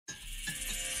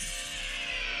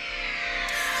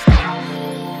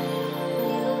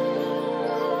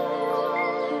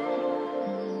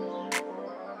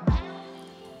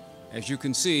As you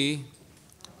can see,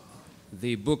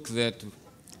 the book that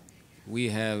we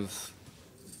have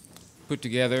put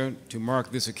together to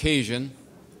mark this occasion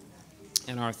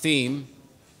and our theme,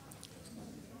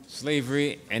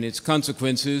 Slavery and Its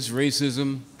Consequences,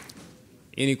 Racism,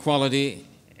 Inequality,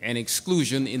 and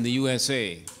Exclusion in the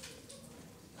USA.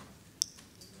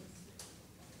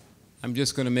 I'm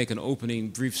just going to make an opening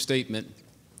brief statement,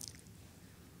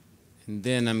 and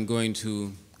then I'm going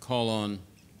to call on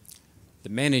the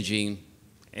managing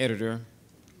editor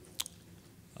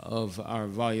of our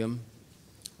volume,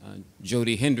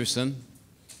 Jody Henderson,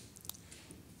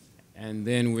 and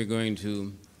then we're going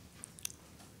to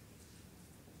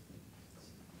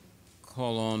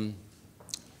call on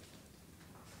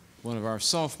one of our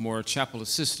sophomore chapel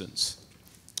assistants,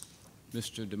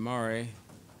 Mr. Damari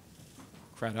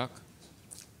Craddock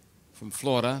from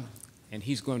Florida, and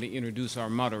he's going to introduce our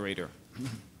moderator.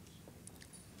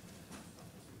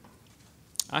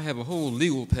 I have a whole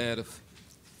legal pad of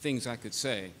things I could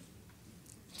say,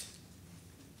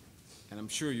 and I'm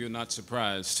sure you're not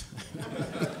surprised.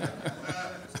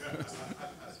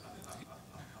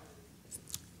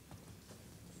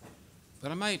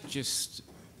 But I might just,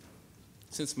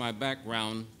 since my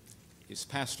background is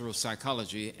pastoral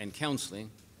psychology and counseling,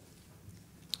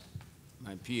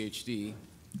 my Ph.D.,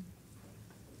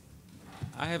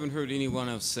 I haven't heard anyone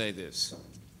else say this.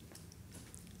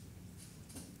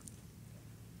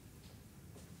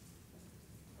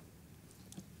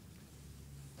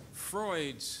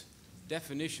 Freud's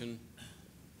definition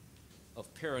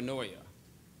of paranoia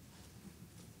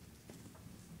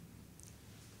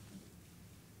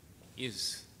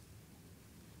is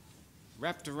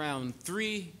wrapped around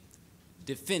three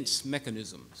defense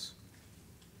mechanisms: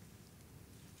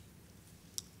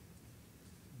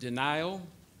 denial,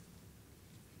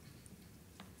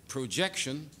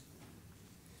 projection,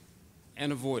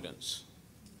 and avoidance.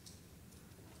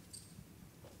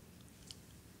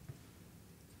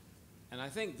 And I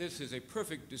think this is a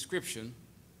perfect description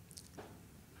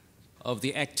of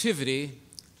the activity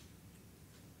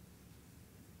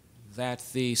that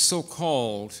the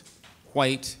so-called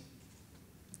white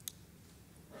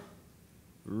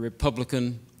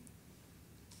Republican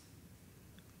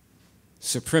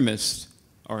supremacists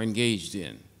are engaged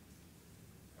in.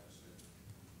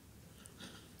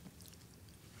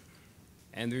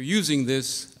 And they're using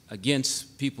this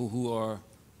against people who are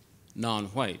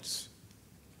non-whites.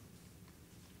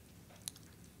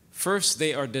 First,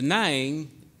 they are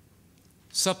denying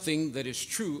something that is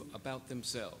true about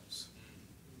themselves.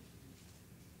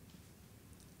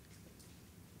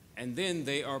 And then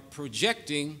they are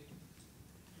projecting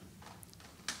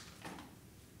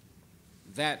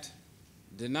that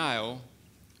denial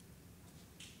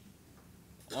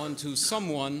onto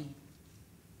someone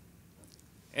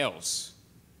else.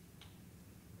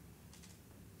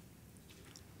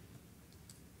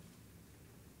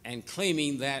 And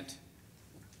claiming that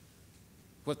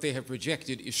what they have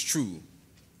projected is true.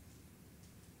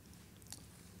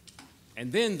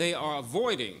 And then they are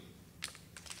avoiding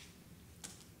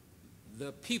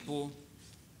the people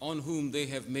on whom they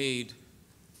have made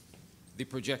the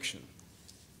projection.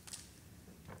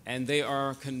 And they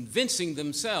are convincing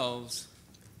themselves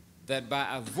that by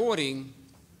avoiding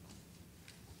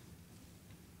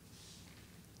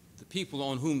the people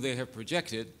on whom they have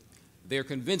projected, they're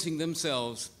convincing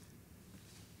themselves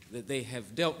that they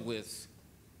have dealt with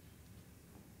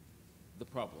the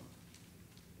problem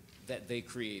that they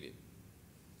created.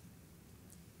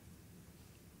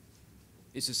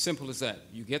 It's as simple as that.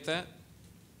 You get that?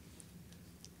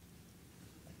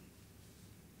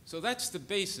 So that's the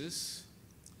basis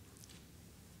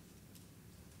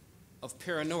of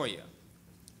paranoia.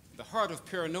 The heart of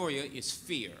paranoia is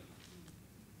fear.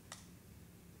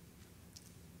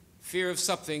 Fear of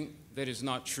something that is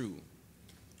not true.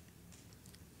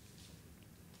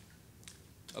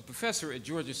 A professor at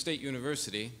Georgia State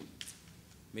University,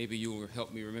 maybe you'll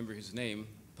help me remember his name,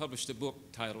 published a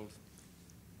book titled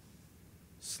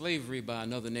Slavery by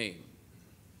Another Name.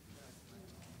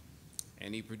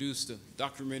 And he produced a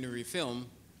documentary film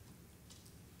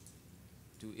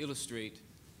to illustrate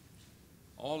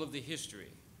all of the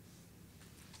history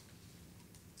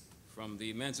from the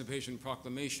Emancipation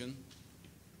Proclamation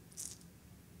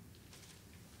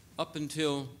up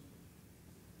until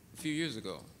a few years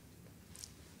ago.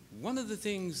 One of the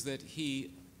things that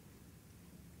he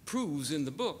proves in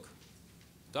the book,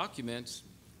 documents,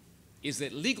 is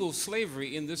that legal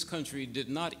slavery in this country did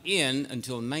not end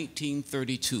until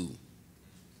 1932,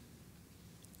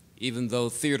 even though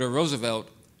Theodore Roosevelt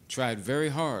tried very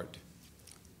hard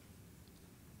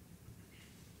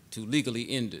to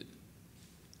legally end it.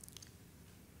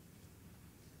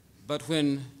 But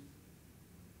when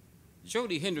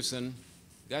Jody Henderson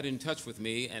got in touch with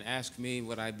me and asked me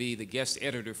would I be the guest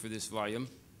editor for this volume,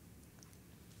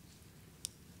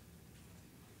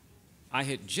 I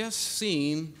had just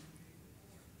seen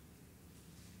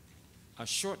a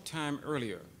short time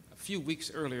earlier, a few weeks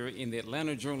earlier, in the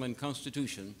Atlanta Journal and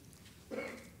Constitution,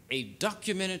 a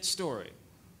documented story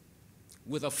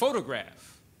with a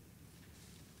photograph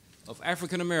of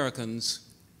African Americans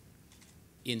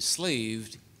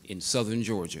enslaved in southern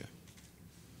Georgia.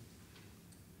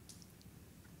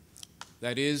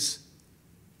 That is,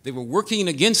 they were working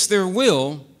against their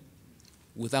will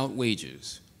without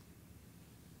wages.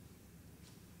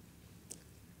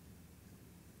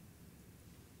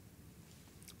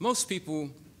 Most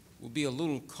people will be a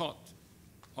little caught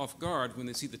off guard when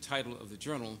they see the title of the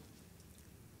journal,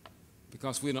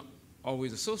 because we don't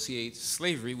always associate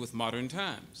slavery with modern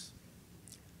times.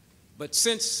 But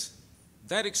since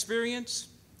that experience,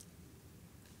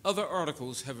 other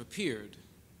articles have appeared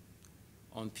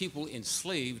on people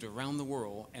enslaved around the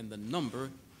world, and the number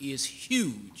is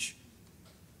huge.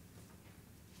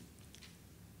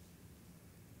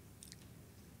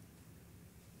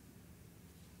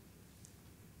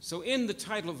 So in the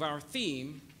title of our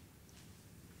theme,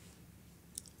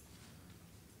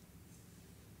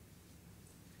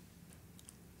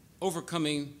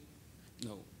 overcoming,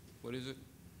 no, what is it?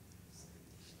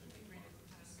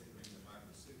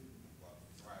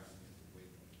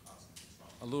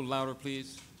 A little louder,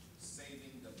 please.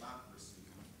 Saving democracy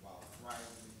while thriving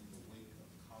in the wake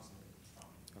of cosmic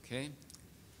trauma. Okay.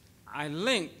 I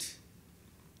linked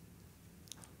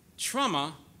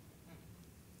trauma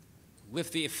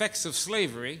with the effects of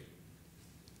slavery,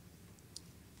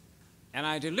 and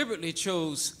I deliberately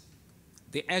chose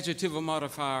the adjective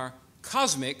modifier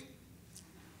cosmic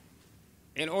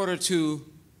in order to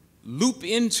loop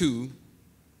into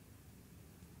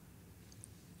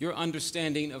your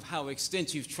understanding of how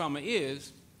extensive trauma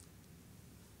is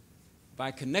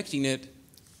by connecting it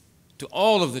to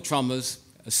all of the traumas,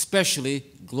 especially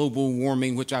global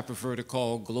warming, which I prefer to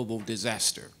call global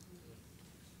disaster.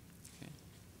 Okay.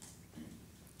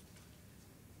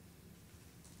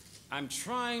 I'm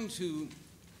trying to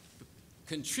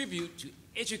contribute to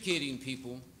educating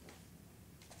people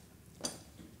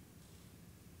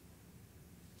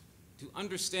to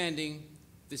understanding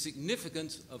the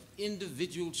significance of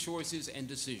individual choices and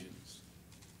decisions.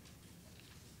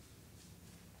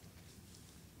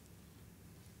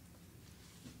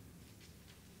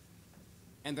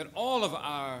 And that all of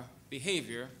our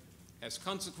behavior has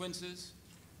consequences,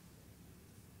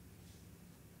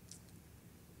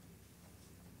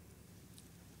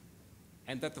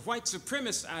 and that the white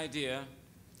supremacist idea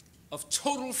of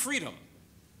total freedom,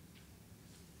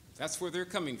 that's where they're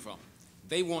coming from.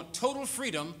 They want total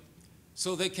freedom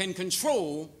so they can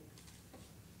control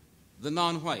the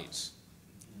non-whites.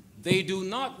 They do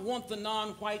not want the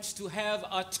non-whites to have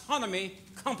autonomy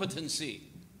competency.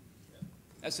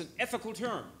 That's an ethical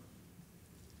term.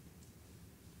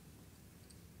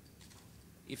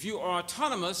 If you are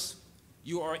autonomous,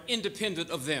 you are independent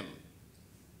of them.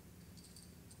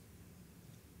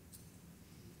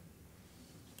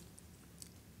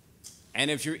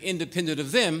 And if you're independent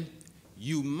of them,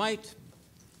 you might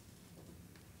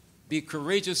be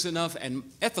courageous enough and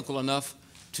ethical enough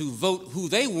to vote who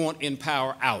they want in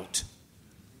power out.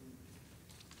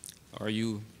 Are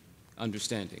you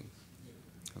understanding?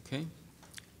 Okay?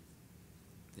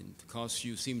 Then because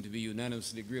you seem to be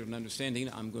unanimously agreed on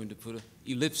understanding, I'm going to put an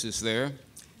ellipsis there,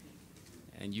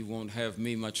 and you won't have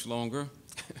me much longer.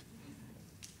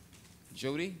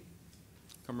 Jody,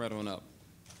 come right on up.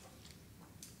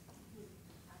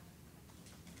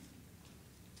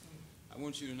 I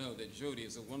want you to know that Jody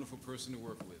is a wonderful person to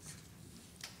work with.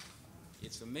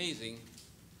 It's amazing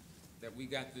that we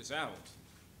got this out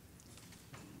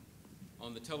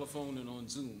on the telephone and on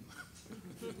Zoom.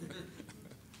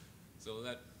 So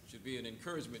that should be an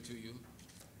encouragement to you.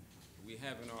 We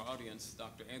have in our audience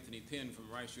Dr. Anthony Penn from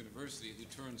Rice University, who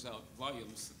turns out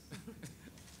volumes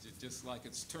just like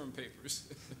it's term papers.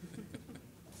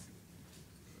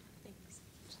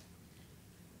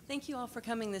 Thank you all for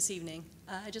coming this evening.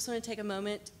 I just want to take a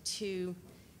moment to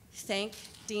thank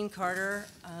Dean Carter.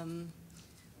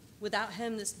 Without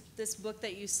him, this book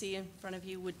that you see in front of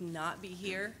you would not be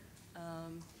here.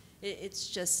 It's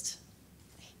just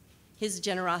his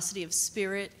generosity of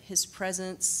spirit, his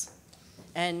presence,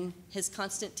 and his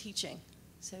constant teaching.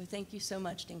 So thank you so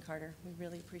much, Dean Carter. We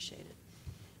really appreciate it.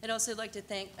 I'd also like to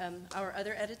thank our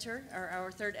other editor,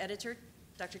 our third editor,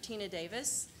 Dr. Tina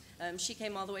Davis. She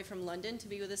came all the way from London to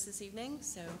be with us this evening,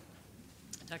 so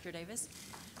Dr. Davis.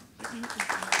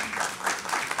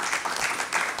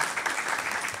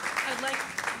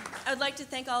 I'd like to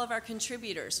thank all of our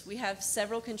contributors. We have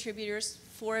several contributors,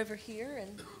 4 over here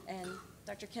and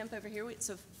Dr. Kemp over here.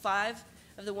 So 5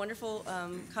 of the wonderful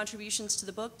contributions to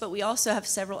the book, but we also have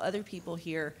several other people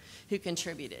here who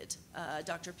contributed.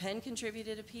 Dr. Penn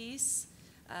contributed a piece.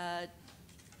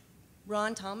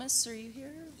 Ron Thomas, are you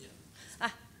here? Yeah.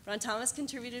 Ron Thomas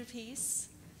contributed a piece.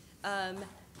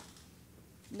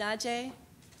 Najee,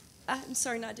 I'm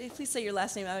sorry, Najee, please say your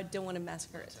last name. I don't want to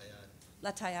massacre it.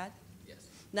 Latayad. Yes.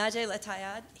 Najee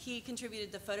Latayad. He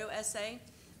contributed the photo essay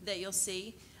that you'll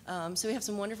see. So we have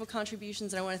some wonderful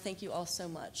contributions, and I want to thank you all so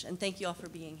much, and thank you all for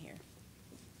being here.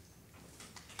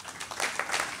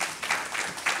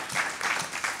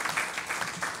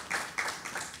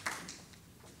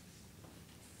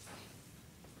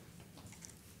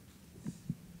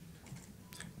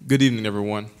 Good evening,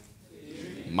 everyone.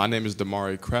 My name is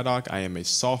Damari Craddock. I am a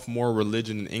sophomore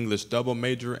religion and English double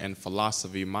major and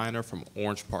philosophy minor from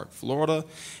Orange Park, Florida,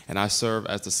 and I serve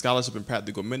as the Scholarship and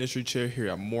Practical Ministry Chair here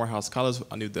at Morehouse College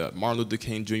under the Martin Luther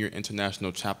King Jr.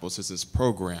 International Chapel Assistance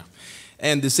Program.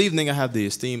 And this evening, I have the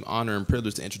esteemed honor and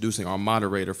privilege to introducing our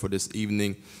moderator for this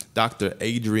evening, Dr.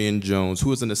 Adrienne Jones,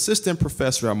 who is an assistant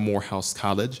professor at Morehouse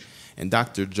College. And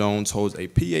Dr. Jones holds a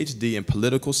Ph.D. in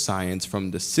political science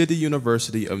from the City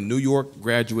University of New York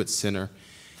Graduate Center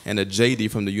and a J.D.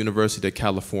 from the University of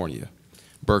California,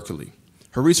 Berkeley.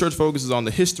 Her research focuses on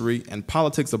the history and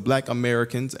politics of Black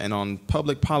Americans and on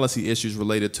public policy issues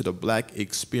related to the Black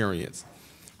experience.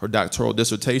 Her doctoral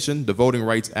dissertation, The Voting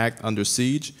Rights Act Under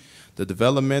Siege, the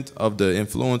development of the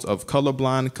influence of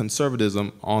colorblind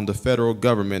conservatism on the federal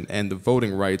government and the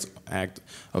Voting Rights Act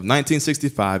of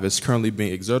 1965 is currently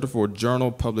being exerted for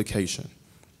journal publication.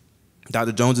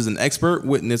 Dr. Jones is an expert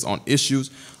witness on issues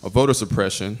of voter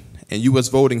suppression and U.S.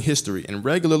 voting history and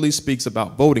regularly speaks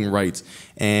about voting rights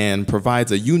and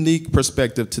provides a unique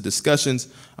perspective to discussions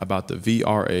about the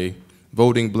VRA,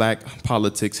 voting Black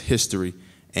politics history,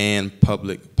 and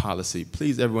public policy.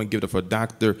 Please, everyone, give it up for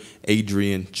Dr.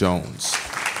 Adrienne Jones.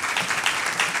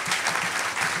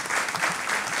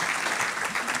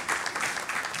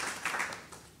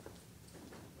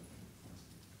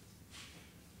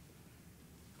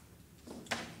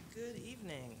 Good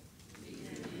evening.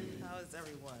 How is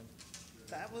everyone?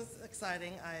 That was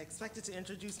exciting. I expected to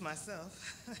introduce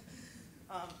myself.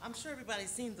 I'm sure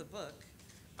everybody's seen the book.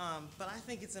 But I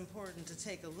think it's important to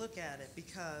take a look at it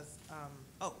because,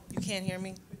 oh, you can't hear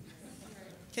me?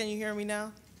 Can you hear me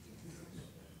now?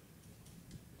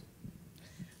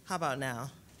 How about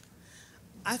now?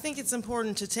 I think it's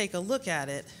important to take a look at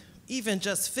it, even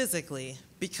just physically,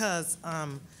 because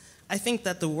I think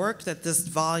that the work that this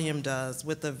volume does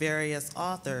with the various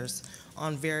authors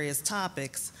on various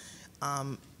topics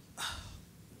on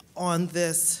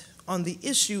the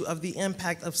issue of the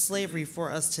impact of slavery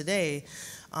for us today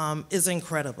is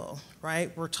incredible,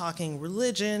 right? We're talking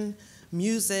religion,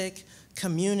 music,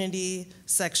 community,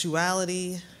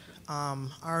 sexuality,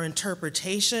 our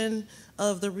interpretation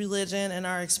of the religion and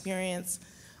our experience.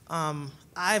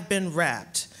 I've been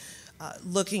rapt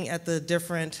looking at the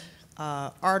different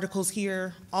articles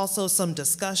here, also some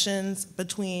discussions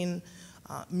between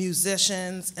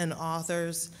musicians and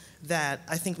authors that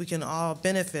I think we can all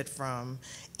benefit from.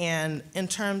 And in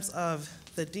terms of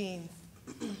the dean's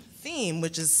theme,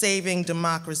 which is saving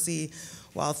democracy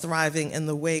while thriving in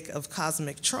the wake of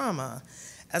cosmic trauma,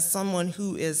 as someone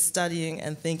who is studying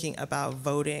and thinking about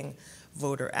voting,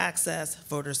 voter access,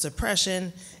 voter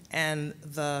suppression, and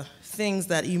the things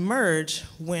that emerge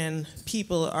when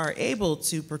people are able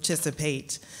to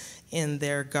participate in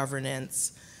their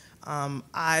governance,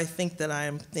 I think that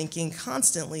I'm thinking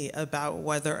constantly about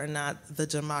whether or not the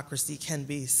democracy can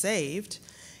be saved.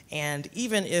 And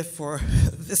even if for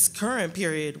this current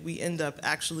period we end up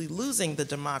actually losing the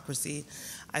democracy,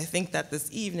 I think that this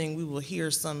evening we will hear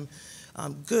some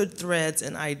good threads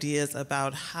and ideas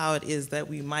about how it is that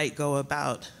we might go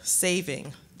about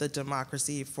saving the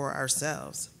democracy for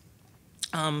ourselves.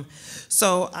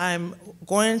 So I'm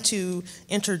going to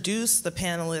introduce the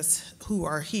panelists who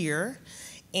are here,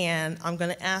 and I'm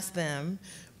going to ask them,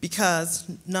 because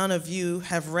none of you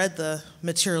have read the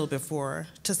material before,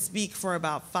 to speak for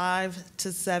about 5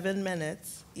 to 7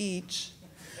 minutes each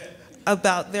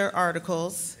about their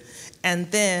articles.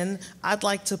 And then I'd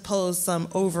like to pose some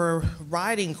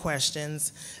overriding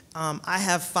questions. I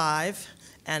have 5,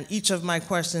 and each of my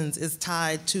questions is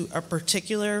tied to a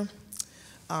particular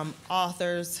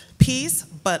author's piece,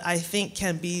 but I think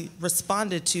can be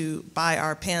responded to by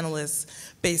our panelists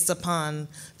based upon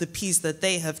the piece that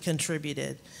they have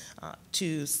contributed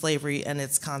to slavery and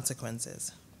its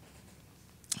consequences.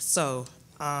 So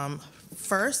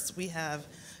first we have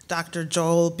Dr.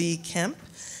 Joel B. Kemp,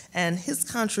 And his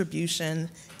contribution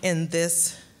in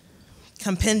this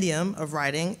compendium of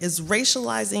writing is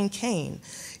Racializing Cain,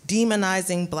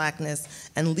 Demonizing Blackness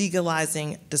and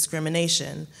Legalizing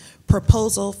Discrimination,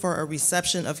 Proposal for a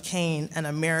Reception of Cain and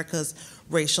America's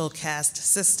Racial Caste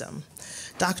System.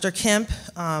 Dr. Kemp,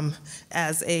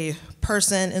 as a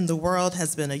person in the world,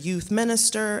 has been a youth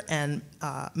minister and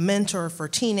mentor for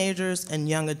teenagers and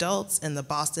young adults in the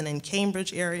Boston and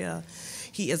Cambridge area.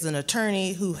 He is an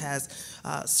attorney who has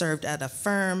served at a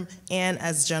firm and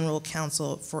as general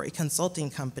counsel for a consulting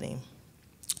company.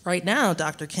 Right now,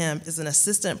 Dr. Kemp is an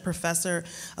assistant professor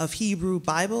of Hebrew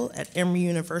Bible at Emory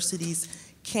University's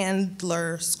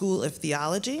Candler School of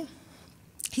Theology.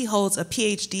 He holds a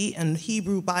Ph.D. in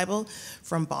Hebrew Bible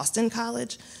from Boston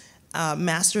College, a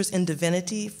master's in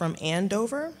divinity from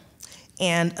Andover,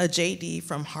 and a J.D.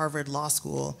 from Harvard Law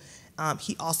School.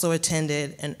 He also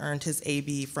attended and earned his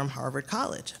A.B. from Harvard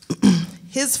College.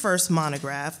 His first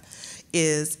monograph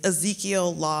is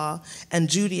Ezekiel, Law, and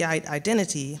Judaite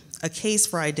Identity, a case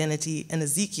for identity in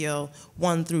Ezekiel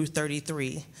 1 through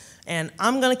 33. And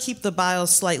I'm gonna keep the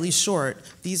bios slightly short.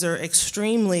 These are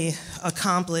extremely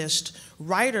accomplished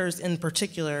writers in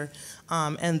particular,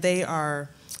 and they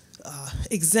are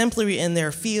exemplary in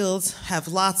their fields, have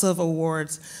lots of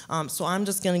awards. So I'm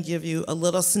just gonna give you a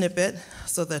little snippet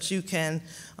so that you can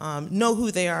know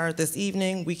who they are this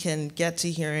evening. We can get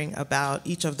to hearing about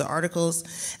each of the articles,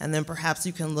 and then perhaps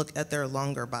you can look at their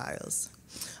longer bios.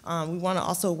 We wanna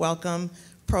also welcome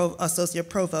Associate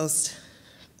Provost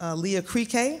Leah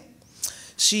Krike.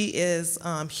 She is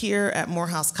here at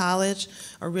Morehouse College,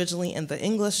 originally in the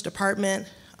English department.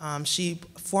 She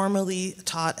formerly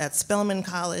taught at Spelman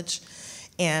College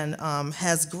and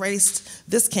has graced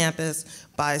this campus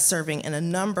by serving in a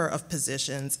number of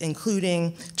positions,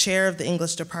 including chair of the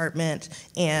English department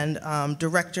and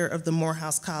director of the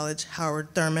Morehouse College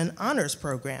Howard Thurman Honors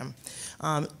Program.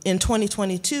 In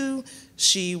 2022,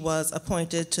 she was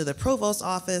appointed to the Provost's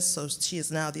office, so she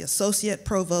is now the Associate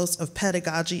Provost of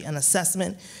Pedagogy and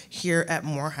Assessment here at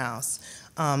Morehouse.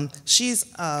 She's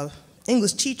an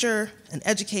English teacher, an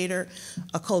educator,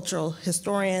 a cultural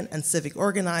historian, and civic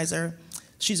organizer.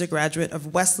 She's a graduate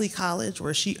of Wesley College,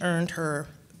 where she earned her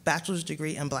bachelor's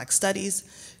degree in Black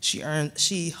Studies.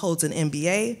 She holds an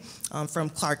MBA from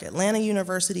Clark Atlanta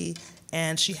University,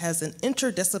 and she has an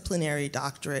interdisciplinary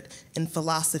doctorate in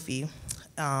philosophy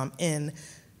in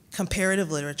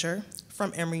comparative literature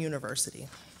from Emory University.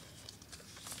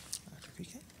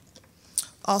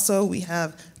 Also, we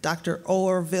have Dr.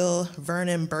 Orville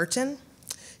Vernon Burton.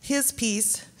 His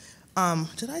piece,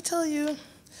 did I tell you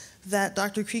that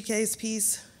Dr. Krike's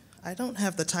piece, I don't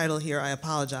have the title here, I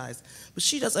apologize, but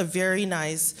she does a very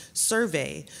nice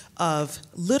survey of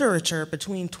literature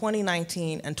between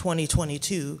 2019 and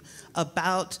 2022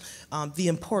 about the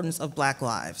importance of Black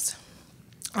lives.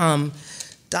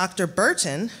 Dr.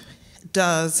 Burton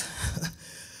does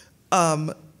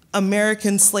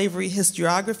American Slavery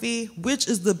Historiography, which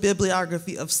is the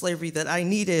bibliography of slavery that I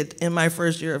needed in my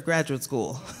first year of graduate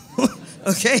school,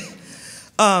 okay?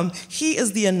 He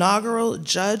is the inaugural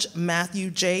Judge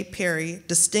Matthew J. Perry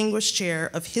Distinguished Chair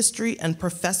of History and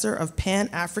Professor of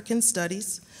Pan-African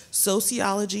Studies,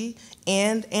 Sociology,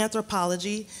 and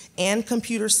Anthropology, and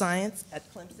Computer Science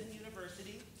at Clemson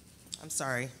University. I'm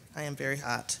sorry, I am very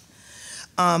hot.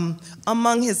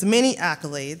 Among his many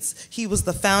accolades, he was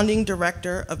the founding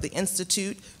director of the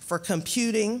Institute for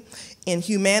Computing in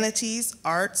Humanities,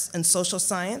 Arts, and Social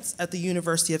Science at the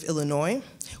University of Illinois,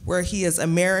 where he is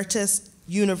Emeritus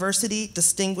University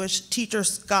Distinguished Teacher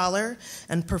Scholar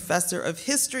and Professor of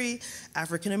History,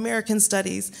 African American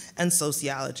Studies, and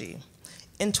Sociology.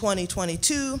 In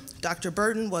 2022, Dr.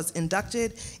 Burton was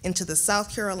inducted into the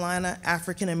South Carolina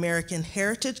African American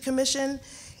Heritage Commission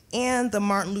and the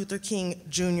Martin Luther King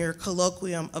Jr.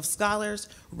 Colloquium of Scholars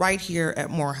right here at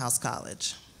Morehouse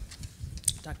College.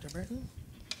 Dr. Burton.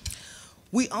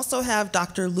 We also have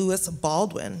Dr. Lewis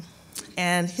Baldwin,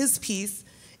 and his piece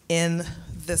in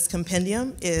this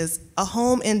compendium is A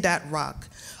Home in Dat Rock,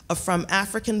 From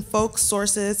African Folk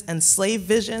Sources and Slave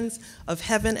Visions of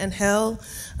Heaven and Hell,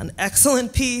 an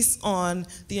excellent piece on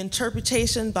the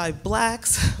interpretation by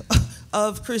Blacks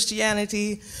of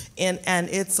Christianity and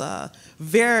its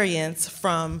variants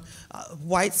from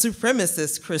white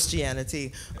supremacist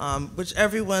Christianity, which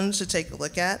everyone should take a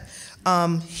look at.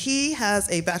 He has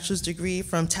a bachelor's degree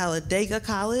from Talladega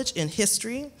College in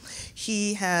history.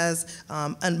 He has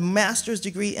a master's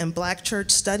degree in Black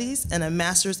Church Studies and a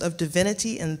master's of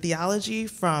divinity and theology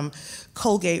from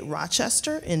Colgate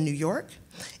Rochester in New York.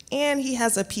 And he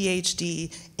has a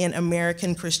PhD in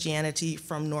American Christianity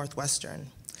from Northwestern.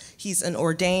 He's an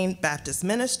ordained Baptist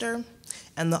minister,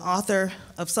 and the author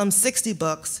of some 60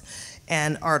 books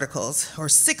and articles, or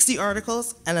 60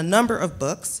 articles and a number of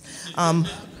books,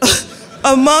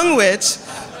 among which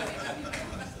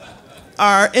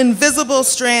are Invisible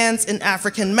Strands in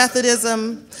African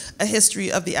Methodism, A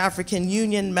History of the African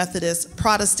Union Methodist,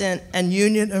 Protestant, and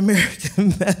Union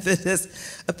American Methodist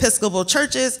Episcopal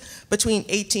Churches between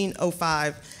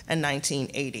 1805 and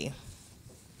 1980.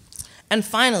 And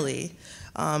finally,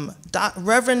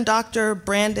 Reverend Dr.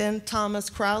 Brandon Thomas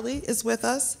Crowley is with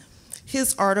us.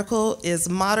 His article is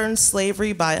Modern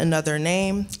Slavery by Another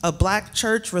Name, A Black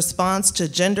Church Response to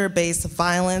Gender-Based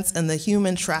Violence and the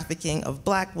Human Trafficking of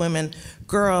Black Women,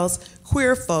 Girls,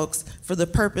 Queer Folks for the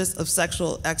Purpose of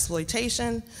Sexual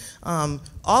Exploitation.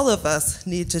 All of us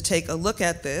need to take a look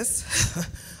at this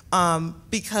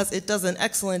because it does an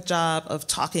excellent job of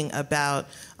talking about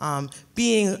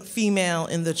being female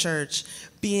in the church,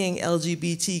 being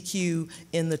LGBTQ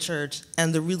in the church,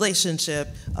 and the relationship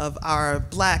of our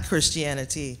Black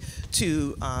Christianity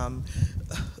to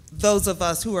those of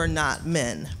us who are not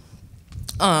men.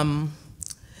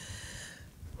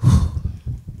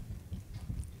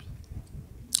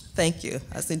 Thank you.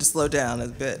 I just need to slow down a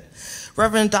bit.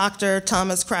 Reverend Dr.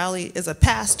 Thomas Crowley is a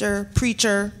pastor,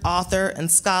 preacher, author, and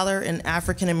scholar in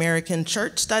African American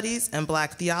church studies and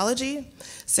Black theology.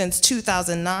 Since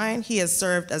 2009, he has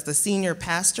served as the senior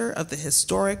pastor of the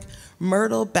historic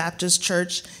Myrtle Baptist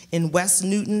Church in West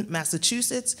Newton,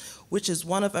 Massachusetts, which is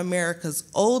one of America's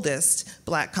oldest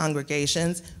Black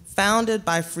congregations, founded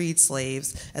by freed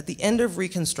slaves at the end of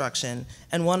Reconstruction,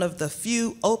 and one of the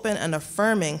few open and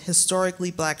affirming historically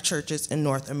Black churches in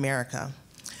North America.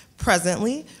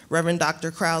 Presently, Reverend Dr.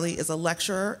 Crowley is a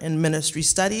lecturer in ministry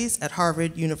studies at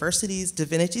Harvard University's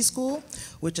Divinity School,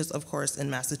 which is, of course, in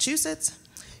Massachusetts.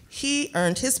 He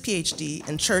earned his Ph.D.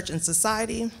 in Church and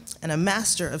Society and a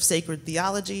Master of Sacred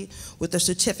Theology with a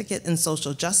certificate in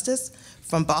Social Justice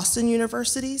from Boston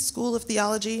University School of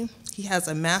Theology. He has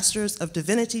a Master's of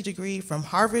Divinity degree from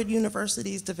Harvard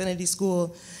University's Divinity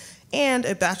School and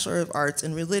a Bachelor of Arts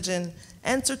in Religion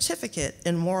and certificate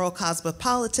in Moral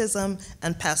Cosmopolitanism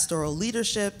and Pastoral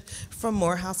Leadership from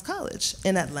Morehouse College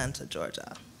in Atlanta,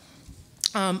 Georgia.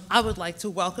 I would like to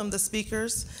welcome the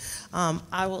speakers.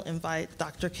 I will invite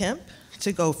Dr. Kemp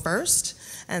to go first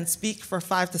and speak for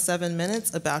 5 to 7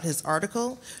 minutes about his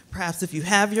article. Perhaps if you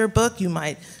have your book, you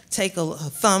might take a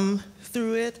thumb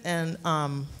through it and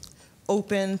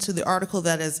open to the article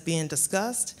that is being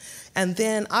discussed. And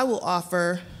then I will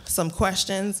offer some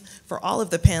questions for all of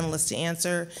the panelists to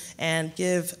answer and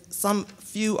give some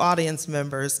few audience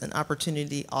members an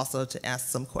opportunity also to ask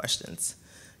some questions.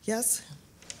 Yes?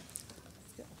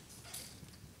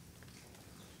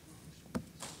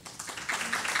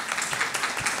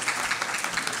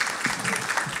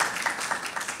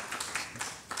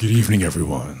 Good evening,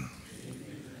 everyone.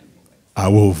 I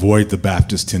will avoid the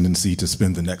Baptist tendency to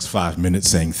spend the next 5 minutes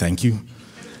saying thank you,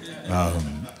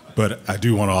 but I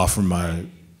do want to offer my,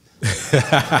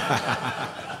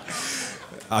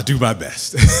 I'll do my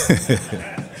best.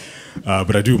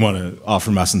 But I do want to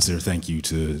offer my sincere thank you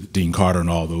to Dean Carter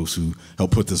and all those who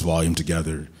helped put this volume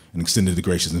together and extended the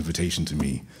gracious invitation to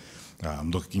me. I'm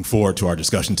looking forward to our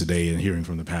discussion today and hearing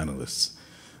from the panelists.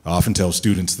 I often tell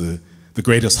students the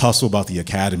greatest hustle about the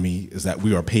Academy is that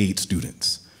we are paid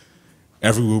students.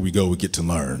 Everywhere we go, we get to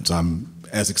learn. So I'm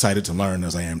as excited to learn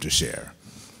as I am to share.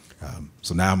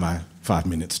 So now my 5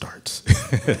 minutes starts.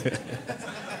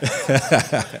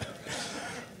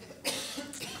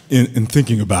 In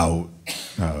thinking about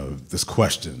this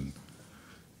question,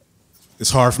 it's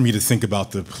hard for me to think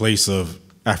about the place of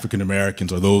African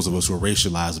Americans or those of us who are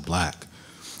racialized Black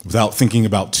without thinking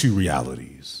about two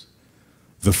realities.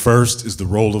 The first is the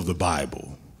role of the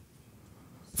Bible.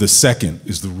 The second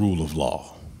is the rule of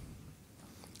law.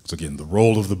 So again, the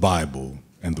role of the Bible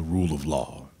and the rule of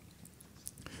law.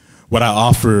 What I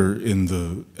offer in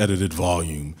the edited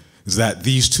volume is that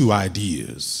these two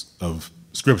ideas of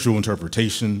scriptural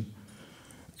interpretation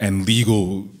and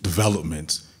legal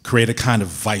development create a kind of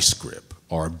vice grip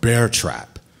or a bear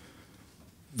trap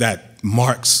that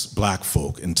marks Black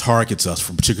folk and targets us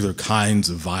for particular kinds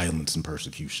of violence and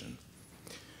persecution.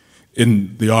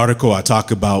 In the article, I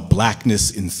talk about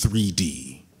Blackness in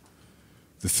 3D.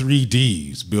 The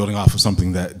 3Ds, building off of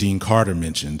something that Dean Carter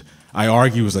mentioned, I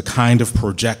argue is a kind of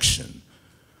projection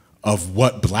of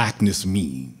what Blackness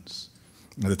means.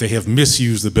 That they have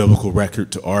misused the biblical record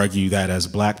to argue that as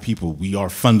Black people, we are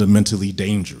fundamentally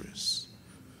dangerous,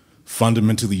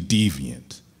 fundamentally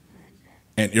deviant,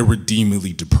 and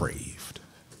irredeemably depraved.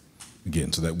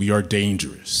 Again, so that we are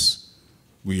dangerous,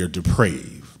 we are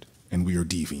depraved, and we are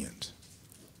deviant.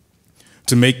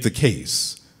 To make the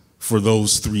case for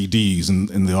those 3Ds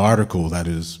in the article that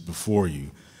is before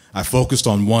you. I focused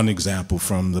on one example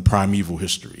from the primeval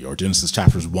history, or Genesis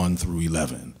chapters 1 through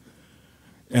 11.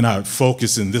 And I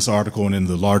focus in this article and in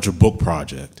the larger book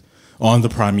project on the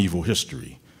primeval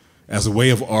history as a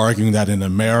way of arguing that in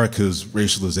America's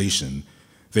racialization,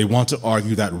 they want to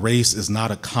argue that race is not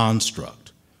a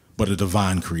construct, but a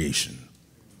divine creation.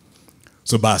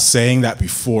 So by saying that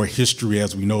before history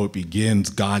as we know it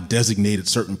begins, God designated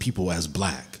certain people as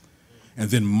black, and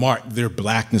then marked their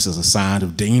blackness as a sign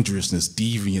of dangerousness,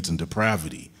 deviance, and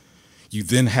depravity, you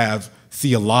then have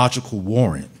theological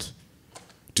warrant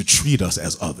to treat us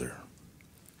as other.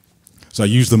 So I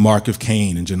use the mark of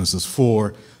Cain in Genesis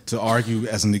 4 to argue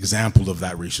as an example of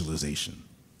that racialization.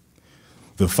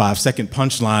 The 5-second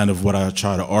punchline of what I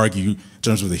try to argue in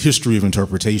terms of the history of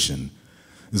interpretation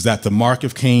is that the mark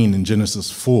of Cain in Genesis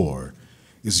 4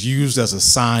 is used as a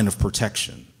sign of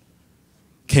protection.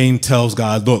 Cain tells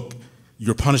God, look,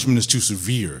 your punishment is too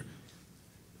severe.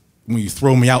 When you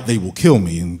throw me out, they will kill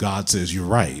me. And God says, you're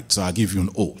right. So I give you an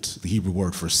ot, the Hebrew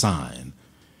word for sign,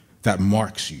 that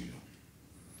marks you.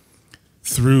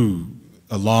 Through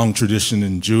a long tradition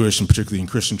in Jewish and particularly in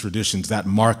Christian traditions, that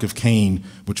mark of Cain,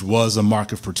 which was a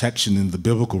mark of protection in the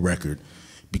biblical record,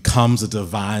 becomes a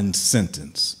divine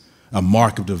sentence, a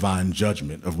mark of divine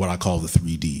judgment of what I call the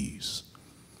 3Ds.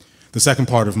 The second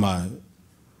part of my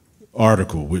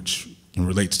article, which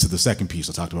relates to the second piece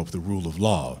I talked about with the rule of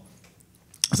law,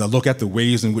 is I look at the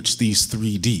ways in which these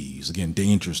 3Ds, again,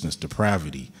 dangerousness,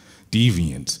 depravity,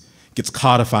 deviance, gets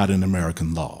codified in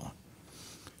American law.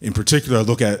 In particular, I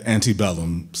look at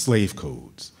antebellum slave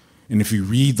codes. And if you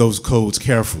read those codes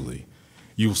carefully,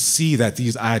 you'll see that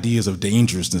these ideas of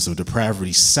dangerousness, of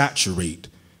depravity, saturate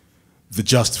the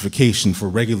justification for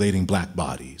regulating black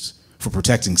bodies, for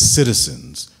protecting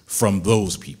citizens from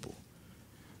those people.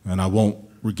 And I won't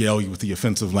regale you with the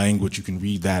offensive language. You can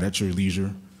read that at your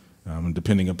leisure. And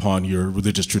depending upon your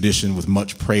religious tradition, with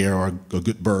much prayer or a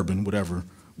good bourbon, whatever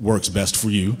works best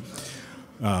for you.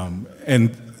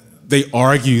 And they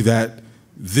argue that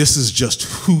this is just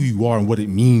who you are and what it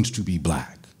means to be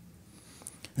black.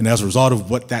 And as a result of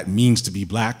what that means to be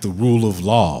black, the rule of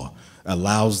law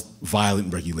allows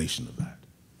violent regulation of that.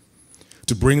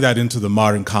 To bring that into the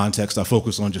modern context, I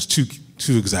focus on just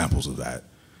two examples of that.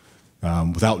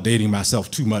 Without dating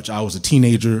myself too much, I was a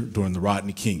teenager during the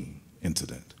Rodney King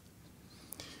incident.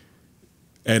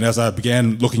 And as I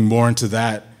began looking more into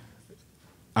that,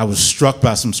 I was struck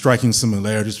by some striking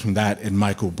similarities between that and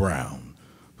Michael Brown,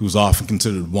 who's often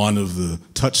considered one of the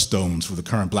touchstones for the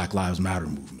current Black Lives Matter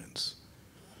movements.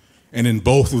 And in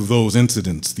both of those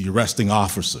incidents, the arresting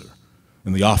officer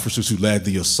and the officers who led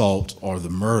the assault or the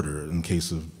murder, in the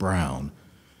case of Brown,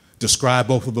 describe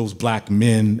both of those black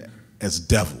men as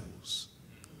devils,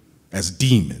 as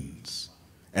demons,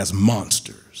 as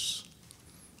monsters.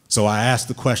 So I asked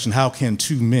the question, how can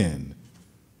two men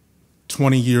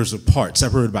 20 years apart,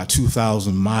 separated by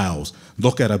 2,000 miles,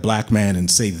 look at a black man and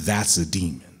say that's a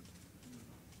demon?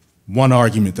 One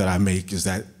argument that I make is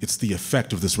that it's the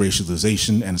effect of this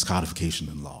racialization and its codification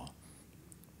in law.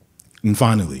 And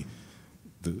finally,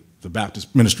 the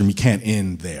Baptist ministry, we can't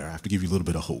end there. I have to give you a little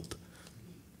bit of hope.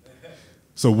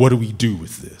 So what do we do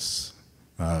with this?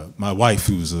 My wife,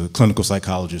 who's a clinical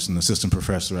psychologist and assistant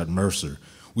professor at Mercer,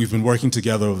 we've been working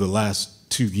together over the last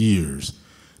 2 years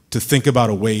to think about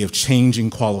a way of changing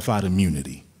qualified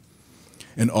immunity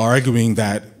and arguing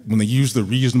that when they use the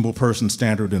reasonable person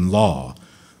standard in law,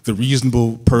 the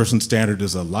reasonable person standard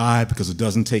is a lie because it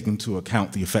doesn't take into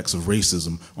account the effects of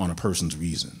racism on a person's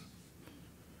reason.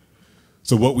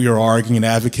 So what we are arguing and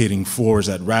advocating for is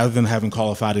that rather than having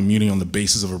qualified immunity on the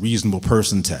basis of a reasonable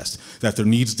person test, that there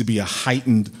needs to be a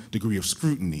heightened degree of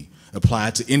scrutiny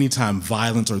applied to any time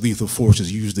violence or lethal force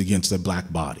is used against a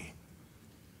black body.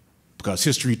 Because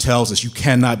history tells us you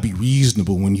cannot be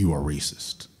reasonable when you are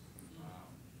racist.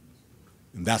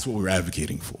 And that's what we're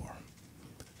advocating for.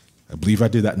 I believe I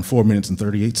did that in 4 minutes and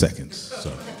 38 seconds. So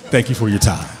thank you for your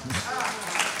time.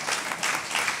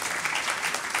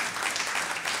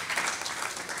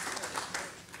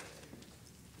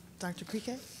 Dr.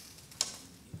 Krike?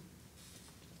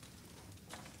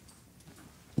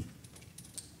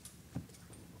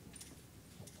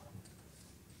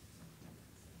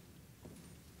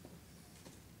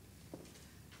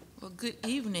 Well, good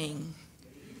evening,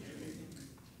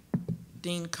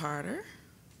 Dean Carter.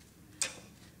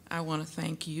 I want to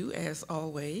thank you, as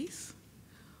always,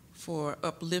 for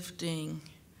uplifting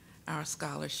our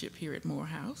scholarship here at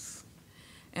Morehouse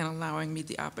and allowing me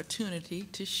the opportunity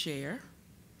to share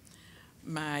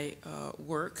my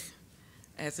work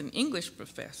as an English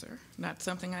professor, not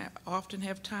something I often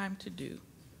have time to do.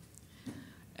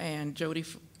 and Jody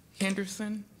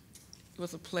Henderson. It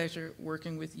was a pleasure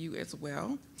working with you as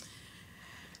well.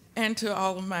 And to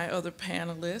all of my other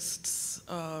panelists,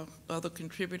 other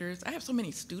contributors. I have so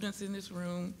many students in this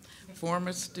room,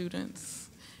 former students,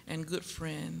 and good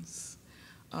friends.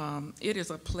 It is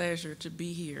a pleasure to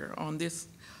be here on this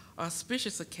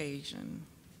auspicious occasion.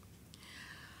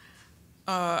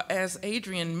 As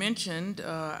Adrienne mentioned,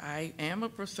 I am a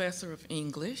professor of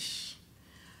English,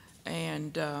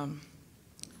 and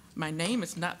my name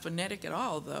is not phonetic at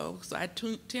all, though, so I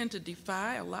tend to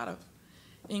defy a lot of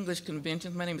English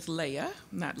conventions. My name is Leah,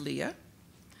 not Leah.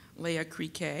 Leah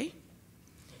Criquet.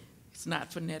 It's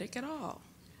not phonetic at all,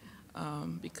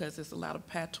 because there's a lot of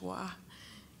patois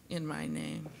in my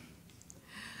name.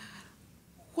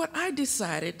 What I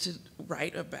decided to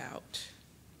write about,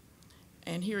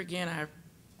 and here again I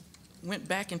went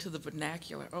back into the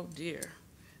vernacular. Oh dear,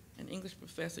 an English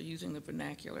professor using the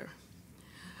vernacular.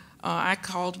 I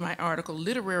called my article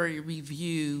Literary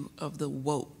Review of the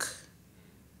Woke,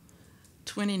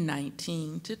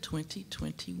 2019 to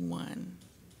 2021.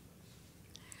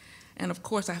 And of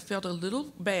course, I felt a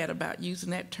little bad about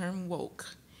using that term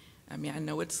woke. I mean, I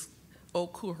know it's au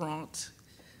courant,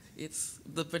 it's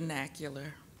the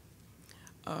vernacular.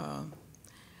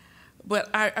 But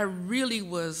I really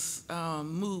was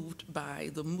moved by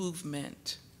the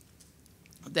movement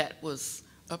that was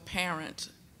apparent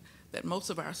that most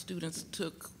of our students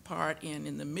took part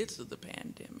in the midst of the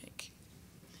pandemic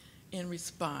in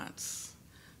response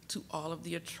to all of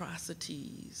the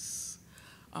atrocities,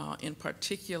 in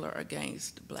particular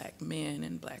against Black men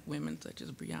and Black women such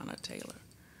as Breonna Taylor,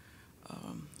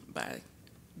 by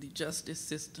the justice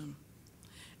system,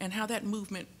 and how that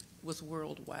movement was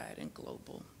worldwide and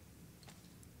global.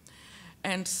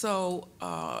 And so,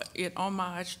 in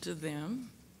homage to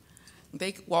them,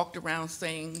 they walked around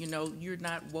saying, you know, you're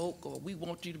not woke, or we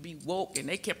want you to be woke, and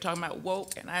they kept talking about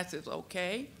woke, and I said,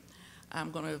 okay,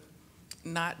 I'm gonna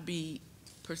not be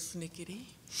persnickety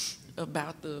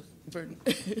about the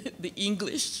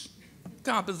English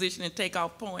composition and take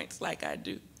off points like I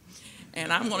do.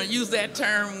 And I'm gonna use that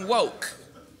term woke.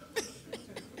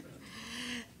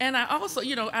 And I also,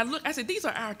 you know, I said, these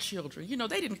are our children. You know,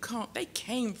 they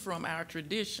came from our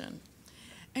tradition.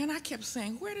 And I kept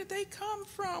saying, where did they come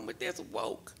from with this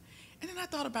woke? And then I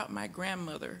thought about my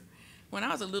grandmother. When I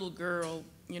was a little girl,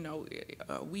 you know,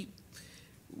 we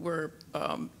were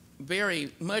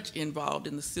very much involved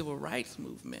in the civil rights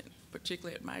movement,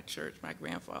 particularly at my church. My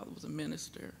grandfather was a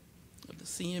minister of the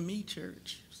CME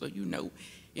church. So you know,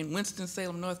 in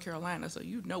Winston-Salem, North Carolina, so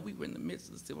you know we were in the midst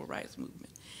of the civil rights movement.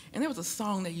 And there was a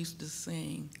song they used to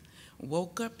sing,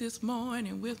 woke up this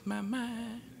morning with my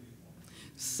mind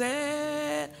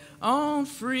set on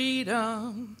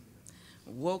freedom.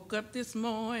 Woke up this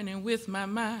morning with my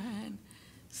mind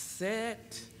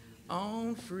set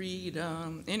on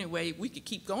freedom. Anyway, we could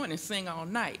keep going and sing all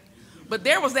night. But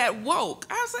there was that woke.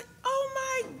 I was like, oh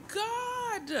my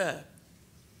God,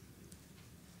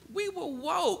 we were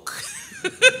woke.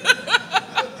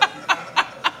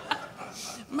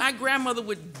 My grandmother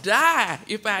would die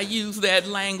if I used that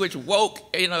language,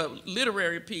 woke, in a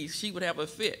literary piece. She would have a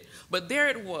fit. But there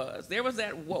it was. There was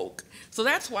that woke. So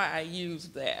that's why I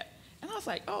used that. And I was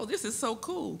like, oh, this is so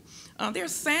cool. They're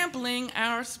sampling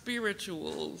our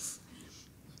spirituals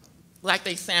like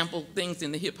they sample things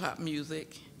in the hip-hop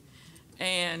music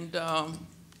and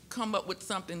come up with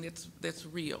something that's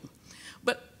real.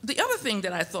 But the other thing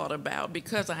that I thought about,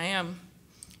 because I am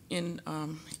in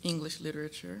English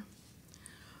literature,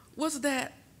 was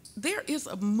that there is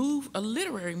a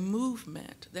literary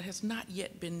movement that has not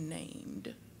yet been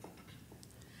named.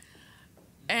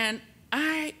 And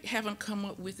I haven't come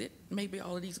up with it. Maybe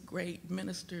all of these great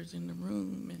ministers in the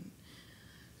room and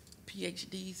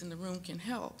Ph.D.s in the room can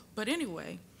help. But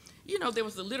anyway, you know, there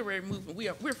was the literary movement.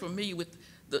 We're familiar with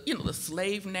the, you know, the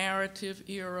slave narrative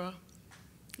era,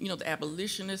 you know, the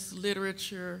abolitionist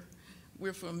literature.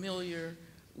 We're familiar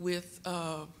with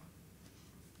the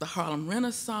Harlem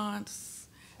Renaissance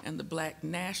and the Black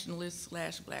nationalist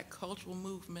 / Black cultural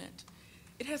movement.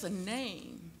 It has a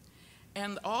name,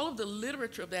 and all of the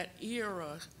literature of that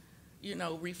era, you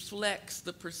know, reflects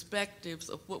the perspectives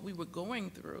of what we were going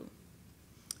through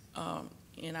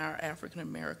in our African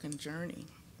American journey.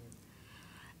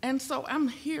 And so I'm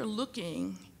here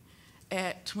looking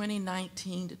at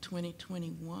 2019 to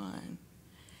 2021,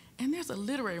 and there's a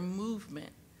literary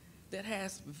movement that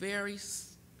has very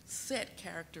set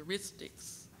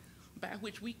characteristics by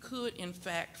which we could, in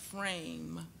fact,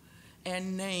 frame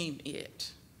and name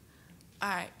it.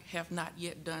 I have not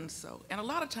yet done so. And a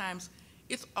lot of times,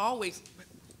 it's always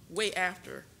way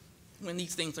after when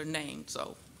these things are named,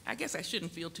 so I guess I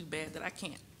shouldn't feel too bad that I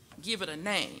can't give it a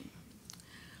name.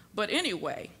 But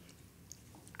anyway,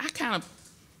 I kind of,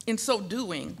 in so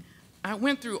doing, I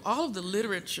went through all of the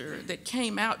literature that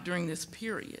came out during this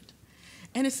period.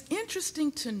 And it's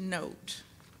interesting to note,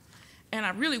 and I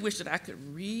really wish that I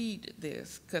could read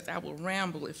this, because I will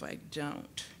ramble if I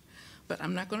don't. But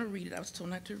I'm not going to read it. I was told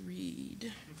not to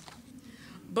read.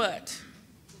 But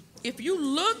if you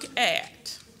look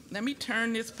at, let me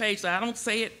turn this page so I don't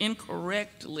say it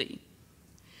incorrectly.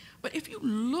 But if you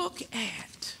look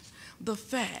at the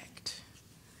fact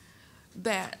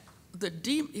that the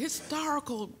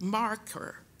historical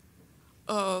marker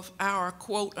of our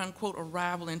quote-unquote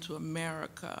arrival into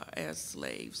America as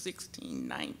slaves,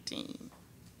 1619.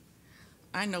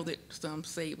 I know that some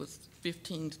say it was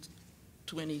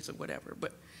 1520s or whatever,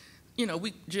 but you know,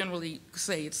 we generally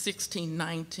say it's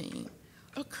 1619.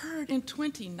 Occurred in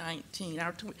 2019.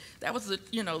 That was the,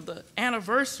 you know, the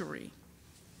anniversary.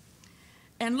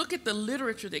 And look at the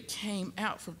literature that came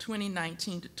out from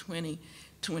 2019 to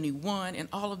 2021 and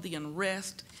all of the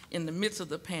unrest in the midst of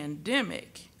the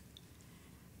pandemic.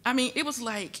 I mean, it was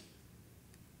like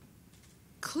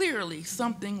clearly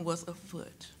something was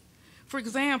afoot. For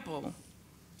example,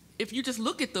 if you just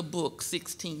look at the book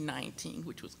 1619,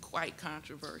 which was quite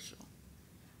controversial,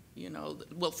 you know,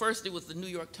 well, first it was the New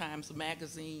York Times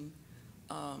Magazine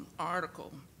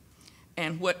article,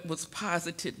 and what was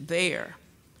posited there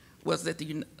was that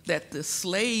the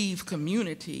slave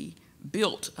community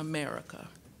built America,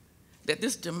 that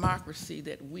this democracy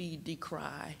that we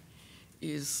decry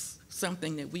is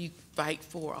something that we fight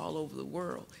for all over the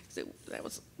world. So that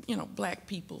was, you know, black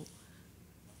people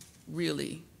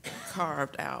really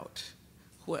carved out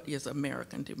what is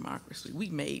American democracy. We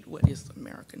made what is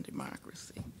American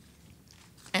democracy.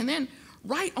 And then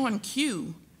right on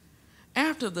cue,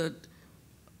 after the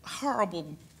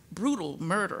horrible, brutal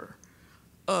murder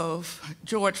of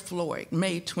George Floyd,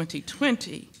 May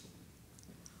 2020,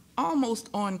 almost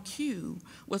on cue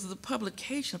was the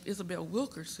publication of Isabel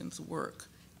Wilkerson's work,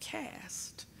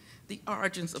 Caste, The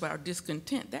Origins of Our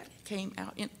Discontent. That came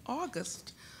out in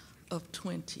August of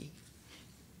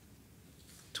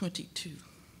 2022.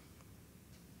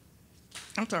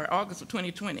 I'm sorry, August of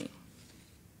 2020.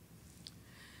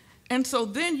 And so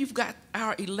then you've got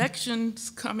our elections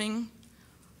coming,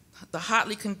 the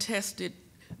hotly contested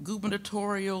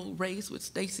gubernatorial race with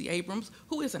Stacey Abrams,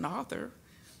 who is an author.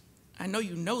 I know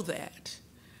you know that,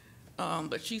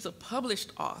 but she's a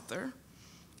published author.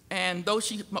 And though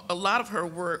a lot of her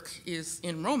work is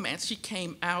in romance, she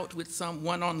came out with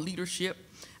one on leadership,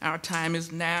 Our Time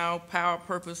Is Now, Power,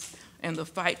 Purpose, and the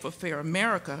Fight for Fair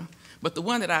America. But the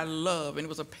one that I love, and it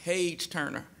was a page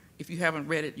turner, if you haven't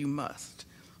read it, you must,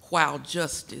 While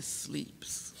Justice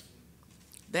Sleeps.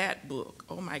 That book,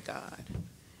 oh my God.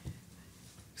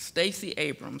 Stacey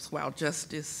Abrams, While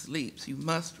Justice Sleeps, you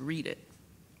must read it.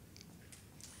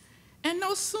 And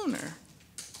no sooner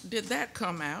did that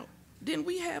come out than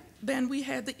we had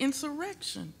the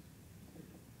insurrection,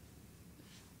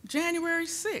 January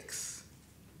 6th.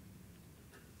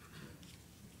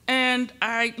 And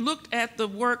I looked at the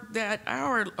work that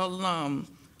our alum,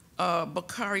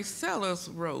 Bakari Sellers,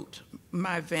 wrote,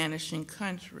 My Vanishing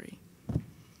Country,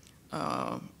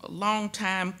 a long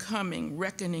time coming,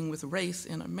 reckoning with race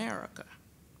in America.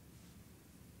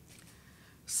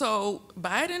 So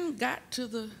Biden got to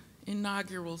the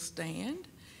inaugural stand,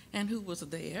 and who was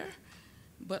there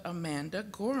but Amanda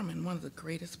Gorman, one of the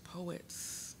greatest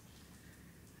poets.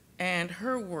 And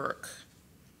her work,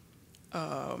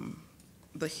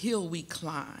 The Hill We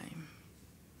Climb.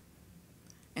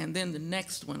 And then the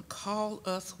next one, Call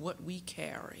Us What We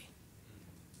Carry.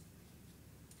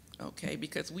 Okay,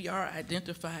 because we are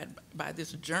identified by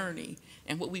this journey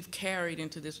and what we've carried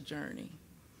into this journey.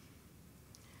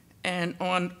 And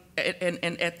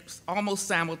at almost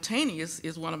simultaneous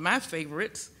is one of my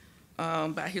favorites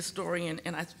by historian,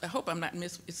 and I hope I'm not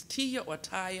it's Tia or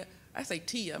Taya, I say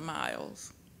Tia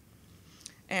Miles.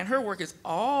 And her work is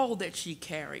All That She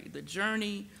Carried, the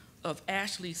journey of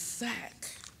Ashley Sack,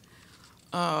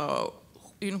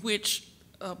 in which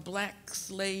a black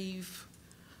slave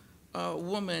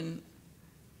woman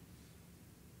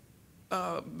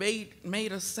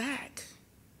made a sack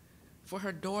for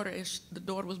her daughter as the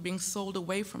daughter was being sold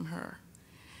away from her.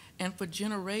 And for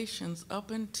generations,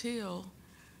 up until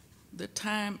the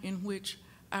time in which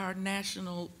our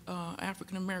National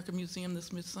African American Museum, the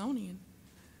Smithsonian,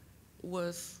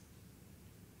 was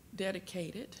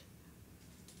dedicated,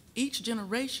 each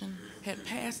generation had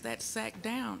passed that sack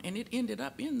down, and it ended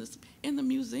up in the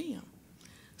museum.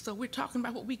 So we're talking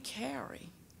about what we carry.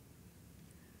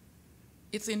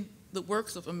 It's in the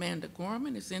works of Amanda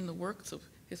Gorman, it's in the works of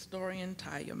historian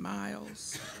Taya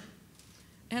Miles,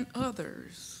 and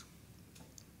others.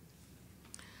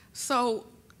 So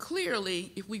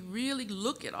clearly, if we really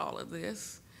look at all of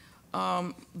this,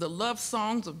 the love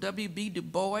songs of W.B. Du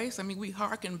Bois, I mean, we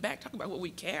hearken back, talk about what we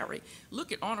carry.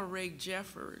 Look at Honore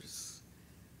Jeffers.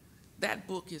 That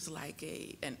book is like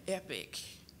an epic.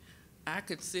 I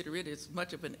consider it as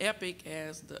much of an epic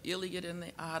as the Iliad and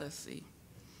the Odyssey.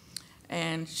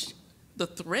 And the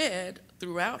thread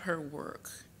throughout her work,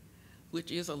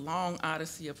 which is a long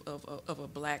odyssey of a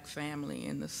black family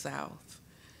in the South,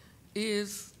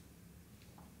 is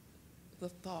the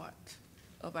thought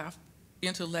of our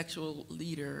intellectual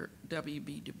leader,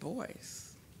 W.B. Du Bois.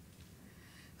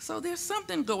 So there's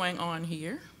something going on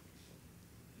here.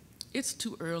 It's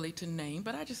too early to name,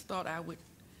 but I just thought I would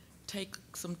take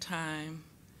some time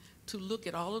to look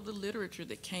at all of the literature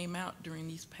that came out during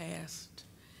these past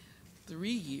 3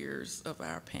 years of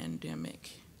our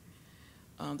pandemic.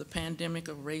 The pandemic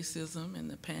of racism and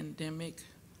the pandemic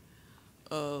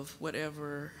of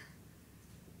whatever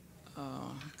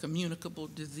communicable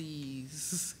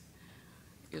disease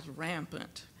is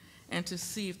rampant, and to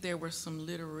see if there were some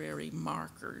literary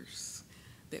markers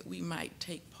that we might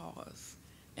take pause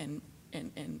and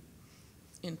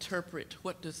interpret,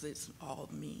 what does this all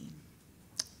mean?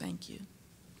 Thank you.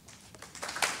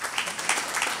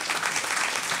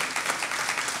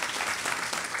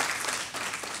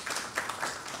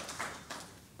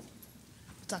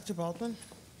 Dr. Baldwin?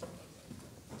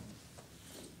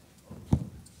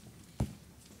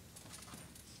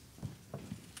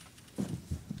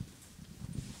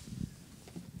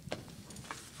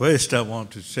 First, I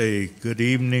want to say good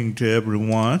evening to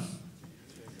everyone.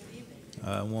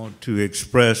 I want to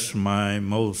express my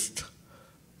most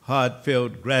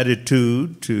heartfelt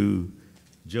gratitude to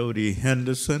Jody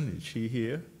Henderson, is she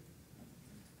here?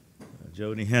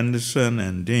 Jody Henderson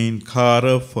and Dean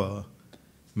Carter for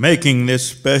making this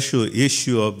special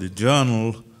issue of the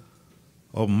Journal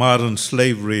of Modern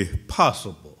Slavery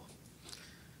possible.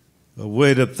 A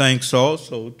word of thanks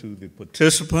also to the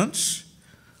participants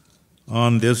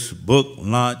on this book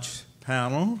launch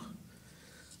panel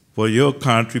for your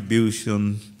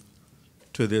contribution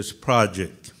to this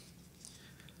project.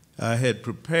 I had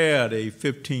prepared a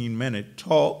 15-minute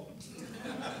talk,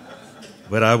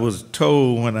 but I was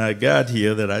told when I got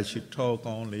here that I should talk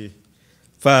only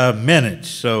 5 minutes.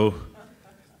 So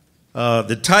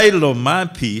the title of my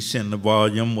piece in the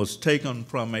volume was taken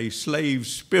from a slave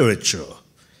spiritual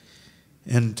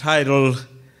entitled,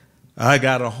 I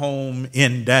Got a Home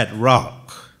in That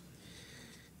Rock,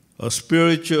 a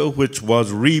spiritual which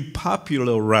was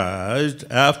repopularized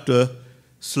after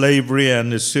slavery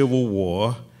and the Civil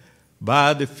War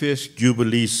by the Fisk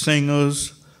Jubilee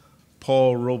singers,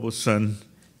 Paul Robeson,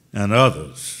 and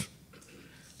others.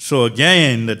 So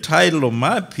again, the title of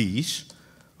my piece,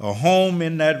 A Home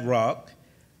in That Rock,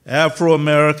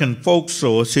 Afro-American Folk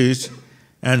Sources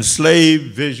and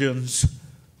Slave Visions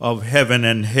of Heaven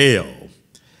and Hell.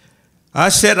 I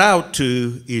set out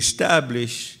to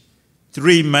establish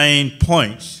 3 main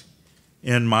points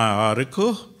in my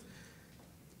article.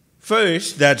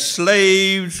 First, that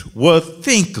slaves were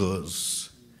thinkers.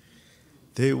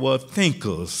 They were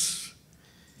thinkers.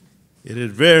 It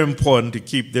is very important to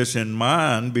keep this in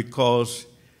mind because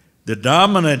the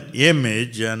dominant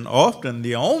image, and often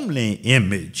the only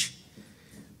image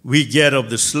we get of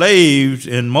the slaves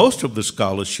in most of the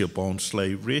scholarship on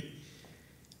slavery,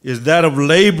 is that of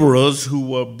laborers who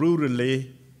were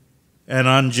brutally and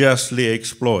unjustly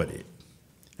exploited.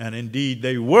 And indeed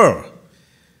they were.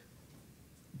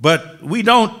 But we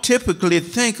don't typically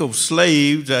think of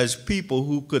slaves as people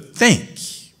who could think.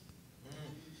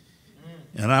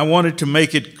 And I wanted to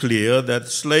make it clear that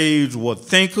slaves were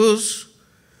thinkers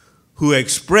who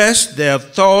expressed their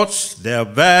thoughts, their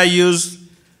values,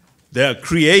 their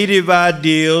creative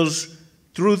ideals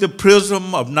through the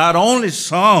prism of not only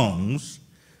songs,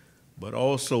 but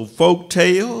also folk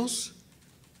tales,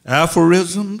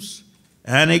 aphorisms,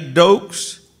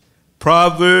 anecdotes,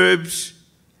 proverbs,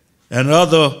 and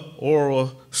other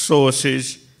oral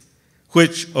sources,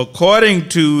 which, according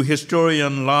to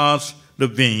historian Lance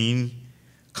Levine,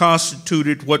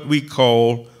 constituted what we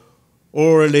call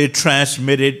orally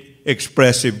transmitted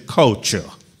expressive culture.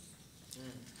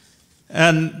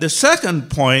 And the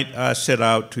second point I set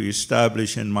out to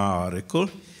establish in my article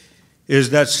is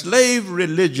that slave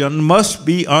religion must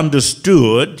be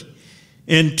understood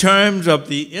in terms of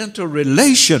the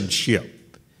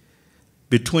interrelationship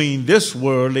between this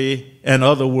worldly and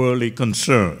otherworldly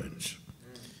concerns.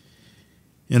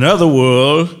 In other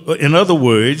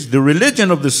words, the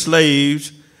religion of the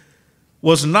slaves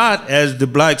was not, as the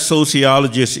black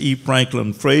sociologist E.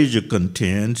 Franklin Frazier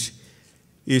contends,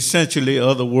 essentially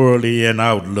otherworldly in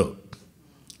outlook.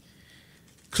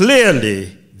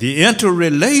 Clearly, the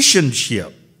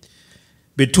interrelationship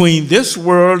between this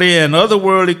worldly and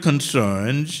otherworldly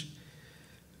concerns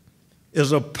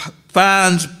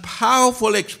finds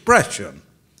powerful expression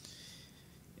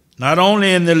not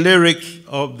only in the lyrics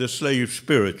of the slave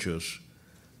spirituals,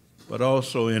 but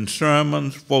also in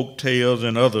sermons, folk tales,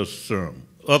 and other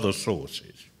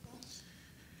sources.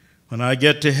 When I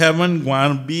get to heaven, I'm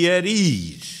going to be at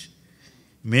ease.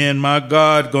 Me and my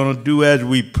God going to do as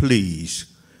we please.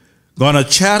 Going to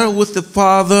chatter with the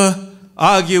Father,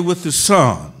 argue with the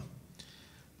Son,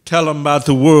 tell him about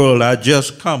the world I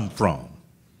just come from.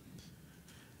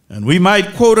 And we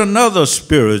might quote another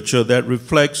spiritual that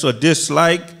reflects a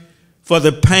dislike for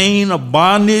the pain of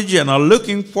bondage and are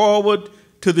looking forward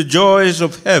to the joys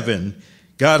of heaven,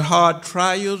 got hard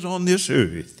trials on this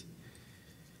earth.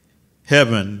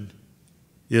 Heaven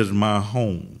is my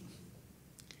home.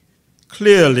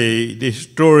 Clearly, the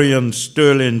historian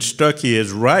Sterling Stuckey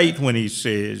is right when he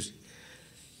says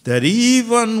that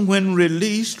even when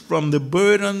released from the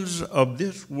burdens of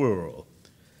this world,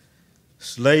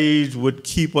 slaves would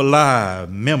keep alive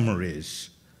memories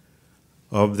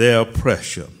of their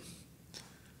oppression.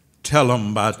 Tell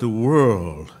them about the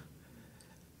world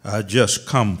I just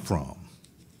come from.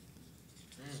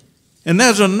 And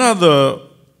there's another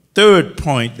third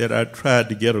point that I tried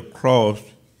to get across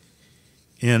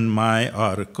in my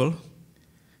article.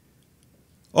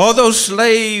 Although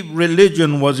slave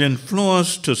religion was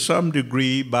influenced to some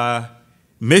degree by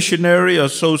missionary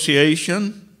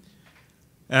association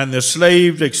and the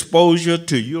slave's exposure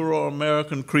to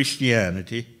Euro-American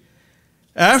Christianity,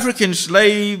 African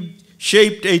slaves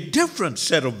shaped a different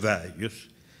set of values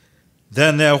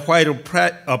than their white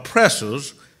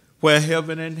oppressors where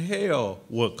heaven and hell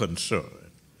were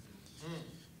concerned.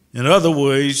 In other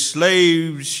words,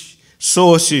 slaves'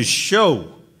 sources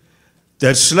show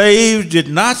that slaves did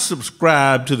not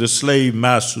subscribe to the slave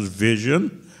master's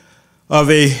vision of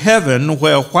a heaven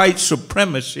where white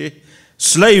supremacy,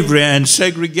 slavery, and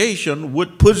segregation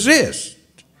would persist,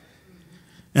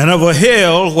 and of a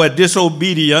hell where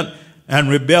disobedient and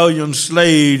rebellious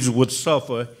slaves would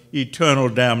suffer eternal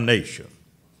damnation.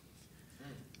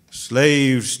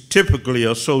 Slaves typically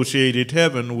associated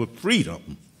heaven with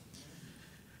freedom.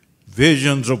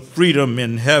 Visions of freedom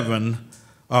in heaven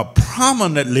are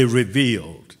prominently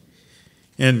revealed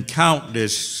in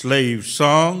countless slave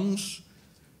songs,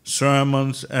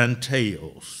 sermons, and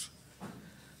tales.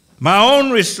 My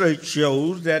own research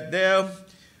shows that there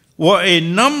were a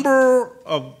number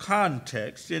of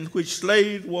contexts in which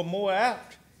slaves were more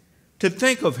apt to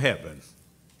think of heaven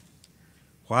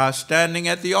while standing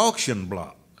at the auction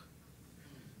block,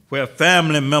 where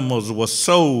family members were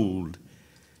sold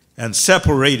and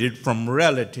separated from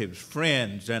relatives,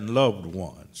 friends, and loved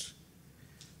ones,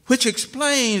 which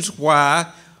explains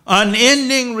why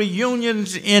unending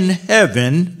reunions in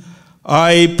heaven are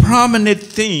a prominent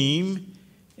theme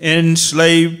in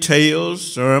slave tales,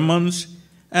 sermons,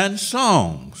 and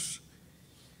songs.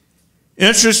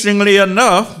 Interestingly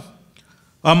enough,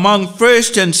 among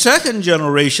first and second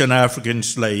generation African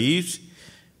slaves,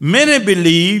 many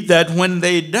believed that when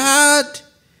they died,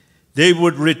 they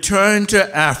would return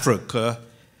to Africa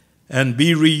and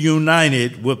be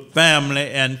reunited with family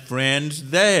and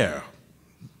friends there.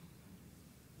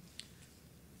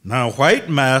 Now, white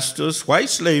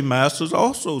slave masters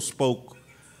also spoke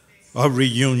of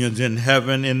reunions in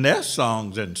heaven in their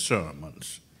songs and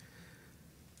sermons,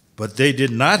 but they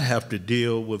did not have to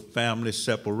deal with family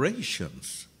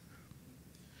separations.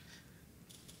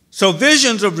 So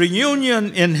visions of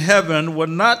reunion in heaven were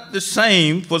not the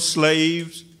same for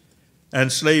slaves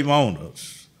and slave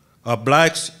owners, or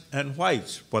blacks and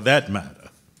whites for that matter.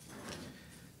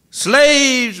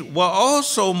 Slaves were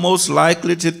also most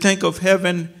likely to think of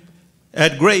heaven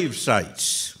at grave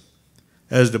sites,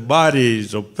 as the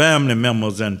bodies of family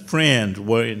members and friends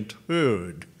were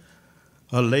interred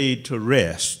or laid to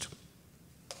rest.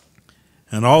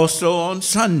 And also on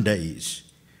Sundays,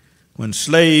 when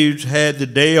slaves had the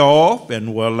day off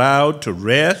and were allowed to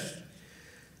rest,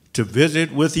 to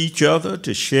visit with each other,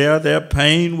 to share their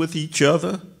pain with each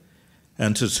other,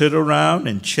 and to sit around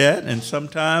and chat and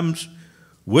sometimes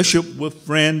worship with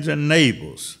friends and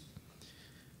neighbors.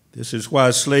 This is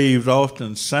why slaves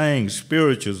often sang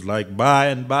spirituals like by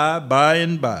and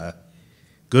by,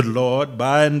 good Lord,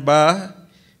 by and by,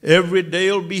 every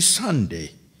day'll be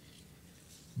Sunday,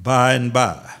 by and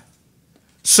by.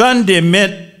 Sunday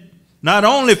meant not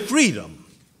only freedom,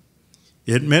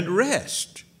 it meant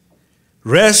rest.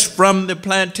 Rest from the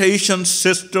plantation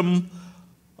system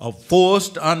of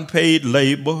forced unpaid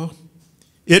labor.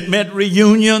 It meant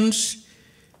reunions.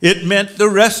 It meant the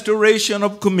restoration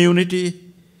of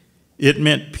community. It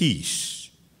meant peace.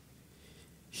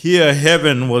 Here,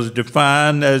 heaven was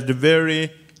defined as the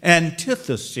very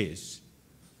antithesis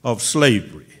of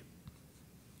slavery.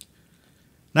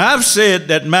 Now, I've said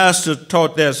that masters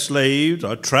taught their slaves,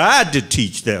 or tried to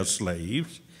teach their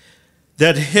slaves,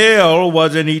 that hell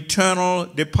was an eternal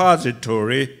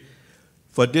depository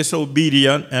for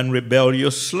disobedient and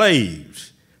rebellious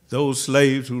slaves, those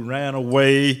slaves who ran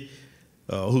away,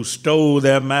 who stole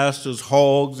their master's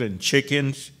hogs and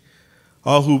chickens,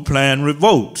 or who planned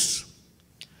revolts.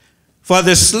 For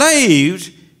the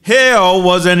slaves, hell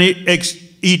was an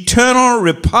eternal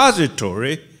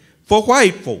repository for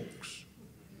white folks,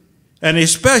 and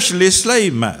especially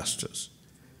slave masters.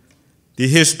 The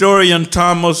historian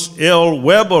Thomas L.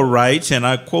 Weber writes, and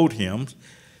I quote him,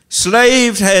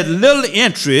 "Slaves had little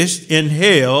interest in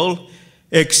hell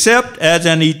except as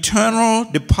an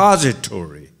eternal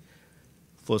depository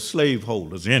for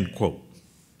slaveholders," end quote.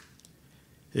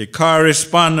 A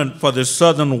correspondent for the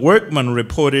Southern Workman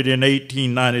reported in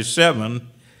 1897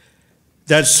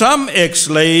 that some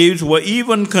ex-slaves were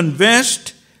even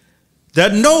convinced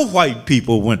that no white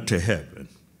people went to heaven.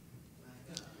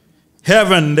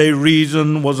 Heaven, they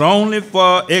reasoned, was only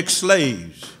for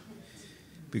ex-slaves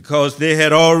because they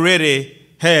had already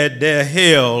had their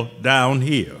hell down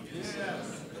here.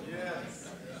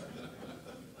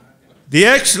 The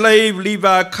ex-slave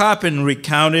Levi Coppin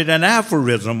recounted an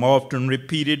aphorism often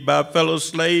repeated by fellow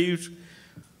slaves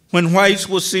when whites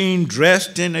were seen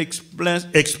dressed in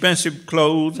expensive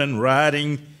clothes and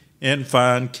riding in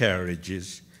fine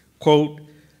carriages. Quote,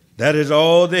 "That is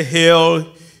all the hell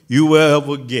you will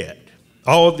ever get,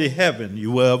 all the heaven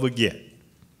you will ever get.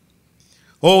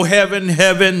 Oh, heaven,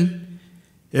 heaven,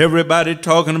 everybody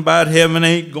talking about heaven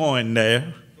ain't going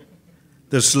there,"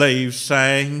 the slaves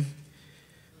sang,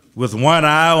 with one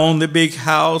eye on the big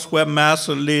house where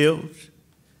master lives.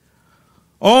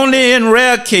 Only in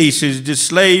rare cases did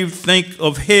slaves think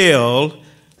of hell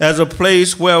as a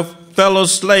place where fellow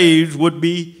slaves would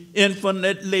be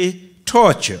infinitely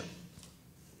tortured.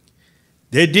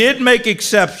 They did make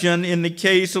exception in the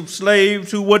case of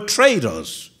slaves who were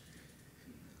traitors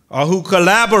or who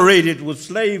collaborated with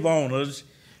slave owners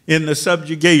in the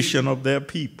subjugation of their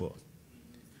people.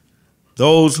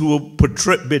 Those who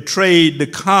betrayed the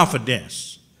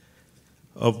confidence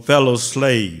of fellow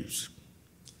slaves.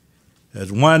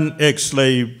 As one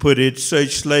ex-slave put it,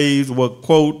 such slaves were,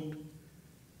 quote,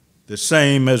 "the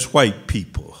same as white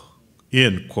people,"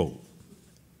 end quote.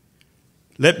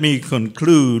 Let me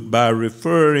conclude by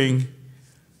referring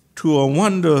to a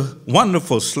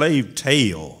wonderful slave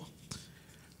tale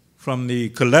from the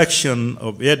collection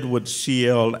of Edward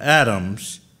C.L.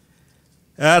 Adams.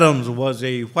 Adams was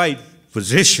a white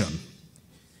physician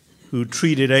who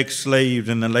treated ex-slaves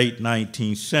in the late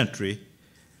 19th century,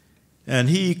 and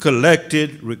he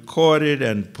collected, recorded,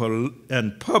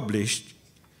 and published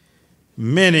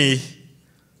many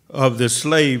of the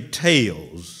slave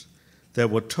tales that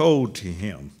were told to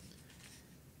him.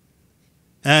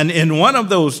 And in one of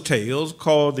those tales,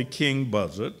 called The King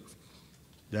Buzzard,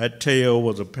 that tale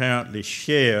was apparently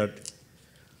shared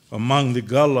among the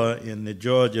Gullah in the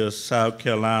Georgia, South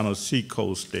Carolina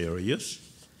seacoast areas.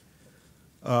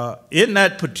 In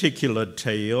that particular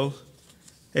tale,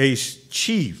 a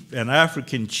chief, an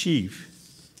African chief,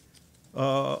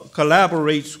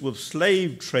 collaborates with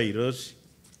slave traders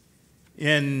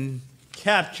in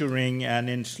capturing and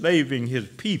enslaving his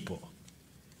people.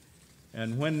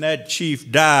 And when that chief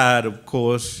died, of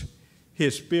course,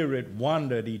 his spirit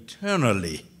wandered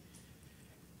eternally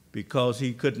because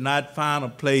he could not find a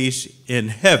place in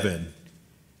heaven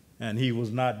and he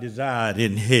was not desired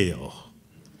in hell.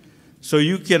 So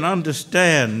you can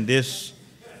understand this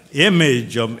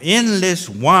image of endless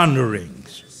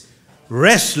wanderings,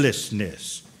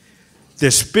 restlessness,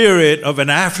 the spirit of an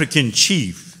African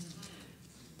chief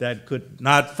that could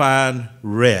not find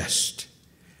rest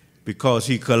because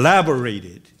he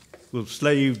collaborated with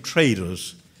slave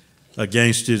traders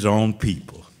against his own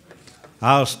people.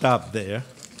 I'll stop there.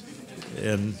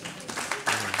 And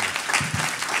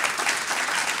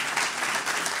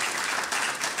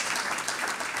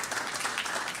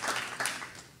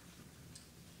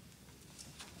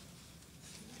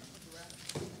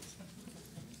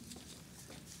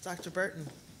Dr. Burton.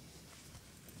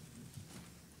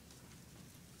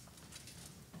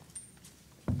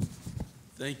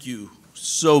 Thank you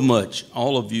so much,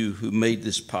 all of you who made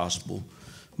this possible.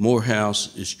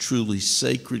 Morehouse is truly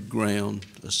sacred ground,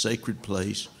 a sacred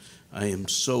place. I am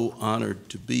so honored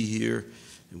to be here,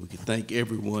 and we can thank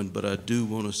everyone, but I do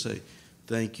want to say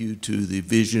Thank you to the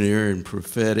visionary and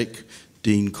prophetic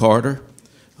Dean Carter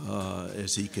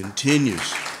as he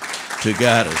continues to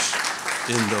guide us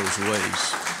in those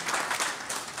ways.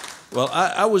 Well,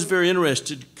 I was very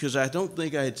interested because I don't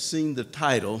think I had seen the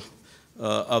title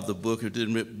of the book,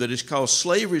 but it's called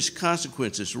Slavery's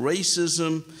Consequences,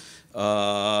 Racism,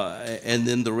 and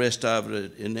then the rest of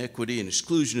it, Inequity and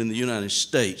Exclusion in the United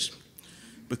States.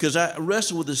 Because I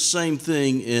wrestled with the same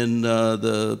thing in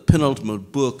the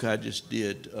penultimate book I just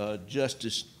did,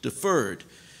 Justice Deferred.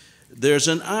 There's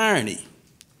an irony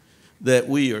that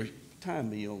we are, time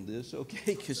me on this,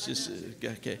 okay? Cause just,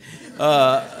 okay.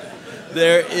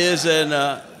 There's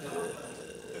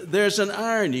an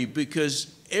irony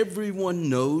because everyone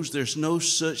knows there's no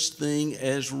such thing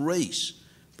as race,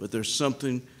 but there's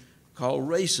something called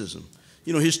racism.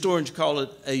 You know, historians call it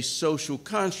a social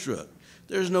construct.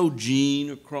 There's no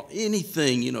gene or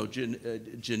anything, you know,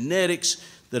 genetics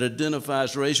that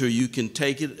identifies race, or you can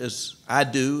take it, as I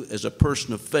do, as a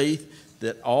person of faith,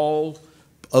 that all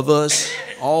of us,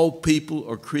 all people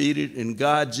are created in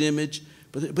God's image,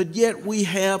 but yet we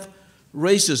have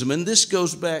racism. And this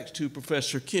goes back to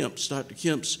Professor Kemp's, Dr.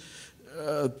 Kemp's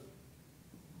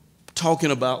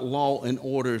talking about law and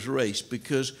order as race,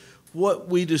 because what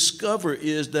we discover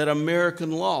is that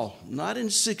American law, not in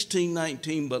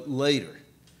 1619 but later,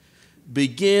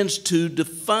 begins to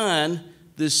define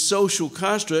this social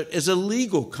construct as a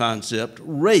legal concept,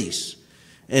 race.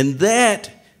 And that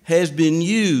has been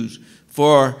used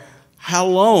for how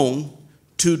long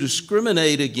to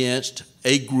discriminate against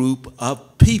a group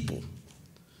of people,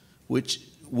 which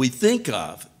we think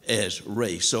of as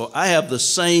race. So I have the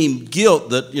same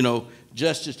guilt that, you know,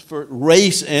 justice for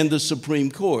race and the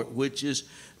Supreme Court, which is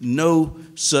no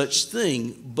such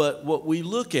thing. But what we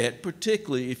look at,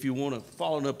 particularly if you want to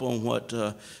follow up on what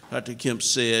Dr. Kemp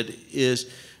said,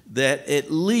 is that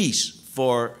at least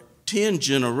for 10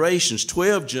 generations,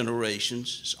 12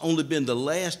 generations, it's only been the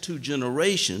last 2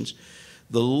 generations,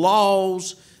 the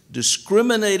laws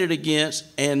discriminated against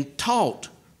and taught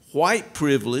white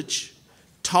privilege,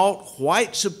 taught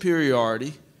white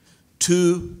superiority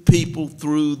to people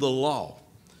through the law.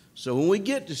 So when we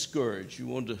get discouraged, you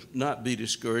want to not be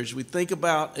discouraged. We think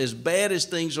about, as bad as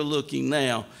things are looking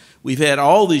now, we've had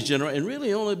all these generations, and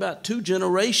really only about 2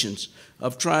 generations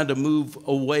of trying to move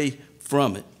away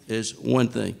from it is one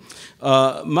thing.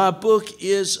 My book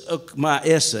is, my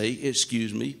essay,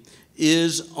 excuse me,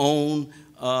 is on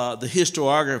the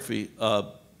historiography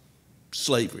of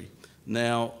slavery.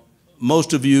 Now,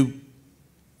 most of you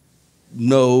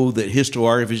know that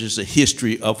historiography is just a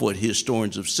history of what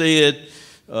historians have said.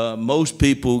 Most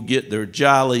people get their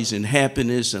jollies and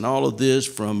happiness and all of this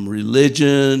from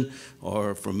religion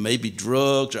or from maybe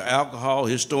drugs or alcohol.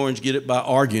 Historians get it by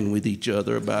arguing with each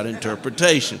other about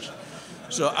interpretations.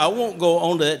 So I won't go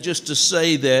on to that, just to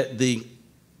say that the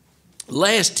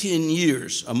last 10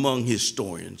 years among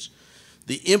historians,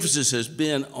 the emphasis has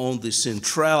been on the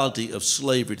centrality of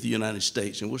slavery to the United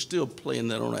States, and we're still playing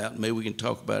that on out. Maybe we can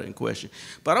talk about it in question.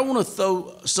 But I want to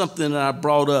throw something that I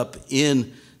brought up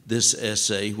in this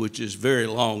essay, which is very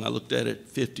long. I looked at it,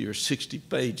 50 or 60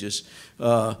 pages,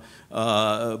 but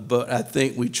I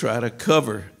think we try to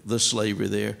cover the slavery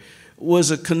there.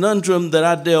 Was a conundrum that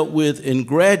I dealt with in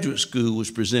graduate school, was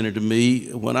presented to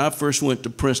me when I first went to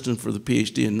Princeton for the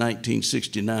Ph.D. in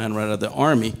 1969, right out of the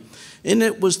Army, and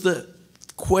it was the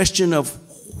question of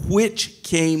which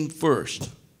came first.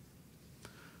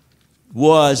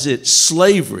 Was it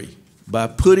slavery, by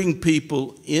putting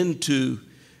people into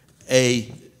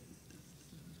a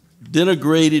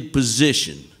denigrated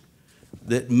position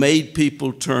that made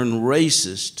people turn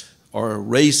racist or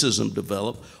racism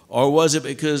develop, or was it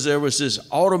because there was this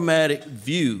automatic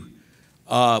view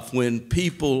of when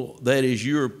people, that is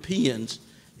Europeans,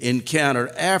 encountered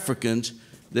Africans,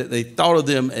 that they thought of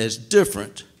them as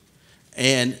different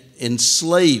and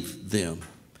enslaved them?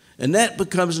 And that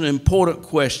becomes an important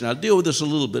question. I'll deal with this a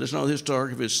little bit. It's not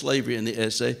historiography, it's slavery in the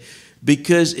essay,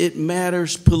 because it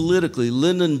matters politically.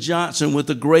 Lyndon Johnson, with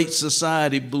the Great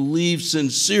Society, believed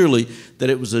sincerely that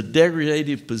it was a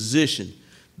degraded position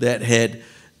that had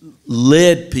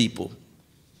led people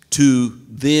to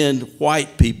then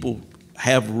white people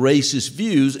have racist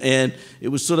views, and it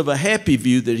was sort of a happy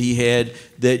view that he had,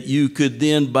 that you could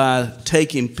then, by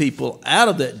taking people out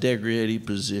of that degraded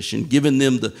position, giving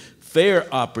them the fair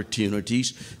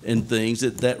opportunities and things,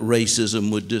 that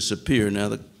racism would disappear. Now,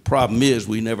 the problem is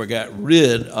we never got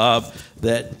rid of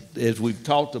that, as we've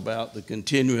talked about, the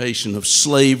continuation of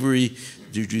slavery,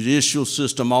 the judicial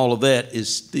system, all of that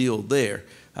is still there.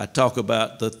 I talk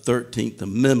about the 13th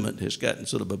Amendment has gotten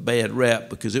sort of a bad rap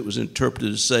because it was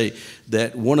interpreted to say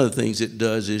that one of the things it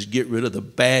does is get rid of the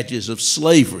badges of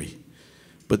slavery.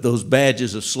 But those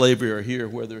badges of slavery are here,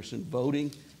 whether it's in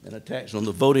voting and attached on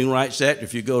the Voting Rights Act.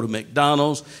 If you go to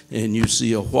McDonald's and you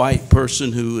see a white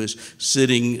person who is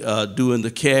sitting doing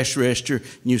the cash register,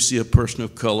 and you see a person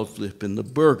of color flipping the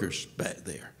burgers back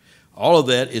there. All of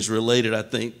that is related, I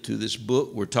think, to this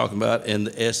book we're talking about and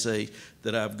the essay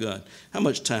that I've done. How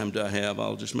much time do I have?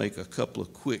 I'll just make a couple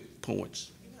of quick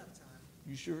points. You have time.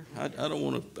 You sure? I don't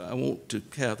want to, I want to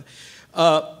have,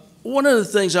 one of the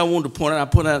things I wanted to point out, I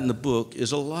put out in the book,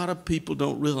 is a lot of people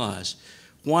don't realize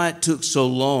why it took so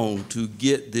long to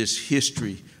get this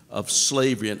history of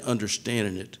slavery and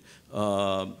understanding it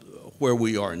where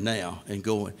we are now and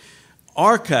going.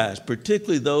 Archives,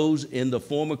 particularly those in the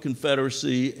former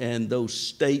Confederacy and those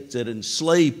states that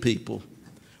enslaved people,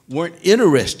 weren't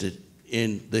interested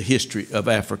in the history of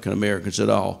African Americans at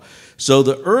all. So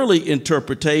the early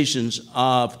interpretations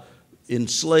of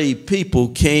enslaved people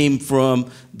came from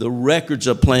the records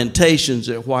of plantations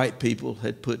that white people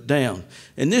had put down.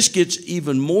 And this gets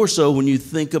even more so when you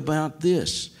think about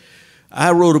this.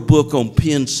 I wrote a book on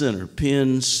Penn Center,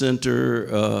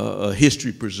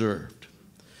 History Preserved,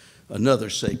 another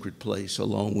sacred place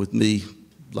along with me,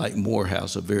 like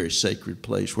Morehouse, a very sacred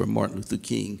place where Martin Luther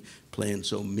King planned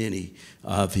so many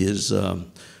of his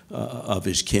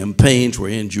campaigns,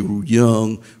 where Andrew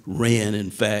Young ran,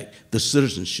 in fact, the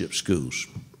citizenship schools.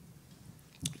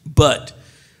 But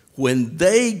when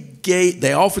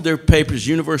they offered their papers,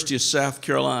 University of South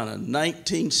Carolina,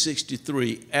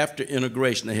 1963, after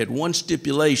integration, they had one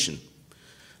stipulation,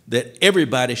 that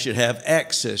everybody should have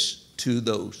access to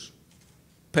those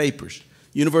papers.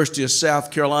 University of South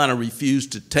Carolina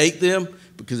refused to take them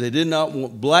because they did not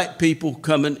want black people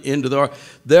coming into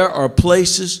there are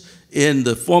places in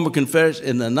the former Confederacy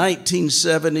in the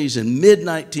 1970s and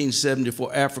mid-1970s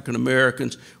where African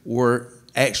Americans were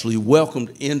actually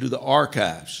welcomed into the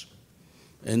archives.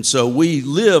 And so we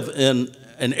live in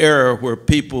an era where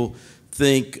people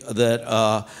think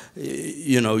that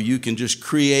you can just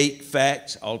create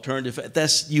facts, alternative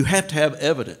facts. You have to have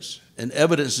evidence, and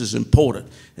evidence is important.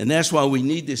 And that's why we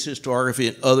need this historiography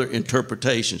and other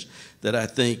interpretations that I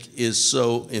think is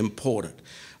so important.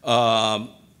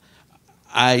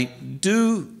 I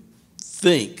do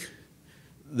think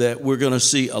that we're going to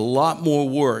see a lot more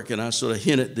work, and I sort of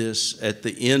hinted this at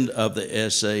the end of the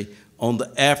essay, on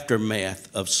the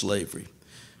aftermath of slavery.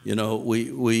 You know,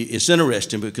 it's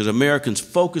interesting because Americans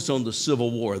focus on the Civil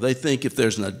War. They think if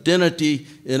there's an identity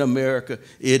in America,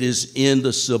 it is in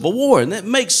the Civil War. And that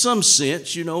makes some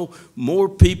sense. You know, more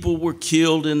people were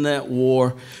killed in that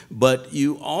war. But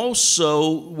you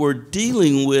also were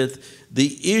dealing with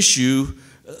the issue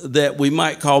that we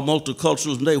might call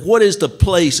multiculturalism today. What is the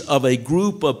place of a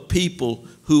group of people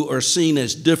who are seen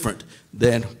as different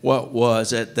than what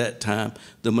was at that time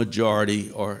the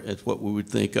majority, or as what we would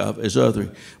think of as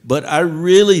othering? But I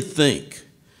really think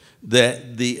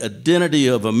that the identity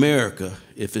of America,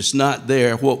 if it's not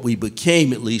there, what we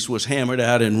became at least was hammered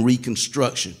out in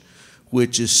Reconstruction,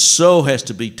 which has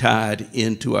to be tied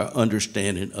into our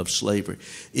understanding of slavery.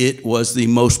 It was the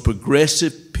most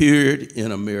progressive period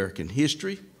in American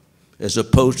history, as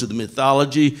opposed to the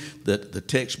mythology that the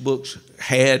textbooks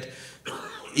had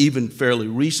even fairly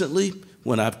recently,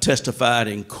 when I've testified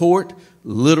in court,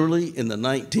 literally in the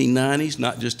 1990s,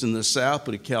 not just in the South,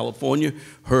 but in California,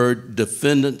 heard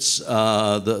defendants,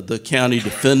 the county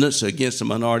defendants against the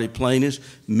minority plaintiffs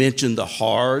mention the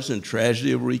horrors and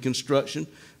tragedy of Reconstruction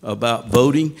about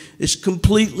voting. It's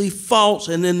completely false.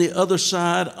 And then the other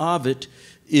side of it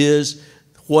is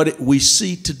what we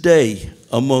see today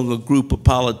among a group of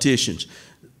politicians.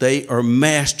 They are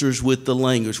masters with the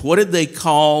language. What did they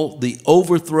call the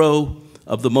overthrow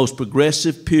of the most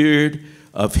progressive period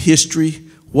of history?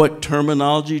 What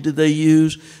terminology did they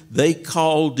use? They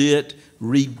called it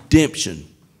redemption.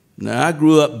 Now, I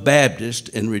grew up Baptist,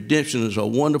 and redemption is a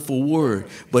wonderful word,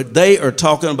 but they are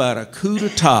talking about a coup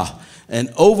d'etat, an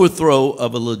overthrow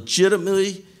of a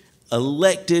legitimately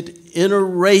elected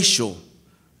interracial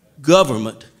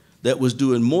government that was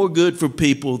doing more good for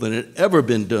people than had ever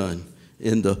been done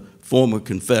in the former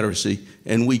Confederacy,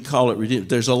 and we call it redemption.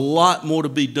 There's a lot more to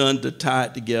be done to tie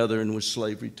it together, and with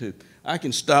slavery too. I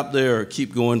can stop there or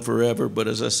keep going forever, but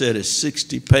as I said, it's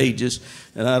 60 pages,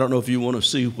 and I don't know if you want to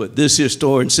see what this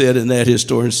historian said and that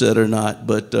historian said or not,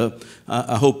 but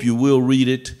I hope you will read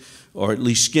it, or at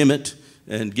least skim it,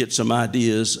 and get some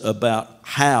ideas about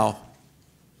how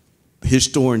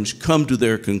historians come to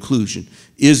their conclusion.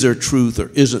 Is there truth or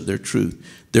isn't there truth?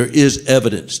 There is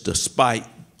evidence, despite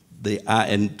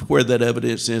and where that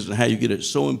evidence is and how you get it is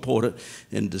so important.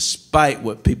 And despite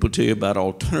what people tell you about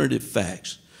alternative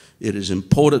facts, it is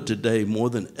important today more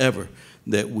than ever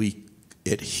that we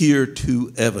adhere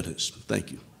to evidence.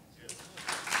 Thank you.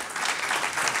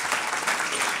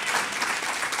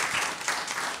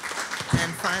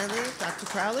 And finally, Dr.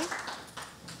 Crowley.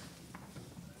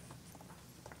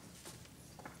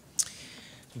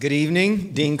 Good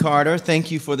evening, Dean Carter. Thank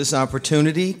you for this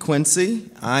opportunity. Quincy,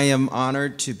 I am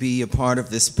honored to be a part of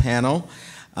this panel.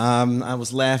 I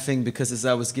was laughing because as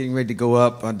I was getting ready to go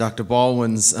up, Dr.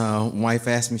 Baldwin's wife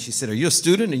asked me, she said, "Are you a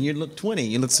student? And you look 20,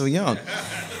 you look so young."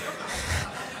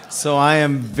 So I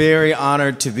am very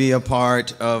honored to be a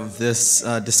part of this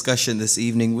discussion this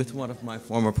evening with one of my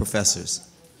former professors.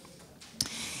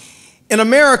 In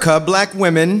America, black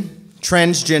women,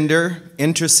 transgender,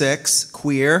 intersex,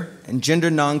 queer, and gender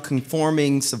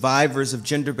nonconforming survivors of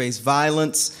gender-based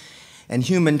violence and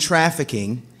human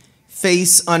trafficking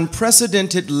face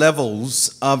unprecedented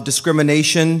levels of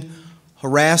discrimination,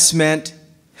 harassment,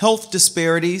 health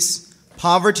disparities,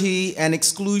 poverty, and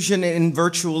exclusion in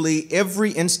virtually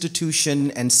every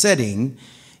institution and setting,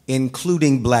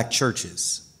 including black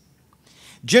churches.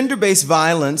 Gender-based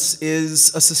violence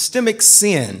is a systemic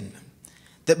sin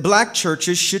that black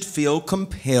churches should feel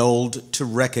compelled to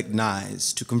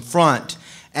recognize, to confront,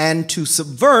 and to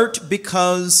subvert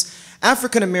because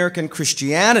African American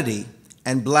Christianity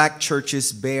and black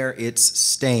churches bear its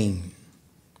stain.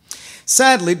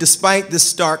 Sadly, despite this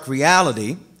stark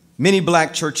reality, many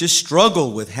black churches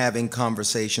struggle with having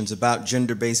conversations about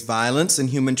gender-based violence and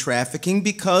human trafficking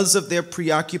because of their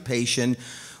preoccupation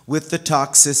with the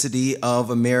toxicity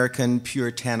of American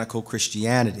puritanical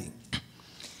Christianity.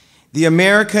 The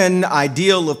American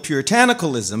ideal of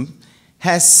puritanicalism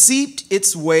has seeped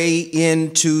its way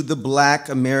into the black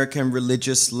American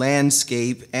religious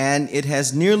landscape, and it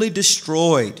has nearly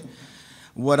destroyed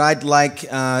what I'd like,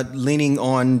 leaning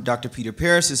on Dr. Peter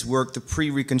Parris's work, the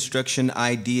pre-Reconstruction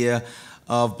idea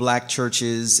of black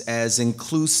churches as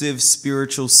inclusive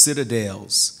spiritual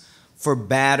citadels for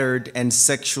battered and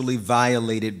sexually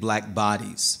violated black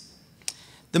bodies.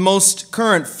 The most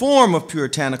current form of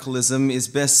puritanicalism is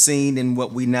best seen in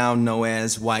what we now know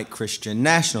as white Christian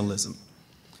nationalism.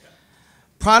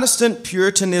 Protestant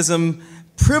Puritanism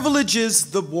privileges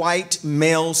the white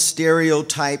male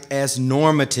stereotype as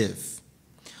normative,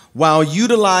 while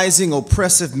utilizing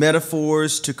oppressive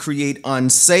metaphors to create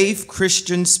unsafe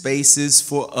Christian spaces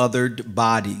for othered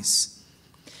bodies.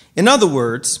 In other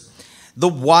words, the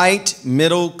white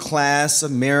middle-class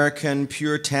American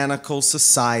puritanical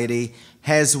society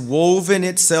has woven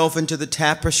itself into the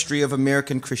tapestry of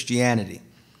American Christianity.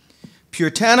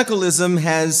 Puritanicalism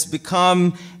has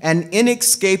become an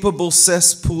inescapable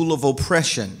cesspool of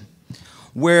oppression,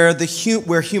 where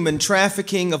human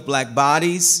trafficking of black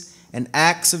bodies and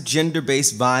acts of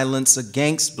gender-based violence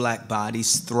against black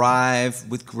bodies thrive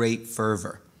with great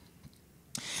fervor.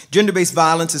 Gender-based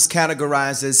violence is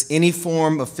categorized as any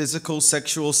form of physical,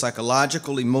 sexual,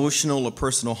 psychological, emotional, or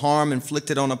personal harm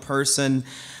inflicted on a person,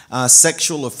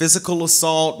 sexual or physical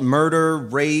assault, murder,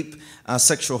 rape,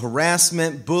 sexual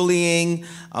harassment, bullying,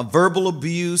 verbal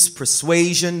abuse,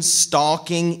 persuasion,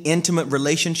 stalking, intimate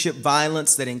relationship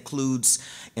violence that includes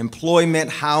employment,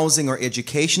 housing, or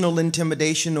educational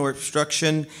intimidation or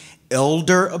obstruction,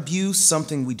 elder abuse,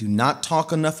 something we do not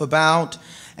talk enough about,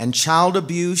 and child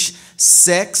abuse,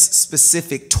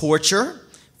 sex-specific torture,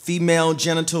 female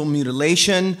genital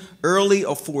mutilation, early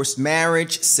or forced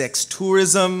marriage, sex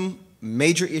tourism,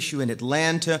 major issue in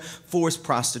Atlanta, forced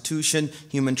prostitution,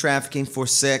 human trafficking for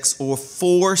sex, or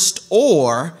forced,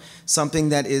 or something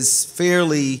that is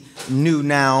fairly new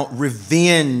now,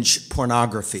 revenge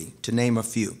pornography, to name a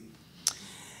few.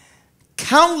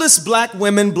 Countless black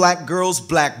women, black girls,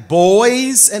 black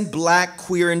boys, and black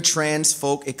queer and trans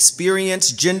folk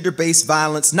experience gender-based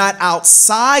violence not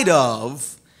outside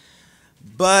of,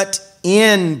 but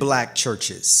in black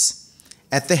churches,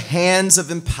 at the hands of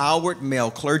empowered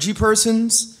male clergy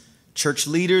persons, church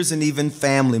leaders, and even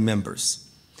family members.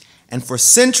 And for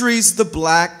centuries, the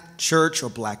black church or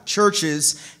black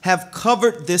churches have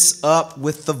covered this up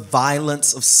with the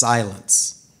violence of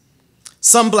silence.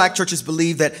 Some black churches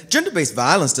believe that gender-based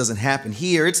violence doesn't happen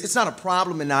here. It's not a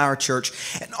problem in our church.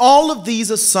 And all of these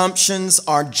assumptions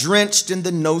are drenched in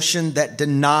the notion that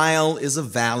denial is a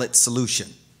valid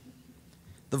solution.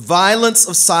 The violence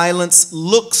of silence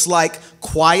looks like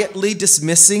quietly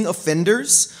dismissing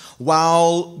offenders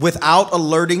without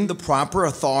alerting the proper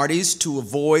authorities to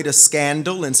avoid a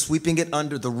scandal and sweeping it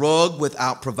under the rug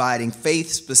without providing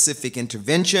faith-specific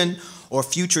intervention, or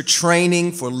future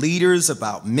training for leaders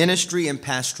about ministry and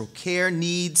pastoral care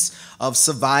needs of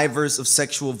survivors of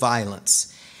sexual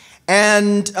violence.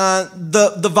 And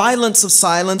the violence of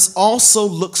silence also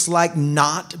looks like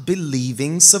not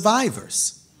believing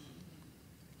survivors.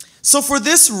 So for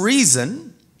this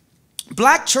reason,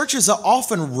 Black churches are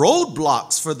often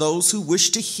roadblocks for those who wish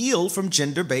to heal from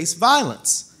gender-based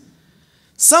violence.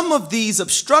 Some of these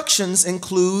obstructions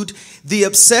include the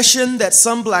obsession that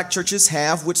some Black churches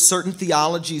have with certain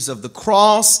theologies of the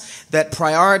cross that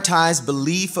prioritize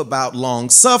belief about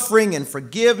long-suffering and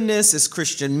forgiveness as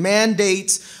Christian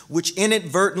mandates, which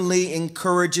inadvertently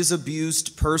encourages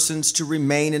abused persons to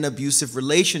remain in abusive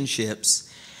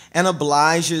relationships and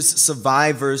obliges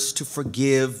survivors to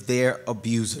forgive their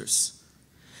abusers.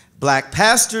 Black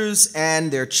pastors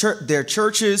and their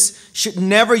churches should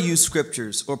never use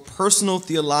scriptures or personal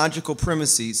theological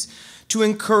premises to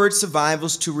encourage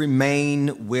survivors to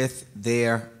remain with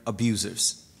their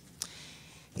abusers.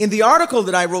 In the article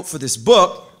that I wrote for this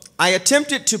book, I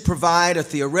attempted to provide a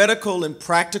theoretical and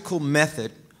practical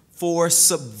method for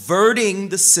subverting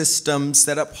the systems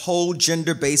that uphold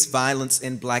gender-based violence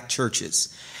in Black churches.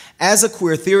 As a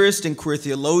queer theorist and queer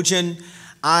theologian,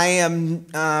 I am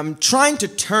trying to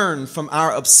turn from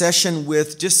our obsession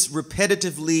with just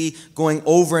repetitively going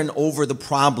over and over the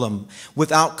problem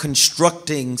without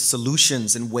constructing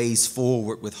solutions and ways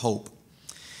forward with hope.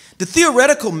 The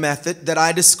theoretical method that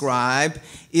I describe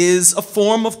is a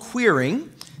form of queering,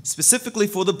 specifically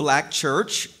for the Black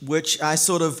church, which I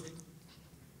sort of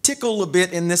tickle a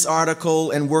bit in this article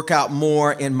and work out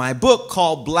more in my book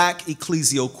called Black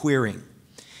ecclesial queering.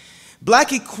 Black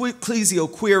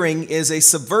ecclesial queering is a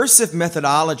subversive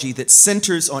methodology that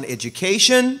centers on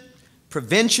education,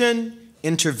 prevention,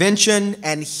 intervention,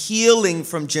 and healing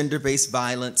from gender-based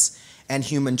violence and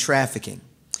human trafficking.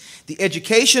 The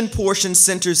education portion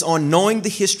centers on knowing the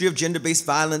history of gender-based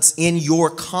violence in your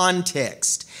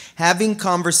context, having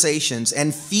conversations,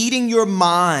 and feeding your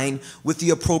mind with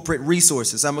the appropriate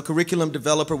resources. I'm a curriculum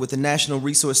developer with the National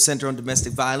Resource Center on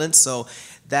Domestic Violence, so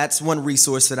that's one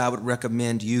resource that I would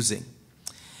recommend using.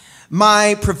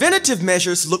 My preventative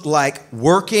measures look like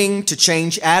working to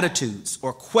change attitudes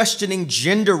or questioning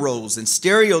gender roles and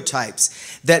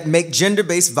stereotypes that make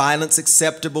gender-based violence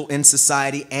acceptable in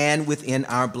society and within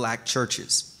our Black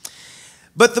churches.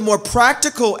 But the more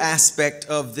practical aspect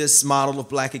of this model of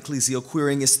Black ecclesial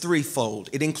queering is threefold.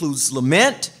 It includes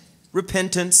lament,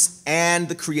 repentance, and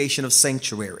the creation of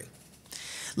sanctuary.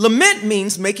 Lament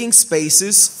means making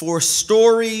spaces for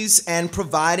stories and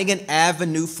providing an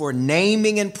avenue for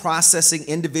naming and processing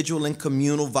individual and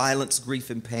communal violence, grief,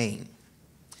 and pain.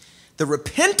 The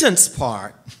repentance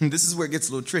part, this is where it gets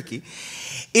a little tricky,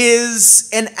 is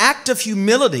an act of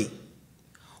humility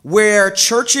where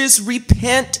churches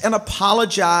repent and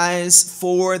apologize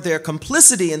for their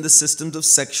complicity in the systems of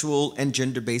sexual and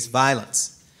gender-based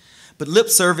violence. But lip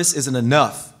service isn't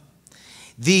enough.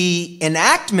 The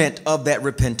enactment of that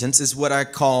repentance is what I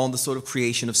call the sort of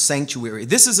creation of sanctuary.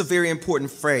 This is a very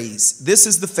important phrase. This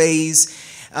is the phase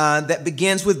that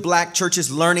begins with Black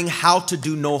churches learning how to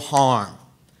do no harm.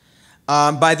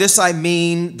 By this I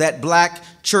mean that Black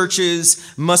churches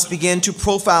must begin to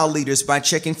profile leaders by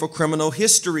checking for criminal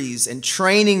histories and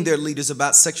training their leaders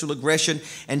about sexual aggression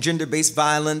and gender-based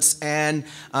violence and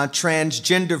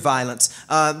transgender violence.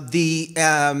 The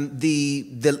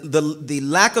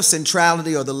lack of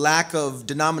centrality or the lack of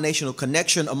denominational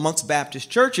connection amongst Baptist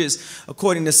churches,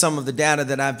 according to some of the data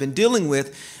that I've been dealing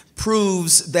with,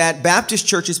 proves that Baptist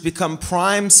churches become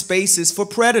prime spaces for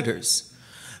predators,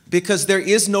 because there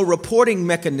is no reporting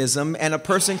mechanism and a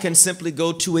person can simply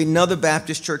go to another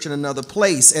Baptist church in another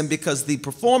place. And because the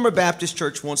performer Baptist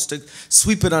church wants to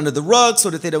sweep it under the rug so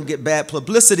that they don't get bad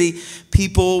publicity,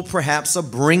 people perhaps are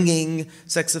bringing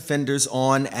sex offenders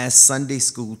on as Sunday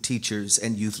school teachers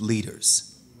and youth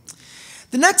leaders.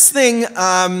 The next thing,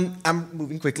 I'm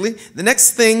moving quickly, the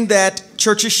next thing that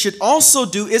churches should also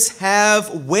do is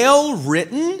have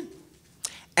well-written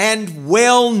and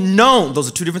well-known, those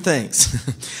are two different things,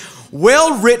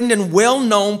 well-written and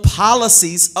well-known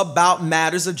policies about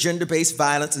matters of gender-based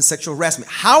violence and sexual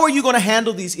harassment. How are you going to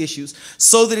handle these issues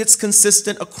so that it's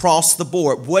consistent across the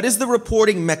board? What is the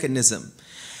reporting mechanism?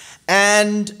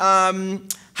 And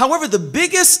however, the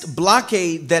biggest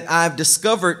blockade that I've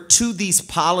discovered to these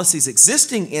policies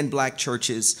existing in Black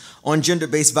churches on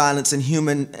gender-based violence and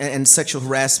human and sexual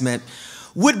harassment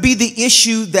would be the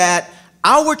issue that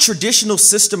our traditional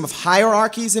system of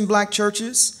hierarchies in Black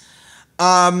churches,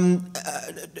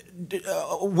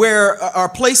 where are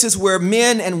places where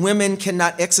men and women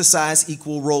cannot exercise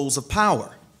equal roles of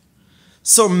power.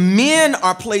 So men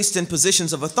are placed in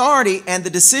positions of authority, and the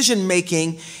decision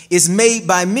making is made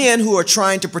by men who are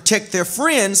trying to protect their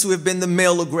friends who have been the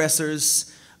male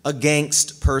aggressors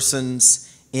against persons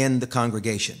in the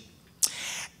congregation.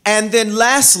 And then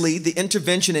lastly, the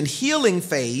intervention and healing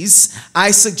phase,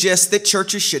 I suggest that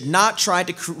churches should not try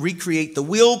to recreate the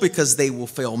wheel because they will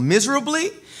fail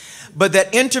miserably, but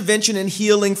that intervention and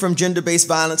healing from gender-based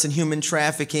violence and human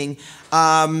trafficking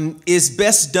is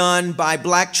best done by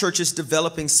Black churches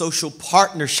developing social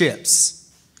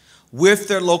partnerships with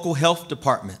their local health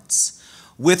departments,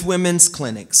 with women's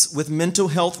clinics, with mental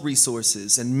health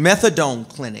resources and methadone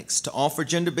clinics to offer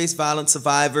gender-based violence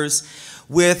survivors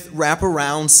with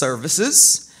wraparound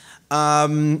services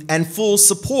and full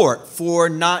support for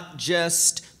not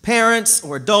just parents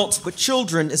or adults, but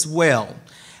children as well,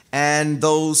 and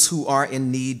those who are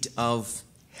in need of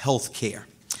health care.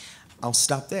 I'll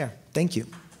stop there. Thank you.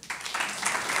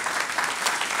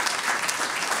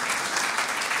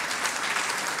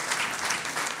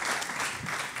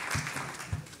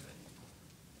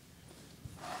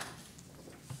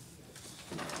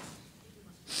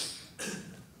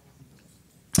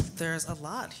 There's a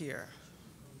lot here.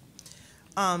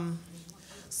 My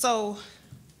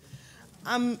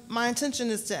intention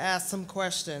is to ask some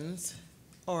questions,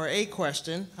 or a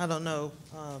question. I don't know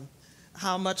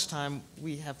how much time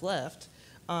we have left,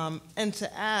 and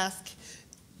to ask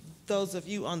those of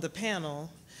you on the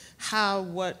panel how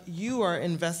what you are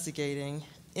investigating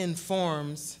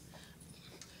informs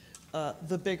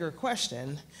the bigger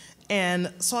question.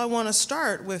 And so I want to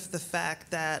start with the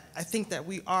fact that I think that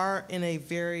we are in a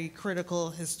very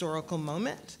critical historical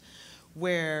moment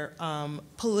where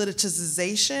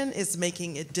politicization is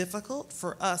making it difficult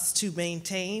for us to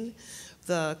maintain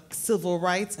the civil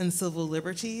rights and civil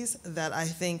liberties that I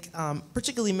think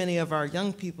particularly many of our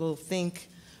young people think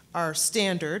are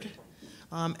standard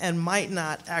and might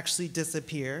not actually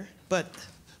disappear. But,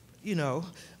 you know,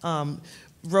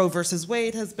 Roe versus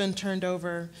Wade has been turned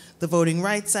over, the Voting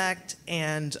Rights Act,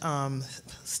 and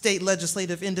state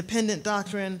legislative independent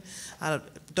doctrine. I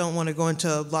don't want to go into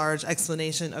a large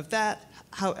explanation of that.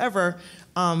 However,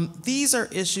 these are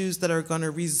issues that are going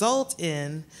to result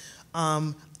in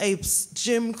a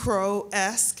Jim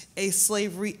Crow-esque, a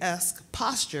slavery-esque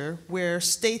posture where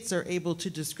states are able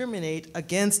to discriminate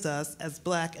against us as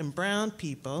Black and brown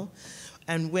people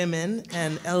and women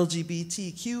and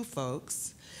LGBTQ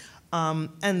folks.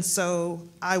 And so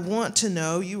I want to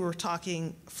know, you were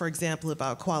talking, for example,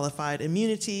 about qualified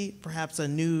immunity, perhaps a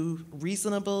new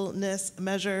reasonableness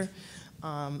measure.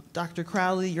 Dr.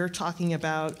 Crowley, you're talking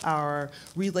about our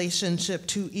relationship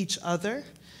to each other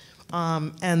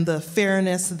and the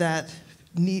fairness that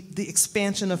the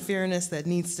expansion of fairness that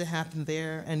needs to happen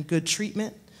there and good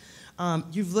treatment.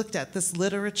 You've looked at this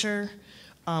literature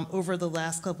over the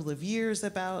last couple of years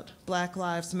about Black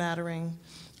Lives Mattering.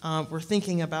 We're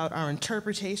thinking about our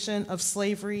interpretation of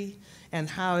slavery and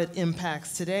how it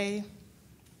impacts today.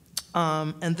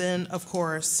 And then, of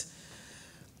course,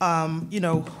 you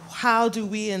know, how do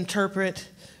we interpret,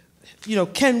 you know,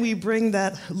 can we bring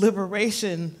that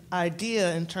liberation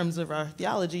idea in terms of our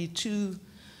theology to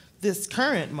this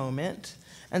current moment?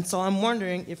 And so I'm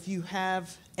wondering if you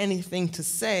have anything to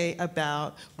say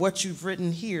about what you've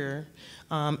written here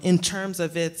in terms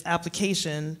of its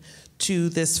application to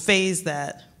this phase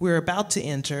that we're about to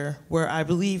enter, where I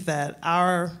believe that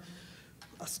our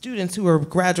students who are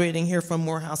graduating here from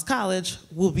Morehouse College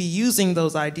will be using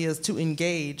those ideas to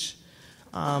engage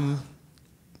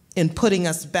in putting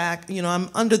us back. You know, I'm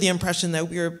under the impression that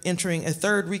we're entering a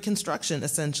third Reconstruction,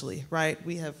 essentially, right?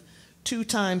 We have 2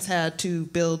 times had to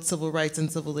build civil rights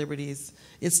and civil liberties.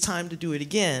 It's time to do it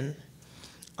again.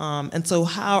 And so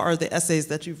how are the essays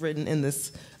that you've written in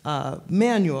this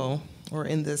manual or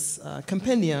in this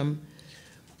compendium,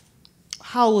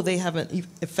 how will they have an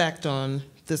effect on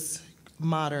this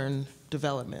modern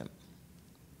development?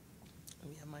 Do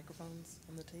we have microphones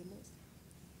on the tables?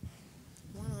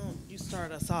 Why don't you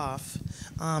start us off?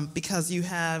 Because you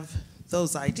have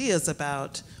those ideas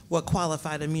about what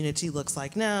qualified immunity looks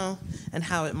like now and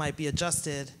how it might be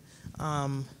adjusted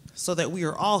so that we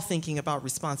are all thinking about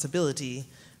responsibility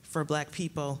for Black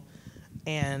people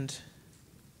and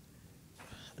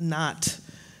not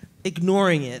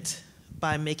ignoring it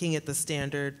by making it the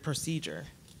standard procedure.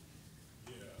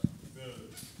 Yeah,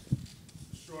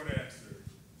 the short answer.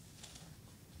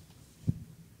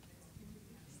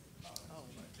 Oh,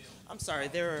 I'm sorry,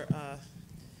 there are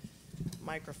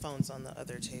microphones on the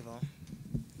other table.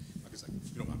 Like I said,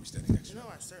 you don't mind me standing next to you. No,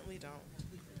 I certainly don't.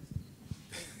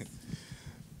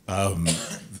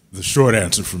 The short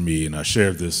answer for me, and I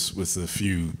shared this with a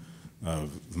few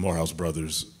of the Morehouse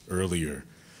brothers earlier,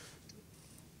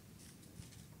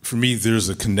 for me, there's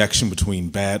a connection between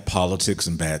bad politics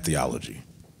and bad theology.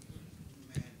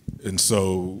 And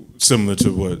so, similar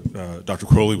to what Dr.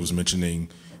 Crowley was mentioning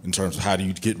in terms of how do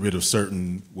you get rid of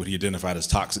certain, what he identified as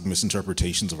toxic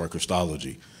misinterpretations of our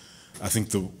Christology, I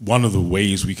think one of the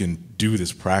ways we can do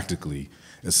this practically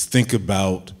is think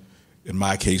about, in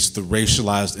my case, the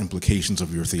racialized implications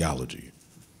of your theology,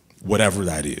 whatever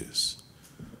that is.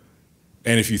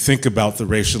 And if you think about the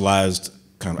racialized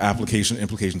kind of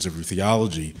implications of your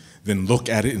theology, then look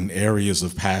at it in areas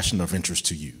of passion of interest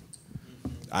to you.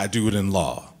 I do it in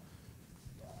law.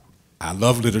 I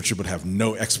love literature but have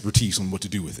no expertise on what to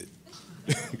do with it.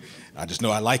 I just know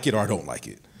I like it or I don't like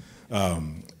it.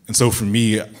 And so for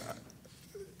me,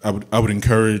 I would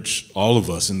encourage all of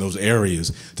us in those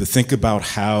areas to think about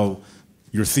how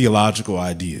your theological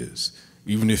ideas,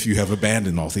 even if you have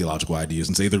abandoned all theological ideas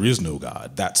and say there is no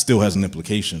God, that still has an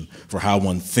implication for how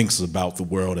one thinks about the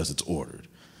world as it's ordered.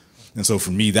 And so for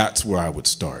me, that's where I would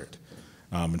start.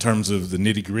 In terms of the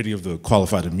nitty-gritty of the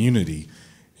qualified immunity,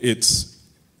 it's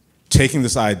taking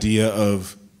this idea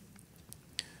of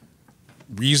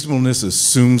reasonableness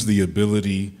assumes the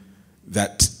ability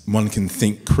that one can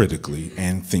think critically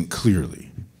and think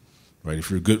clearly, right?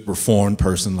 If you're a good reformed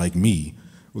person like me,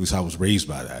 at least I was raised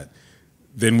by that,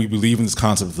 then we believe in this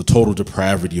concept of the total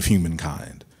depravity of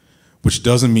humankind, which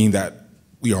doesn't mean that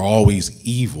we are always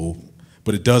evil,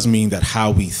 but it does mean that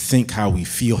how we think, how we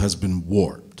feel has been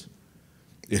warped.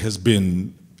 It has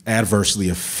been adversely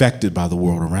affected by the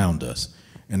world around us.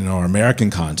 And in our American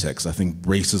context, I think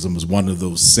racism is one of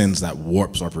those sins that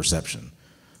warps our perception.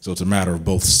 So it's a matter of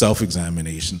both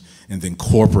self-examination and then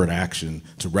corporate action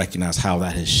to recognize how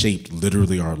that has shaped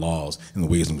literally our laws and the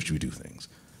ways in which we do things.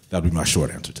 That would be my short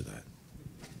answer to that.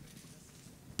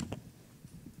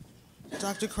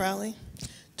 Dr. Crowley,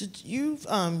 you've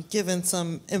given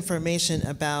some information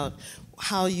about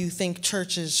how you think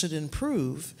churches should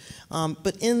improve,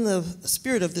 but in the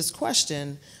spirit of this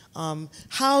question,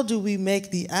 how do we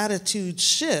make the attitude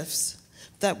shifts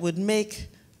that would make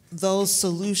those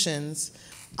solutions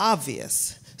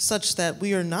obvious, such that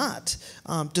we are not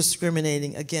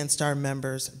discriminating against our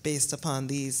members based upon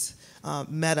these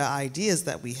meta ideas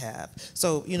that we have?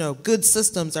 So, good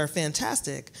systems are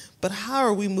fantastic, but how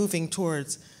are we moving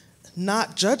towards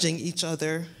not judging each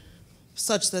other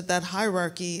such that that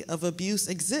hierarchy of abuse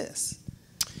exists?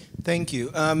 Thank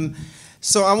you.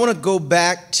 So I want to go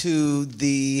back to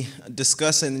the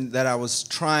discussion that I was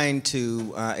trying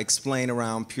to explain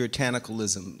around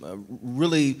puritanicalism,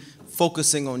 really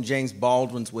focusing on James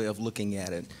Baldwin's way of looking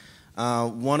at it.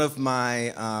 One of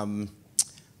my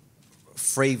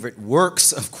favorite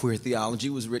works of queer theology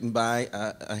was written by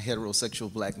a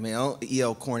heterosexual black male,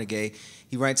 E.L. Cornegay.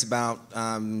 He writes about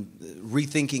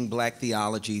rethinking black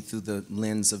theology through the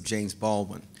lens of James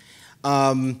Baldwin.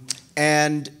 The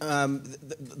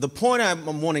point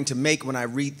I'm wanting to make when I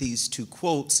read these two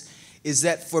quotes is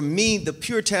that for me, the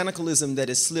puritanicalism that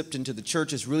has slipped into the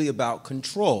church is really about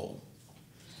control,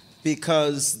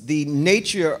 because the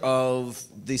nature of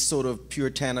the sort of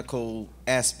puritanical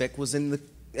aspect was in the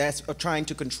of trying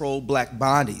to control black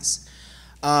bodies.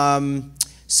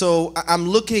 So I'm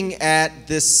looking at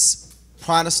this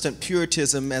Protestant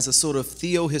Puritanism as a sort of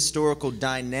theo-historical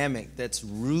dynamic that's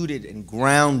rooted and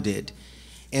grounded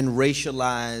in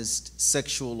racialized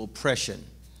sexual oppression.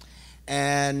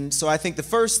 And so I think the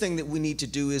first thing that we need to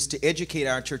do is to educate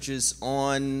our churches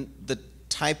on the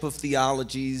type of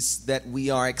theologies that we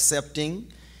are accepting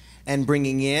and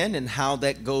bringing in, and how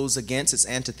that goes against, it's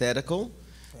antithetical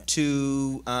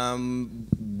to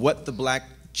what the black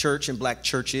church and black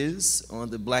churches or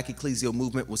the black ecclesial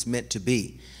movement was meant to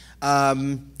be.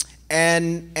 And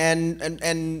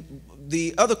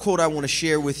the other quote I want to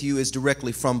share with you is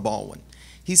directly from Baldwin.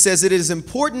 He says, "It is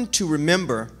important to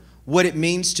remember what it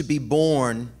means to be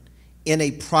born in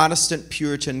a Protestant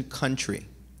Puritan country,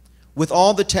 with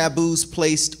all the taboos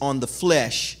placed on the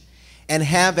flesh, and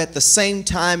have at the same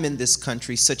time in this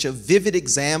country such a vivid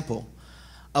example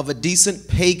of a decent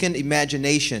pagan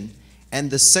imagination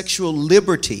and the sexual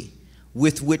liberty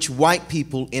with which white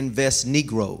people invest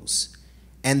Negroes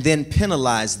and then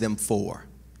penalize them for.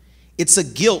 It's a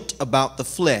guilt about the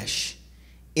flesh.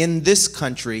 In this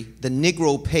country, the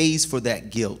Negro pays for that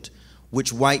guilt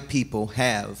which white people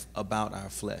have about our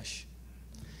flesh."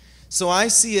 So I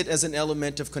see it as an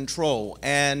element of control.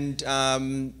 And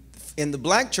in the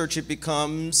black church, it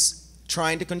becomes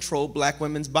trying to control black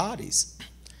women's bodies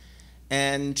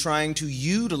and trying to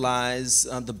utilize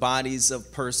the bodies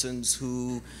of persons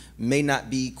who may not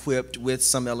be equipped with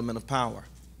some element of power.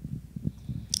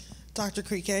 Dr.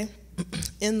 Krike,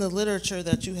 in the literature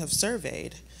that you have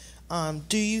surveyed,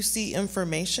 do you see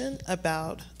information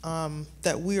about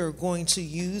that we are going to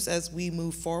use as we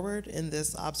move forward in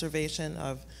this observation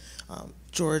of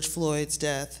George Floyd's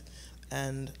death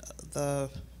and the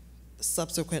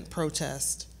subsequent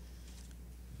protest?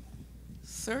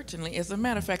 Certainly. As a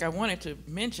matter of fact, I wanted to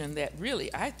mention that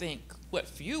really I think what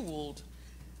fueled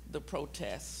the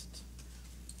protest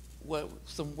were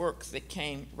some works that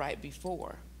came right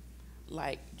before,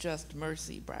 like Just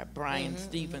Mercy by Brian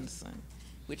Stevenson,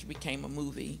 which became a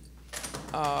movie.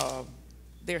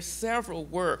 There's several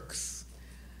works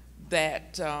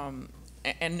that,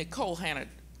 and Nicole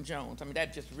Hannah-Jones, I mean,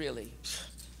 that just really,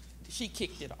 she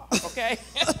kicked it off, okay?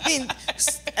 I mean,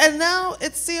 and now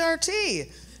it's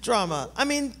CRT drama. I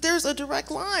mean, there's a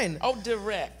direct line. Oh,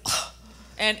 direct.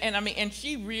 And I mean, and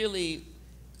she really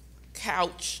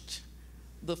couched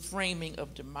the framing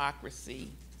of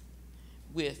democracy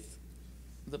with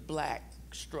the Black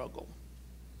struggle.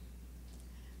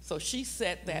 So she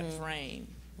set that frame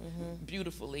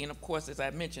beautifully. And of course, as I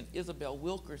mentioned, Isabel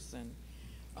Wilkerson,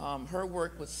 her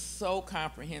work was so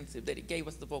comprehensive that it gave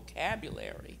us the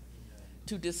vocabulary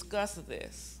to discuss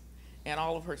this, and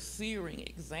all of her searing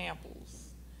examples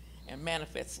and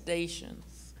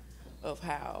manifestations of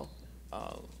how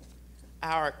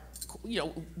our,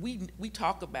 we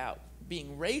talk about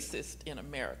being racist in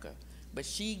America, but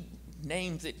she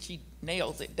names it, she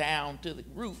nails it down to the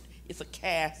root. It's a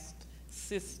caste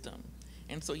system.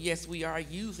 And so yes, we are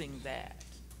using that,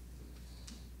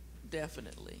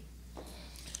 definitely.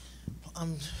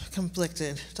 I'm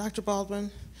conflicted. Dr. Baldwin,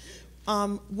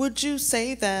 would you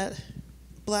say that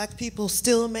Black people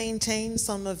still maintain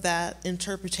some of that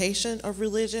interpretation of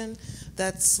religion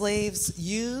that slaves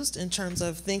used in terms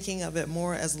of thinking of it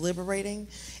more as liberating?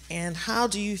 And how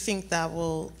do you think that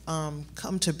will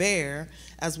come to bear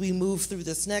as we move through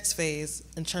this next phase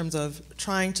in terms of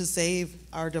trying to save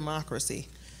our democracy?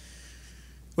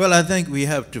 Well, I think we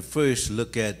have to first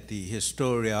look at the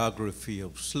historiography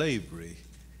of slavery.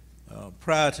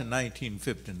 Prior to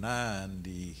 1959,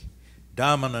 the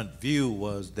dominant view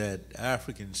was that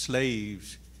African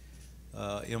slaves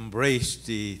embraced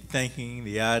the thinking,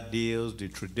 the ideals, the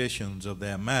traditions of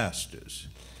their masters.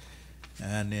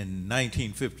 And in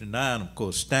 1959, of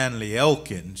course, Stanley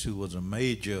Elkins, who was a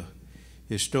major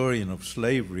historian of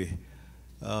slavery,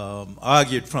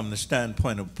 argued from the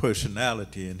standpoint of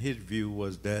personality, and his view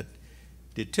was that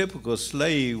the typical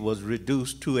slave was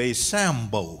reduced to a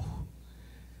Sambo,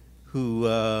 who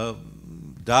a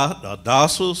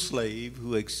docile slave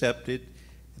who accepted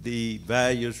the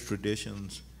values,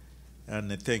 traditions, and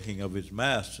the thinking of his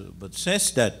master. But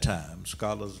since that time,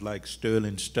 scholars like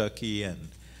Sterling Stuckey and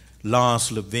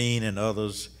Lance Levine and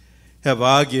others have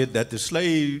argued that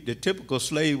the typical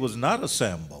slave was not a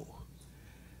Sambo,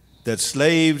 that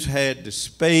slaves had the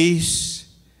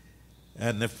space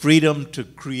and the freedom to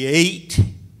create,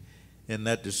 and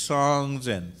that the songs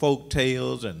and folk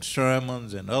tales and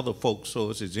sermons and other folk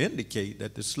sources indicate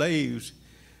that the slaves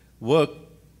were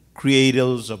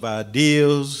creators of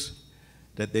ideals,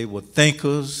 that they were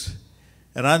thinkers,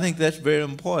 and I think that's very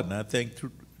important. I think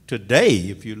today,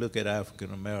 if you look at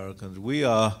African Americans, we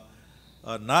are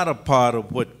not a part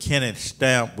of what Kenneth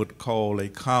Stamp would call a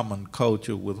common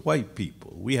culture with white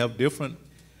people. We have different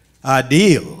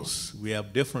ideals, we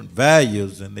have different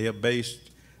values, and they are based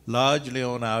largely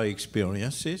on our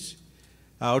experiences,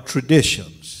 our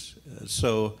traditions.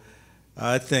 So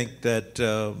I think that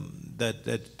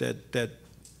that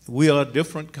we are a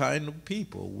different kind of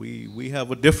people. We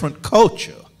have a different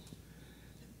culture,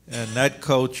 and that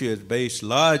culture is based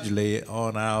largely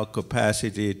on our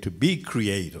capacity to be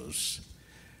creators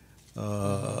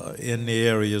in the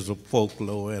areas of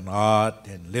folklore and art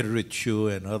and literature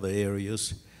and other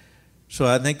areas. So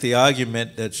I think the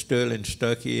argument that Sterling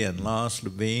Stuckey and Lance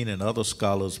Levine and other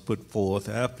scholars put forth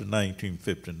after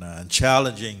 1959,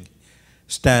 challenging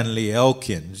Stanley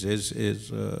Elkins,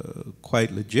 is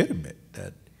quite legitimate,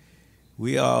 that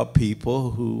we are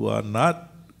people who are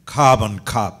not carbon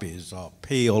copies or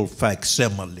pale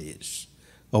facsimiles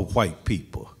of white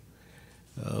people.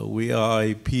 We are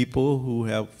a people who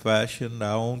have fashioned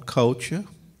our own culture.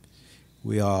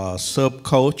 We are a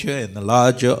subculture in the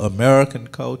larger American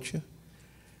culture.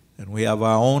 And we have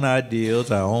our own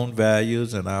ideals, our own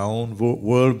values, and our own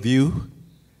worldview.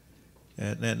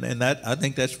 And that, I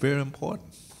think that's very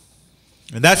important.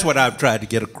 And that's what I've tried to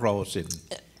get across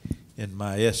in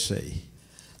my essay.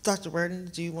 Dr.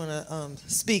 Burton, do you want to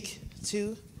speak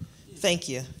too? Thank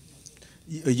you.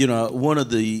 You know, one of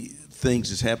the things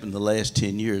that's happened the last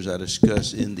 10 years I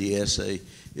discuss in the essay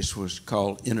is what's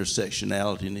called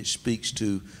intersectionality, and it speaks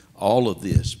to all of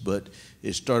this, but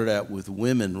it started out with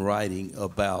women writing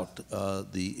about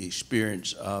the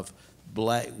experience of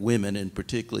black women, and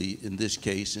particularly in this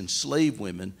case, enslaved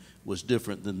women, was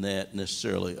different than that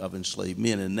necessarily of enslaved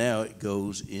men. And now it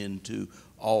goes into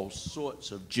all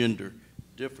sorts of gender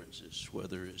differences,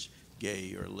 whether it's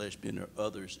gay or lesbian or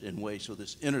others in ways. So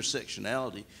this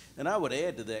intersectionality, and I would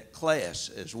add to that class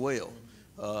as well,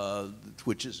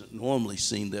 which isn't normally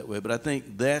seen that way, but I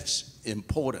think that's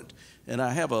important. And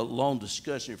I have a long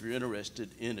discussion, if you're interested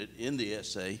in it, in the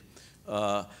essay.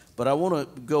 But I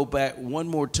want to go back one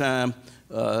more time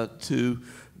to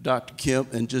Dr.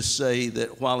 Kemp and just say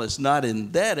that while it's not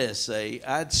in that essay,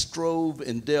 I'd strove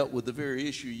and dealt with the very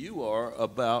issue you are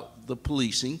about the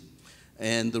policing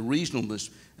and the reasonableness.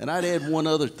 And I'd add one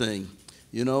other thing.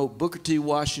 You know, Booker T.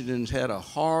 Washington's had a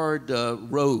hard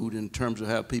road in terms of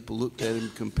how people looked at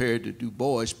him compared to Du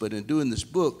Bois, but in doing this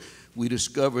book, we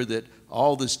discovered that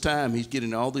all this time he's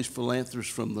getting all these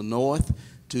philanthropists from the North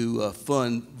to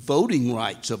fund voting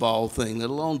rights of all things, let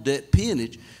alone debt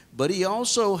peonage. But he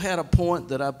also had a point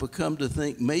that I've become to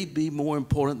think may be more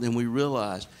important than we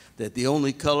realize, that the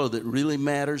only color that really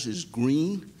matters is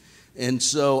green. And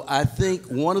so I think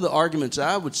one of the arguments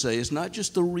I would say is not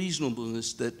just the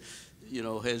reasonableness that, you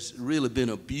know, has really been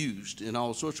abused in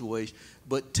all sorts of ways,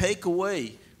 but take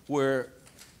away where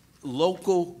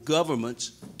local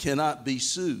governments cannot be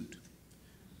sued.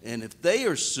 And if they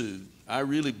are sued, I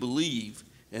really believe,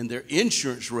 and their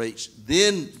insurance rates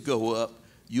then go up,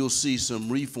 you'll see some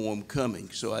reform coming.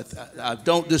 So I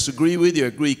don't disagree with you, I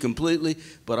agree completely,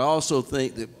 but I also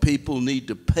think that people need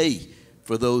to pay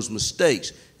for those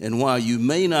mistakes. And while you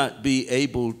may not be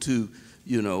able to,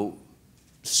 you know,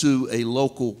 sue a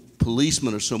local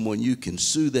policeman or someone, you can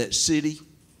sue that city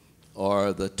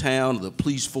or the town, or the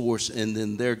police force, and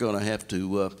then they're going to have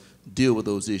to deal with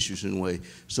those issues in a way.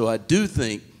 So I do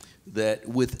think that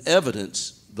with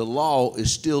evidence, the law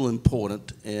is still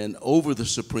important, and over the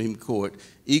Supreme Court,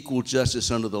 equal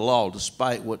justice under the law,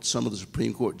 despite what some of the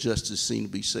Supreme Court justices seem to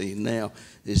be saying now,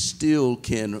 it still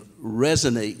can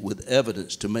resonate with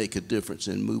evidence to make a difference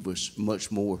and move us much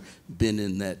more, been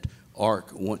in that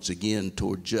arc once again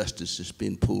toward justice that's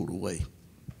been pulled away.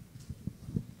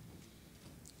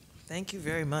 Thank you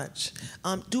very much.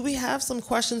 Do we have some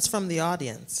questions from the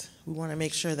audience? We want to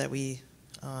make sure that we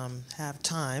have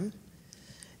time.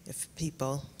 If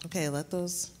people, okay, let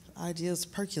those ideas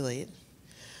percolate.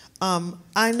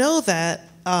 I know that,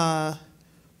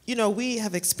 you know, we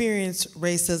have experienced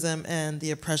racism and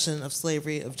the oppression of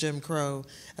slavery, of Jim Crow,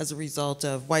 as a result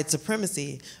of white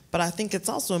supremacy, but I think it's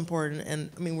also important, and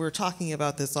I mean, we're talking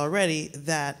about this already,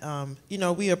 that, you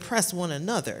know, we oppress one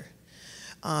another.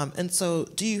 And so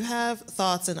do you have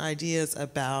thoughts and ideas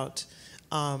about,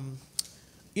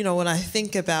 you know, when I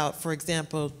think about, for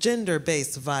example,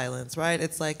 gender-based violence, right?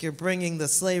 It's like you're bringing the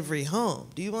slavery home.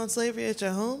 Do you want slavery at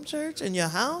your home church, in your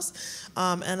house?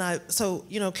 So,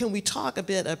 you know, can we talk a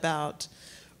bit about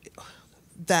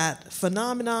that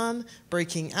phenomenon,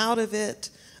 breaking out of it?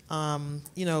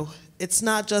 You know, it's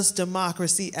not just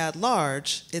democracy at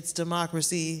large, it's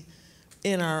democracy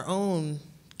in our own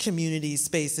communities,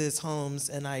 spaces, homes,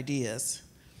 and ideas.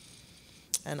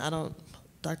 And I don't,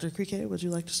 Dr. Krike, would you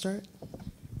like to start?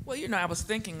 Well, you know, I was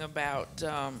thinking about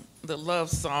the love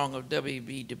song of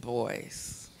W.B. Du Bois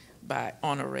by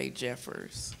Honoré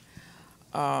Jeffers,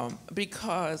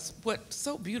 because what's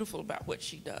so beautiful about what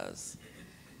she does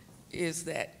is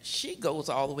that she goes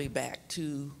all the way back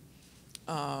to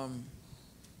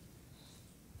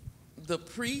the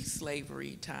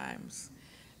pre-slavery times,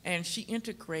 and she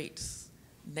integrates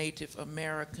Native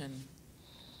American,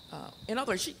 in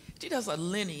other words, she does a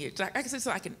lineage. I guess it's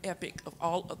like an epic of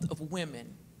all of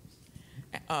women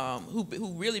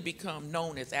who really become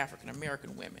known as African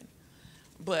American women.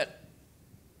 But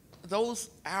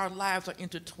our lives are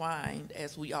intertwined,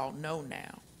 as we all know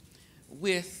now,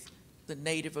 with the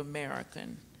Native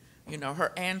American. You know,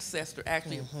 her ancestor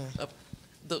actually,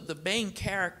 the main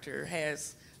character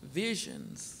has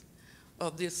visions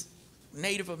of this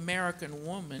Native American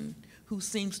woman who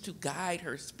seems to guide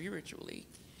her spiritually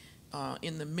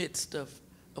in the midst of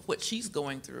what she's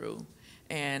going through.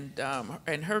 And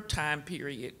in her time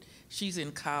period, she's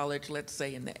in college, let's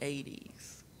say in the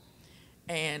 80s.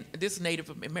 And this Native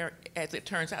American, as it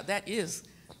turns out, that is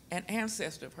an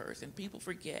ancestor of hers, and people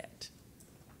forget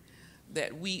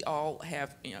that we all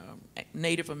have, you know,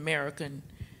 Native American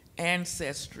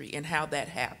ancestry and how that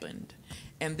happened.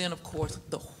 And then, of course,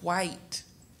 the white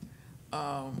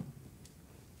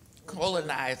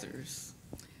colonizers.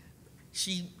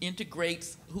 She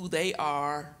integrates who they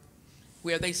are,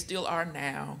 where they still are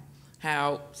now,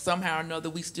 how somehow or another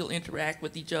we still interact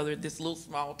with each other in this little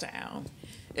small town.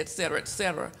 et cetera, et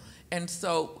cetera. And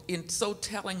so in so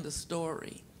telling the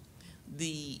story,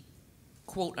 the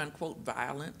quote unquote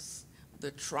violence,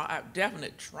 the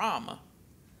definite trauma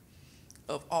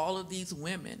of all of these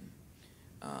women,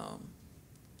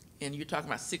 and you're talking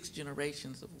about 6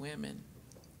 generations of women,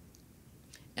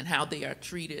 and how they are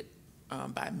treated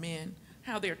by men,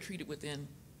 how they're treated within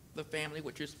the family,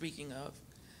 what you're speaking of,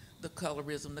 the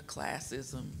colorism, the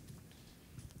classism,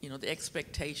 you know, the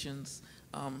expectations.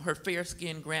 Her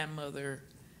fair-skinned grandmother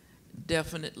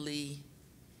definitely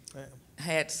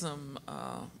had some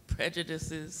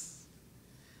prejudices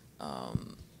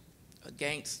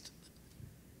against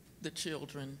the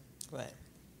children. Right.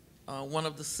 One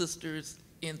of the sisters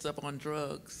ends up on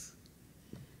drugs.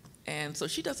 And so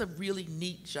she does a really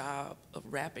neat job of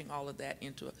wrapping all of that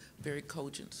into a very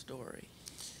cogent story.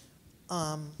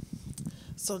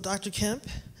 So Dr. Kemp,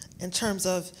 in terms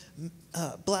of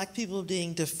Black people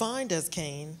being defined as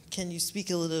Cain, can you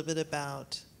speak a little bit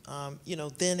about, you know,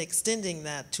 then extending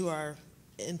that to our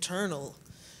internal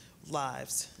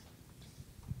lives?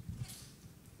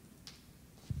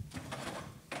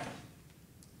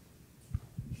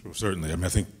 Sure, certainly. I mean, I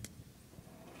think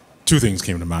 2 things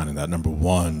came to mind in that. Number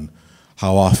one,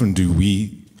 how often do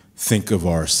we think of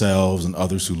ourselves and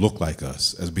others who look like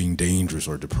us as being dangerous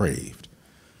or depraved?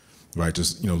 Right,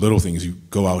 just, you know, little things. You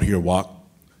go out here, walk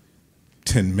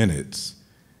 10 minutes,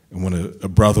 and when a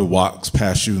brother walks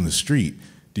past you in the street,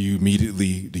 do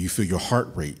you feel your heart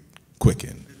rate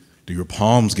quicken? Do your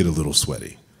palms get a little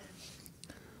sweaty?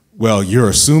 Well, you're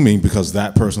assuming because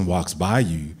that person walks by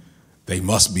you, they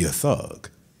must be a thug,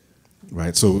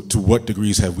 right? So to what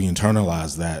degrees have we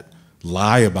internalized that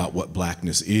lie about what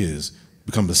blackness is,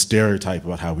 become the stereotype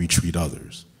about how we treat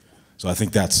others? So I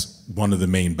think that's one of the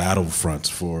main battle fronts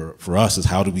for us, is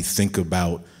how do we think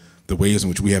about the ways in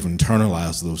which we have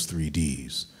internalized those 3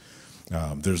 Ds.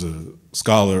 There's a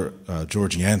scholar,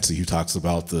 George Yancey, who talks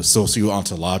about the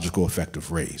socio-ontological effect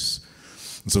of race.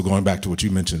 And so going back to what you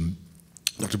mentioned,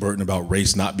 Dr. Burton, about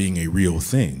race not being a real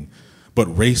thing, but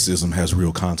racism has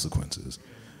real consequences.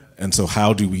 And so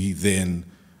how do we then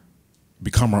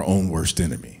become our own worst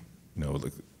enemy? You know,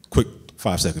 like, quick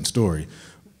 5-second story.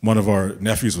 One of our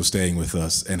nephews was staying with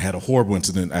us and had a horrible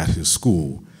incident at his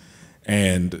school.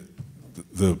 And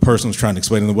the person was trying to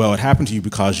explain to them, well, it happened to you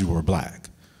because you were Black.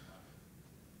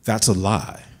 That's a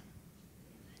lie.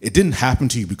 It didn't happen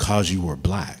to you because you were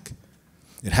Black.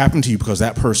 It happened to you because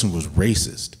that person was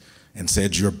racist and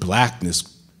said your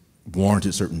Blackness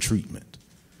warranted certain treatment.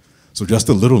 So just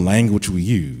the little language we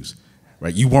use,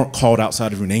 right? You weren't called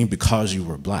outside of your name because you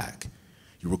were Black.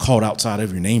 You were called outside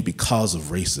of your name because of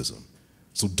racism.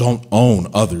 So don't own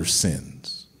other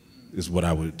sins, is what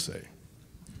I would say.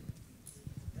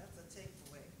 That's a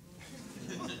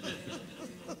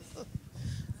takeaway.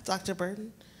 Dr.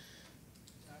 Burton?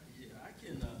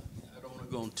 I don't want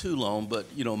to go on too long, but,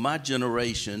 you know, my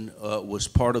generation was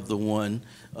part of the one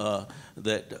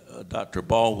that Dr.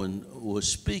 Baldwin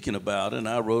was speaking about, and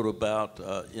I wrote about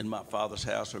In My Father's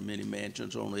House Are Many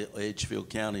Mansions on Edgefield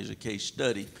County as a case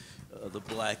study, the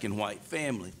Black and white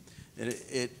family. And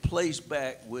it plays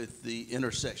back with the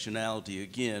intersectionality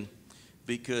again,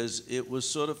 because it was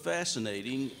sort of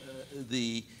fascinating,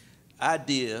 the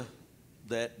idea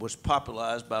that was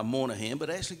popularized by Moynihan, but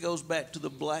actually goes back to the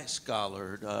Black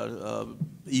scholar,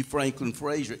 E. Franklin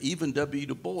Frazier, even W.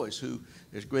 Du Bois, who,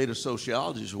 as great a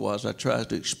sociologist was, I tried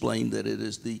to explain that it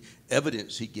is the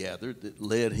evidence he gathered that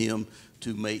led him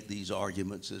to make these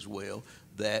arguments as well,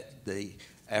 that the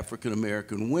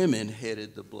African-American women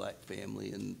headed the Black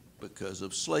family and because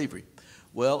of slavery.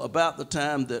 Well, about the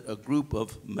time that a group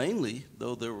of, mainly,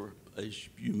 though there were, as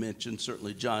you mentioned,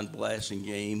 certainly John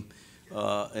Blassingame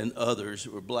and others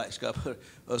who were Black scholars,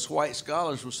 us white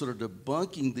scholars were sort of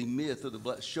debunking the myth of the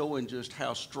Black, showing just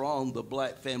how strong the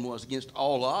Black family was against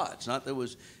all odds. Not that it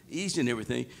was easy and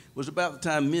everything. It was about the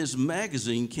time Ms.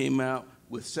 Magazine came out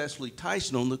with Cecily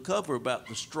Tyson on the cover about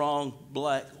the strong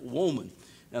Black woman.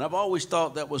 And I've always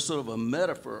thought that was sort of a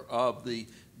metaphor of the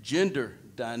gender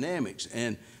dynamics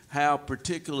and how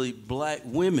particularly Black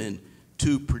women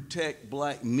to protect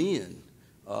Black men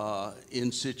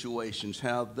in situations,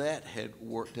 how that had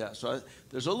worked out. So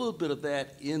there's a little bit of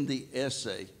that in the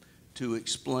essay to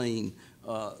explain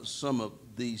some of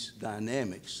these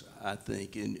dynamics, I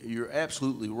think. And you're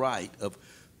absolutely right of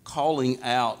calling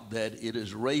out that it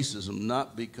is racism,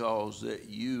 not because that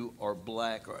you are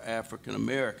Black or African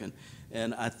American.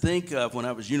 And I think when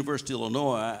I was at University of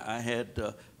Illinois, I had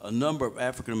a number of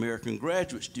African-American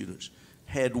graduate students.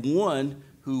 Had one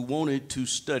who wanted to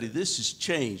study. This has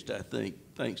changed, I think,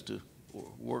 thanks to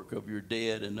work of your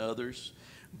dad and others.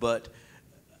 But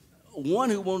one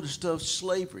who wanted to study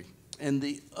slavery. And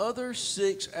the other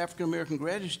 6 African-American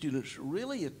graduate students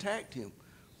really attacked him.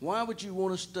 Why would you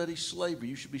want to study slavery?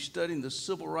 You should be studying the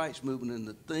civil rights movement and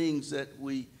the things that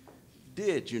we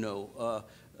did,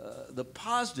 the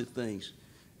positive things.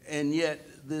 And yet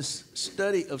this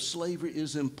study of slavery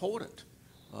is important.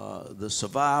 The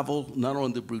survival, not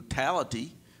only the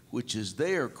brutality, which is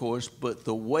there, of course, but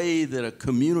the way that a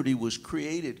community was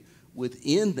created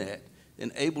within that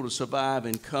and able to survive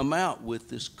and come out with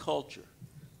this culture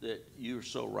that you're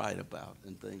so right about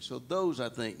and things. So those, I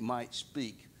think, might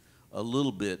speak a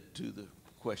little bit to the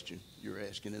question you're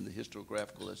asking in the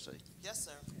historiographical essay. Yes,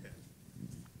 sir.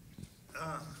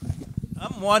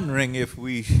 I'm wondering if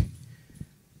we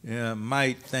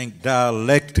might think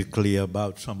dialectically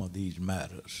about some of these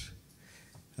matters.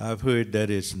 I've heard that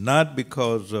it's not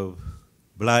because of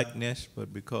blackness,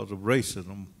 but because of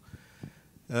racism.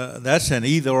 That's an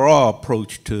either-or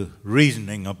approach to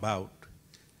reasoning about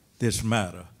this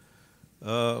matter.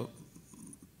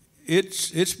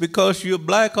 It's because you're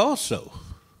black also.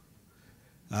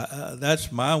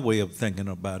 That's my way of thinking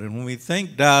about it. When we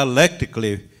think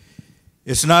dialectically,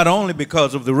 it's not only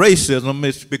because of the racism,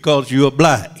 it's because you're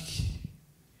black.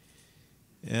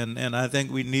 And I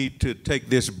think we need to take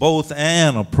this both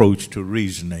and approach to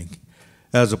reasoning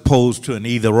as opposed to an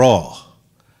either-or.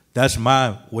 That's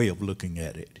my way of looking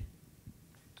at it.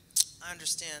 I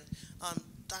understand.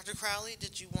 Dr. Crowley,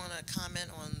 did you want to comment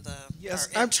on Yes,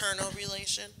 our internal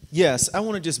relation? Yes, I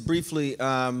want to just briefly,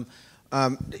 well,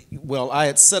 I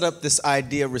had set up this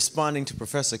idea responding to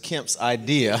Professor Kemp's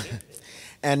idea,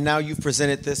 and now you've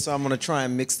presented this, so I'm going to try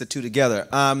and mix the two together.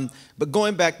 But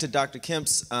going back to Dr.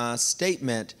 Kemp's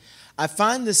statement, I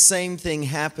find the same thing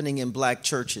happening in black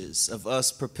churches, of us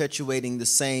perpetuating the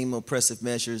same oppressive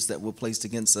measures that were placed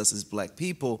against us as black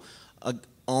people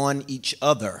on each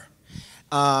other.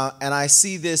 And I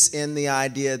see this in the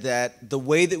idea that the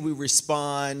way that we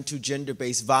respond to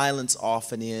gender-based violence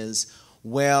often is,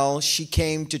 well, she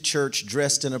came to church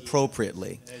dressed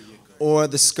inappropriately, or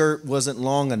the skirt wasn't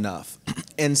long enough,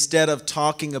 instead of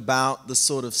talking about the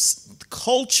sort of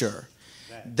culture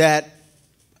that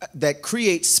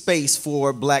creates space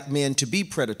for black men to be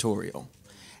predatorial,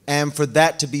 and for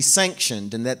that to be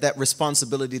sanctioned, and that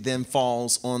responsibility then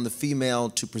falls on the female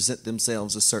to present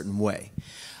themselves a certain way.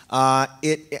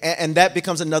 And that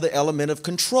becomes another element of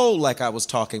control, like I was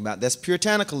talking about. That's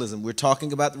puritanicalism. We're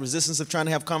talking about the resistance of trying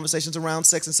to have conversations around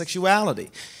sex and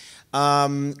sexuality,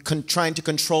 trying to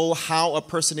control how a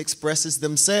person expresses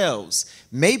themselves.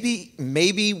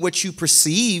 Maybe what you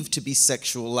perceive to be a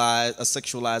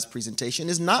sexualized presentation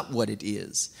is not what it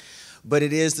is, but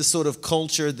it is the sort of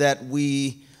culture that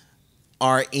we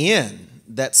are in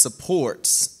that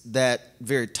supports that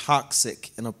very toxic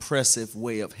and oppressive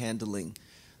way of handling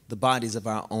the bodies of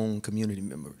our own community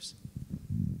members.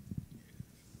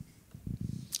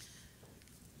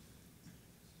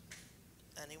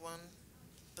 Anyone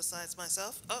besides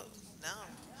myself? Oh, no.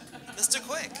 Mr.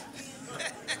 Quick.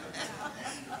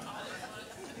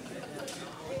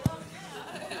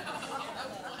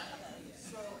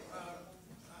 So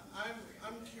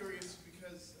I'm curious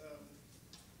because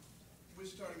we're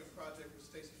starting a project with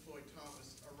Stacey Floyd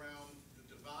Thomas around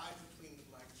the divide between the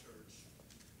black church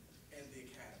and the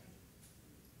academy.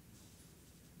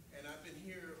 And I've been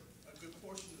here a good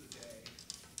portion of the day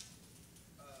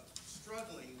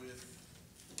struggling with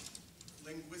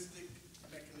linguistic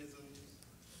mechanisms,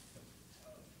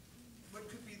 what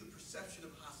could be the perception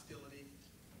of hostility.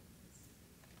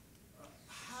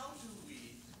 How do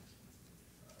we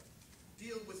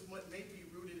deal with what may be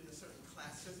rooted in a certain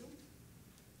classism?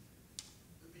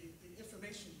 The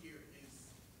information here is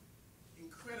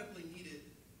incredibly needed,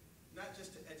 not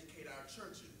just to educate our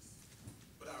churches,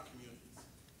 but our communities.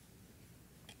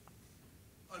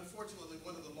 Unfortunately,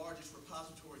 one of the largest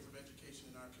repositories of education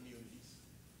in our communities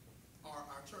are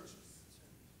our churches.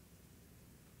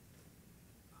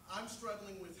 I'm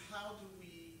struggling with how do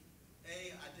we,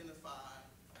 A, identify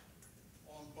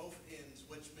on both ends,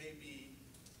 which may be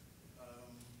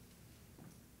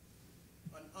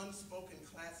an unspoken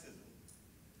classism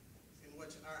in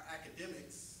which our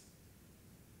academics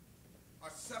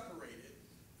are separated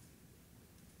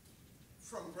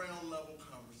from ground level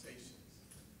conversations.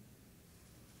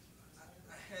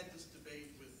 I had this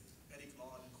debate with Eddie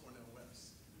Claude and Cornell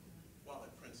West while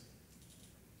at Princeton.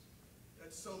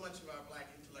 That so much of our black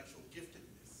intellectual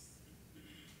giftedness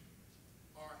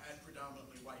are at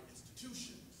predominantly white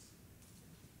institutions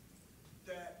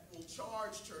that will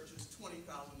charge churches $20,000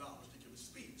 to give a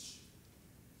speech.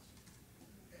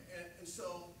 And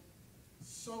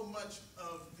so much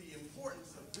of the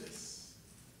importance of this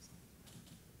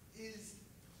is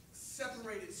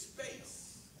separated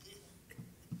space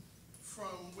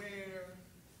from where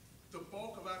the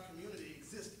bulk of our community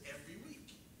exists every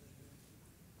week.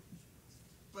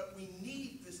 But we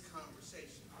need this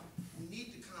conversation. We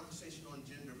need the conversation on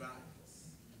gender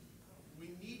values.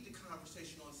 We need the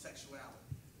conversation on sexuality.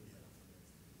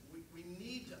 We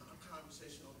need a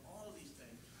conversation on all of these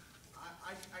things.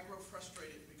 I grow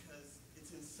frustrated because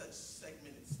it's in such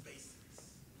segmented spaces.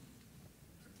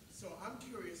 So I'm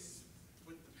curious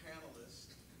with the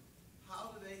panelists, how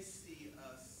do they see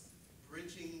us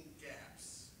bridging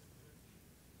gaps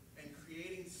and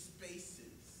creating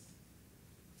spaces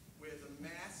where the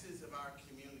masses of our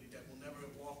community that will never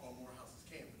walk on Morehouse's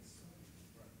campus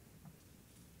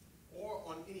or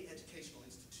on any educational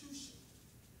institution,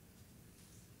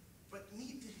 but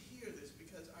need to hear this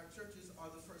because our churches are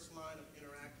the first line of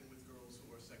interacting with girls who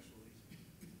are sexually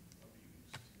abused.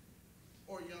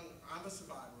 Or young, I'm a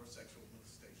survivor of sexual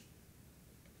molestation.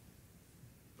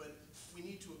 But we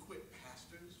need to equip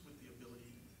pastors with the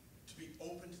ability to be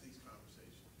open to these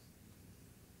conversations.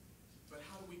 But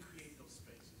how do we create those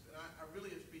spaces? And I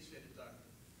really appreciated Dr.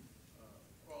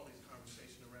 Crawley's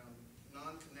conversation around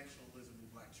non-connectionalism in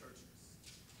black churches,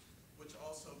 which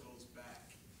also goes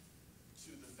back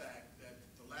to the fact that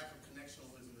the lack of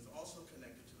connectionalism is also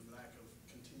connected to the lack of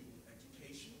continual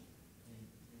education.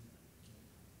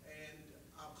 And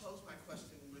I'll close my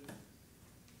question with,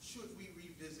 should we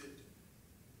revisit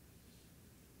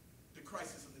the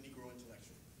crisis of the Negro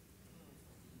intellectual?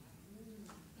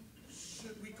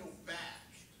 Should we go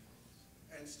back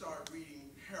and start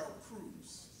reading Harold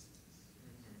Cruz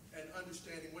and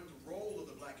understanding what the role of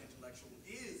the black intellectual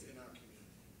is in our community?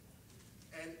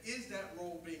 And is that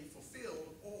role being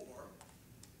fulfilled, or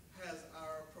has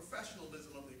our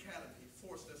professionalism of the academy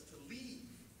forced us to leave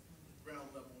ground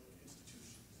level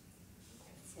institutions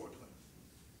for Clinton?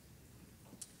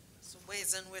 So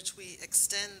ways in which we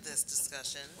extend this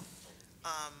discussion.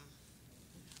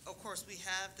 Of course, we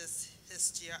have this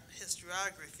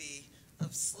historiography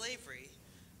of slavery.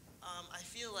 I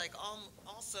feel like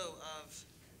also of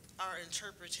our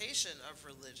interpretation of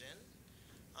religion.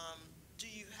 Do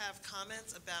you have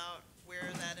comments about where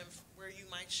you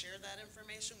might share that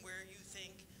information, where you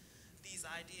think these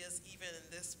ideas, even in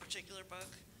this particular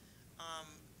book,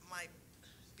 might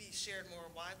be shared more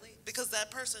widely? Because that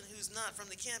person who's not from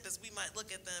the campus, we might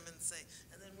look at them and say,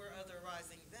 and then we're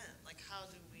otherizing them. Like, how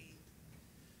do we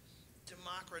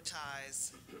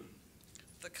democratize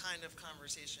the kind of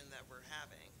conversation that we're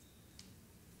having?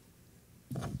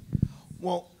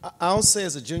 Well, I'll say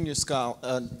as a junior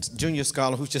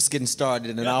scholar who's just getting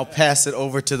started, and I'll pass it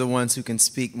over to the ones who can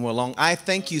speak more long. I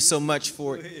thank you so much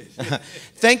for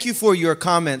thank you for your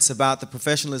comments about the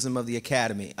professionalism of the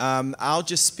academy. I'll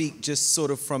just speak just sort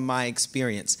of from my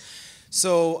experience.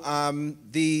 So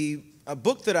the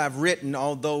book that I've written,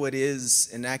 although it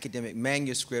is an academic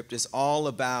manuscript, is all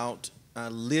about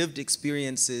lived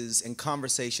experiences and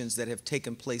conversations that have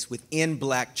taken place within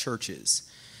black churches.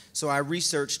 So I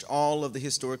researched all of the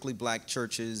historically black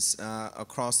churches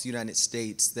across the United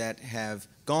States that have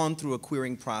gone through a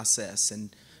queering process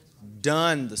and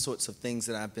done the sorts of things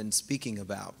that I've been speaking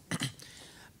about.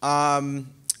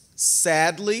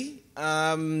 Sadly,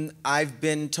 I've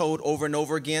been told over and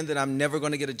over again that I'm never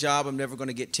going to get a job, I'm never going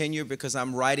to get tenure because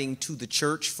I'm writing to the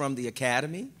church from the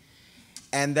academy,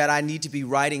 and that I need to be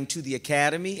writing to the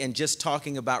academy and just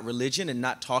talking about religion and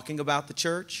not talking about the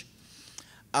church.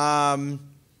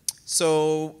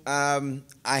 So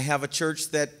I have a church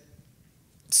that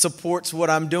supports what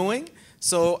I'm doing,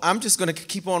 so I'm just going to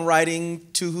keep on writing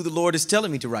to who the Lord is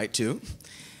telling me to write to,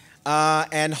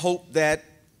 and hope that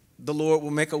the Lord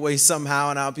will make a way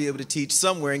somehow and I'll be able to teach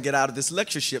somewhere and get out of this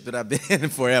lectureship that I've been in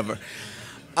forever.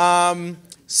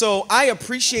 So I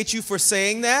appreciate you for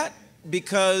saying that,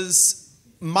 because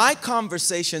my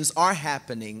conversations are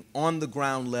happening on the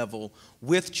ground level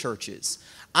with churches.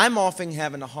 I'm often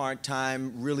having a hard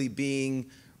time really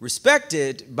being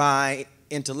respected by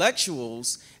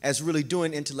intellectuals as really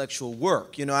doing intellectual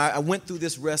work. You know, I went through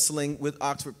this wrestling with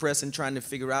Oxford Press and trying to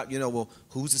figure out, you know, well,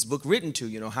 who's this book written to?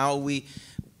 You know, how are we,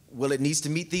 well, it needs to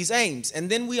meet these aims. And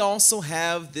then we also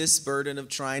have this burden of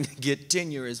trying to get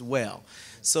tenure as well.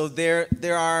 So there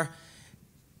are,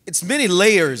 it's many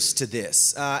layers to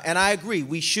this. And I agree,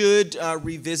 we should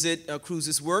revisit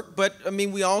Cruz's work, but I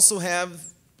mean, we also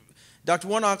have Dr.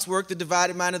 Warnock's work, The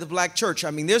Divided Mind of the Black Church.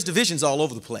 I mean, there's divisions all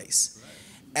over the place.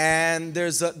 And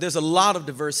there's a lot of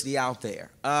diversity out there.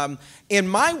 In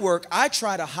my work, I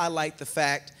try to highlight the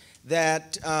fact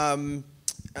that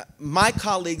my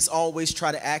colleagues always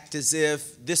try to act as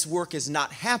if this work is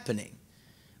not happening.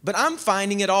 But I'm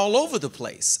finding it all over the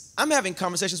place. I'm having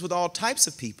conversations with all types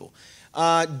of people.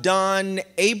 Don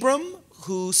Abram,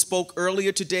 who spoke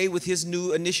earlier today with his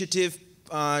new initiative,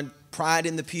 Pride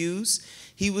in the Pews.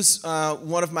 He was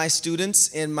one of my students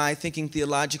in my Thinking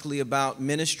Theologically About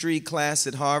Ministry class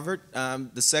at Harvard,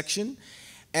 the section.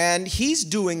 And he's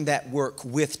doing that work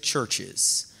with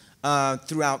churches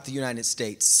throughout the United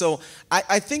States. So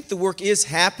I think the work is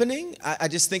happening. I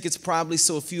just think it's probably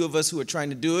so few of us who are trying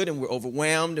to do it, and we're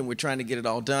overwhelmed, and we're trying to get it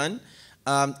all done.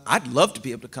 I'd love to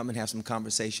be able to come and have some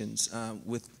conversations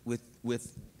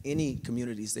with any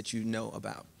communities that you know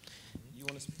about. You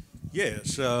want to speak?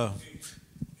 Yes.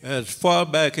 As far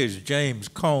back as James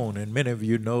Cone, and many of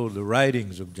you know the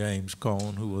writings of James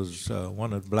Cone, who was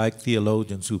one of the black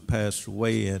theologians who passed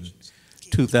away in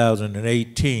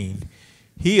 2018,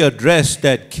 he addressed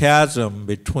that chasm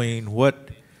between what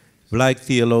black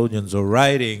theologians are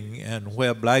writing and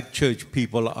where black church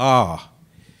people are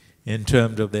in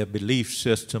terms of their belief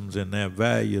systems and their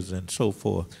values and so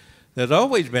forth. There's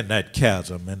always been that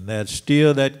chasm, and there's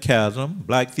still that chasm.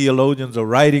 Black theologians are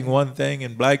writing one thing,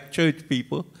 and black church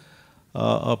people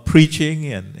are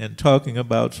preaching and talking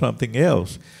about something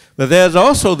else. But there's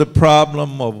also the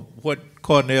problem of what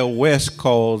Cornel West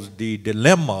calls the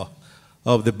dilemma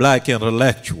of the black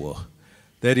intellectual.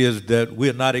 That is, that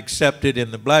we're not accepted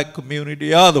in the black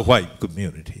community or the white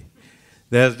community.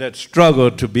 There's that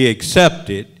struggle to be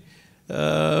accepted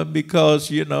because,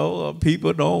 you know,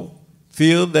 people don't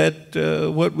feel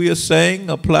that what we are saying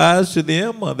applies to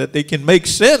them, or that they can make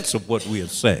sense of what we are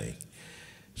saying.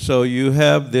 So you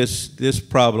have this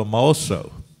problem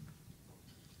also.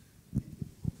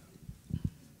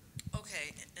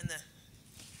 Okay, and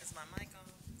is my mic on?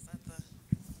 Is that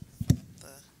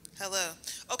the hello?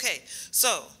 Okay,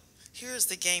 so here's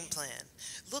the game plan.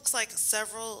 Looks like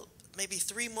maybe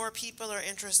 3 more people are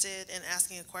interested in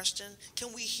asking a question.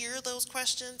 Can we hear those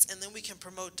questions, and then we can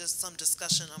promote some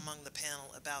discussion among the panel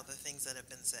about the things that have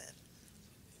been said?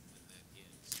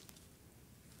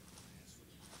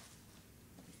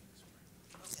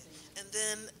 Okay. And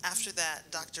then after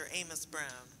that, Dr. Amos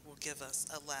Brown will give us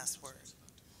a last word.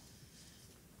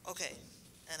 Okay,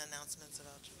 and announcements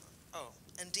about tomorrow. Oh,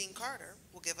 and Dean Carter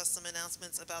will give us some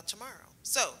announcements about tomorrow.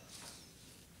 So,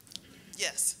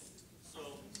 yes. So,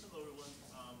 hello everyone.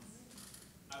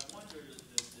 I wonder,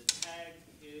 the tag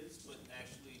is what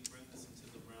actually brings us into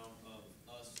the realm of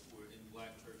us who are in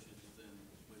black churches within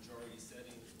majority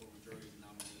settings or majority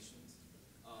denominations.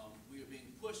 We are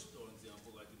being pushed, for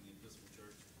example, like in the Episcopal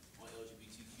Church, on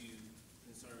LGBTQ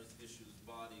concerns, issues,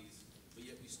 bodies, but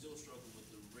yet we still struggle with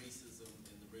the racism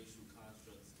and the racial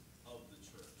constructs of the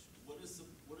church. What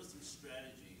are some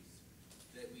strategies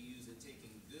that we use in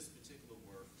taking this particular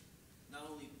work, not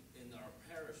only in our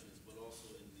parishes, but also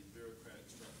in the bureaucratic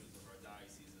structures of our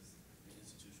dioceses and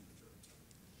institutional church?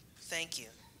 Thank you.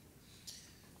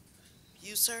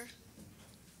 You, sir?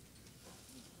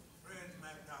 Friends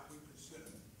might not be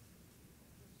considered.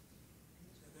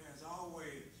 So there's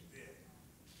always been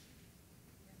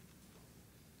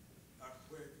a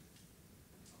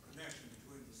connection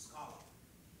between the scholar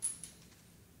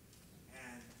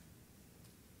and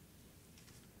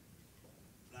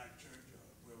black church, or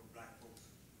where black folks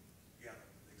gather.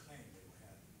 They claim they were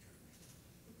having church.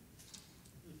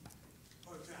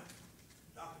 For example,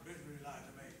 Dr. Benjamin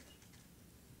Elijah Mays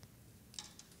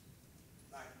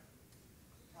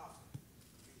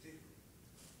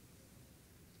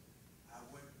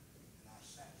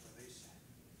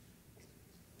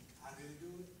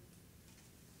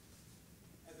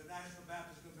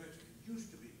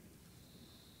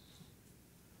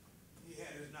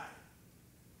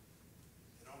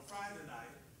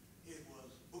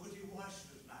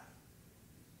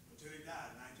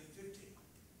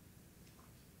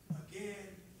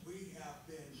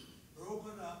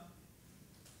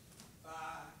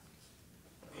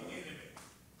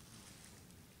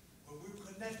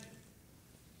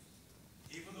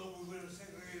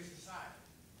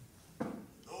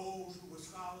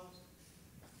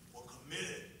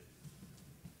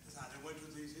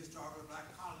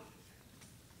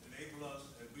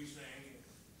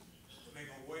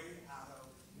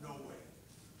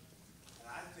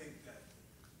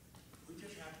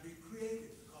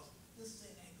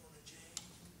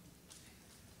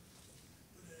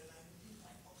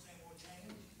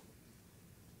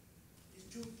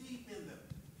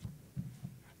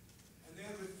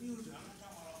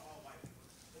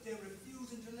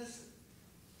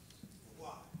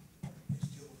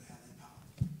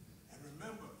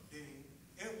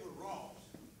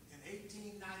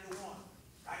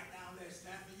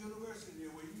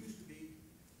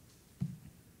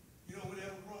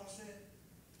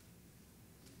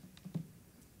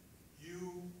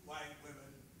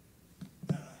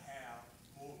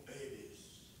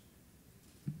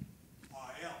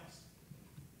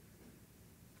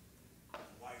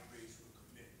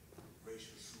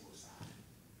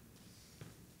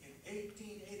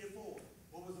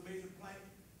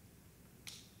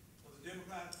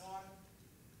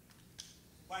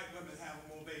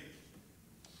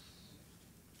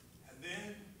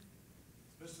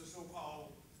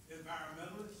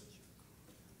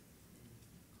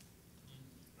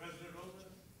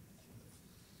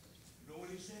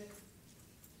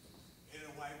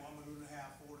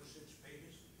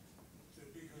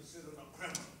considered a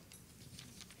criminal.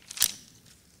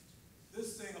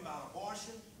 This thing about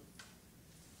abortion,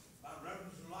 about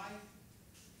reverence for life,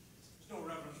 there's no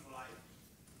reverence for life.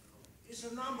 It's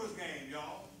a numbers game,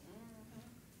 y'all.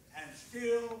 And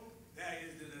still, there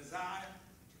is the desire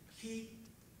to keep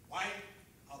white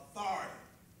authority.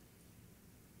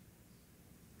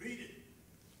 Read it.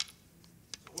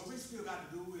 So what we still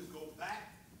got to do is go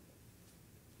back,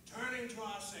 turning to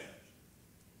ourselves,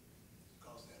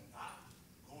 because they're not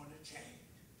going to change.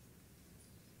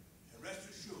 And rest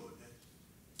assured that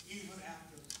even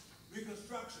after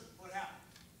Reconstruction, what happened?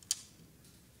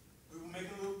 We were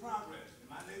making a little progress. In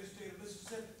my native state of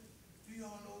Mississippi, do you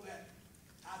all know that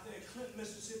out there in Clinton,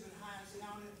 Mississippi, in Hinds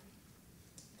County,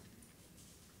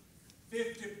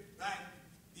 50 black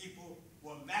people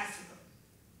were massacred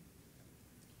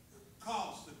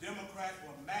because the Democrats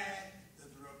were mad that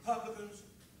the Republicans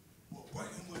were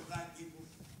working with black people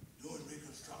during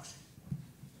Reconstruction.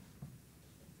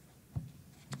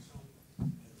 So, as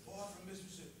a boy from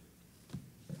Mississippi,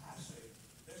 I say,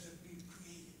 let us be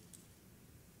creative,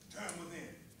 turn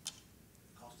within,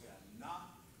 because they are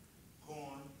not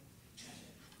going to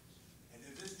change. And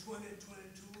if this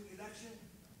 2022 election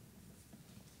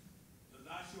does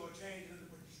not show a change in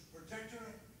the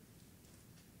trajectory,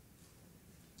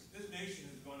 this nation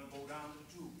is going to go down the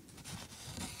tube.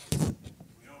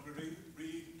 We don't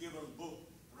give a book,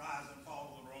 The Rise and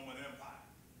Fall of the Roman Empire.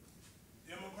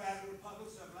 Democrats and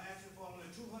Republicans have lasted for only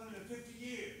 250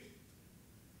 years,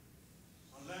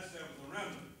 unless there was a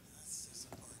remnant.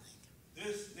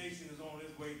 This nation is on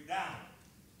its way down,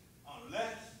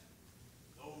 unless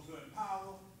those who are in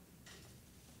power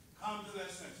come to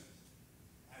their senses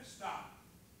and stop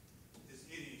this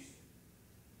idiocy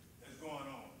that's going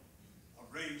on of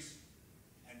race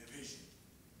and division.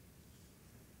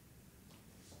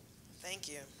 Thank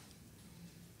you.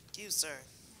 You, sir.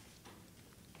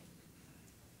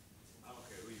 I don't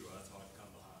care who you are, that's hard to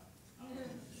come behind.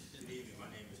 Good evening, my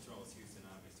name is Charles Houston.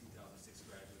 I'm a 2006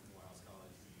 graduate from Morehouse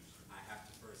College. I have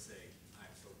to first say, I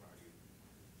am so proud of you.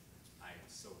 I am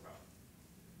so proud.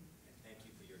 And thank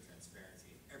you for your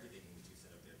transparency and everything that you said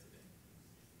up there today.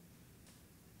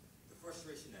 The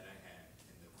frustration that I had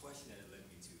and the question that it led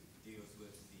me to deals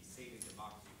with the saving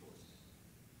democracy portion,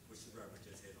 which the Reverend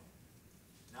just hit on.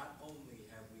 Not only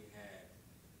have we had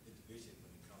the division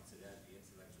when it comes to that, the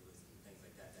intellectualism and things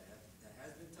like that, that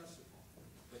has been touched upon,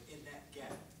 but in that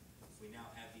gap, we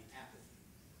now have the apathy.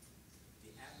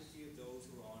 The apathy of those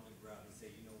who are on the ground and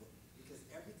say, you know what, because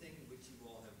everything in which you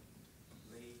all have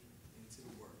laid into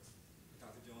the works,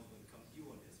 Dr. Jones, when it comes to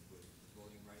you on this with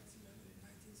voting rights amendment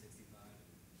in 1965,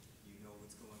 you know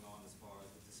what's going on as far as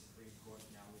with the Supreme Court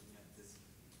now looking at this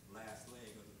last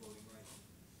leg of the voting rights.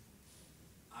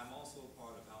 I'm also a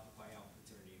part of Alpha Phi Alpha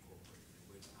Fraternity Incorporated, in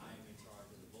which I am in charge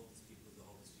of the Vocus People of the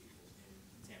Hopeless People in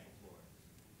Tampa, Florida.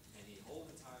 And the whole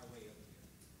entire way up here,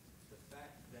 the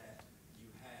fact that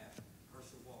you have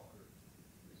Herschel Walker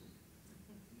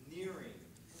nearing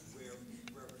where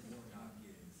Reverend Warnock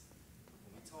is.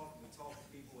 When we talk to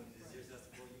people and there's just,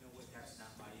 well, you know what, that's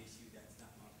not my issue, that's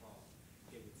not my problem.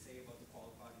 They would say about the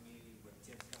qualified immunity, what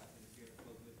Tim Scott interfered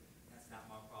with, that's not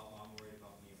my problem, I'm worried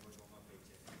about me and working on my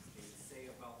paycheck. They would say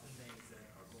about the things that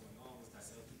are going on with that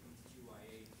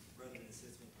LGBTQIA, brother and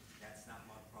sister, that's not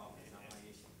my problem, it's not my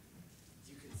issue.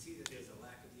 You can see that there's a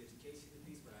lack of the education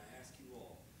piece, but I ask you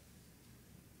all,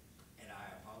 and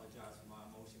I apologize for my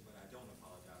emotion, but I don't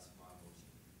apologize for my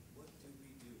emotion. What do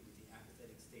we do with the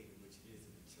apathetic state in which it is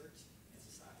in the church and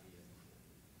society as a whole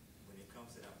when it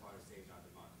comes to that part of saving our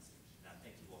democracy? And I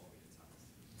thank you all for your time.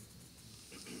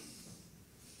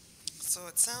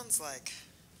 So it sounds like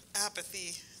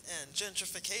apathy and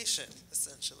gentrification,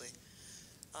 essentially.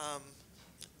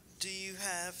 Do you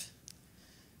have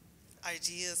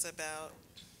ideas about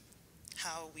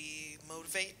how we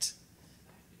motivate?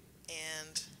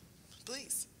 And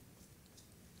please.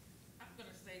 I'm going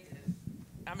to say this.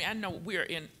 I mean, I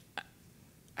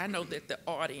know that the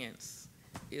audience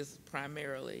is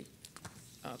primarily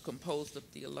composed of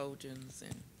theologians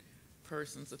and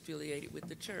persons affiliated with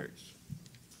the church.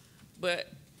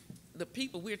 But the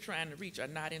people we're trying to reach are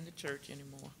not in the church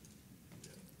anymore.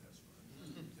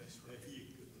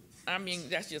 I mean,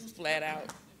 that's just flat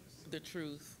out the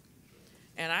truth.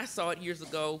 And I saw it years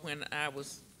ago when I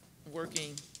was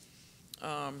working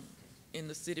in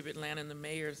the city of Atlanta in the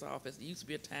mayor's office. There used to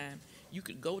be a time you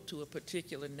could go to a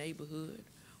particular neighborhood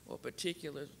or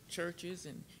particular churches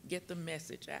and get the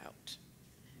message out.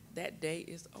 That day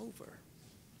is over.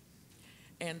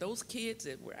 And those kids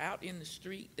that were out in the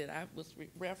street that I was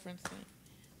referencing,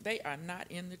 they are not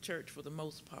in the church for the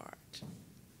most part.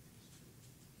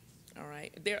 All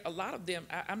right, a lot of them,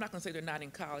 I'm not going to say they're not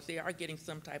in college. They are getting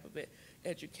some type of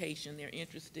education. They're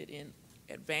interested in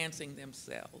advancing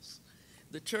themselves.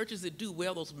 The churches that do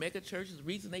well, those mega churches, the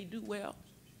reason they do well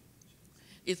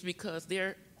is because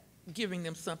they're giving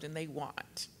them something they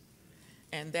want,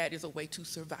 and that is a way to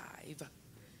survive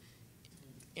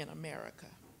in America,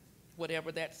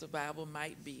 whatever that survival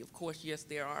might be. Of course, yes,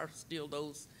 there are still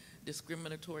those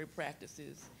discriminatory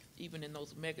practices, even in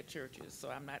those mega churches, so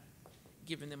I'm not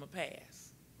giving them a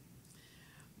pass.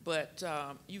 But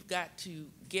you've got to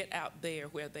get out there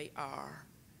where they are.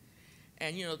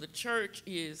 And you know, the church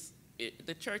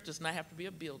does not have to be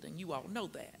a building. You all know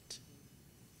that.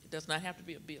 It does not have to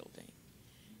be a building.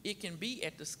 It can be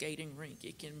at the skating rink.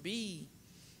 It can be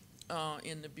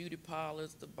in the beauty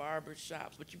parlors, the barber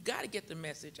shops, but you've got to get the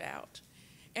message out.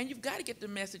 And you've got to get the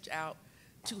message out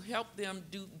to help them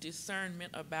do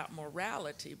discernment about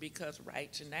morality, because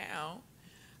right now,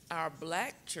 our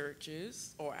black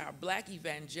churches or our black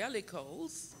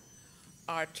evangelicals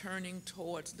are turning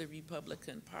towards the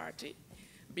Republican Party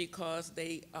because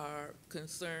they are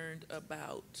concerned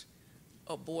about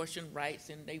abortion rights,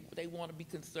 and they want to be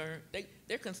concerned,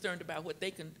 they're concerned about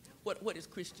what is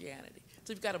Christianity.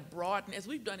 So you've got to broaden, as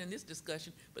we've done in this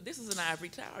discussion, but this is an ivory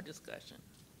tower discussion.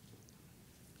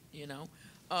 You know,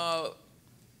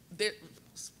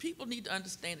 people need to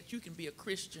understand that you can be a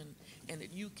Christian and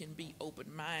that you can be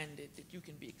open-minded, that you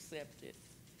can be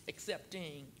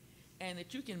accepting, and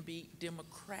that you can be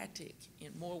democratic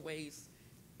in more ways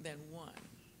than one.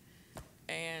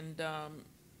 And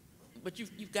but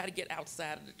you've got to get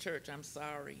outside of the church. I'm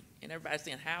sorry, and everybody's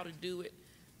saying how to do it.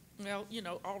 Well, you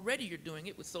know, already you're doing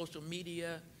it with social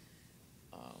media,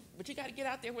 but you got to get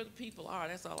out there where the people are.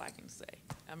 That's all I can say.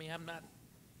 I mean, I'm not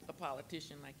a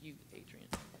politician like you, Adrienne,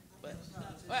 but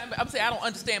I'm saying I don't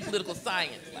understand political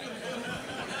science.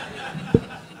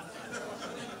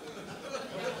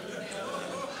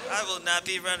 I will not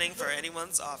be running for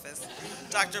anyone's office.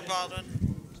 Dr. Baldwin.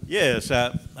 Yes,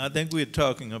 I think we're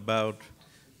talking about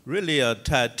really a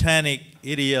titanic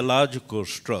ideological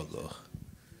struggle.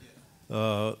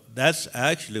 That's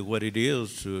actually what it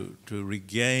is to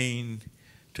regain,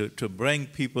 to bring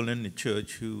people in the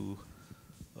church who,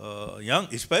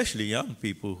 especially young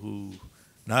people who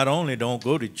not only don't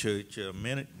go to church,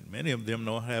 many of them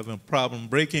don't have a problem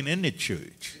breaking in the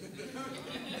church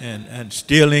and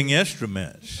stealing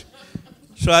instruments.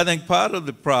 So I think part of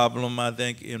the problem,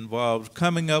 involves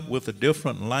coming up with a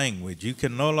different language. You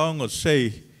can no longer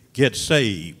say, get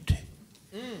saved.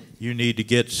 You need to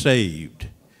get saved.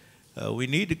 We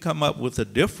need to come up with a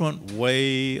different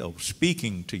way of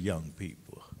speaking to young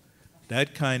people.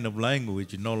 That kind of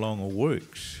language no longer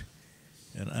works.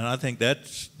 And I think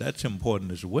that's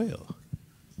important as well.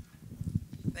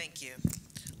 Thank you.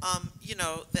 You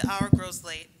know, the hour grows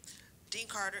late. Dean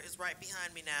Carter is right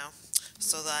behind me now,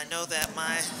 so that I know that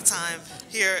my time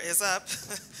here is up.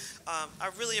 I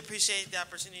really appreciate the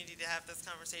opportunity to have this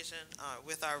conversation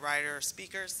with our writer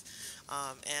speakers,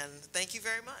 and thank you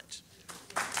very much.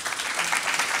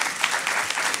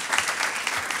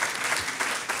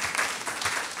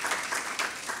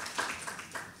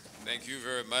 Thank you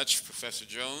very much, Professor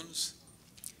Jones.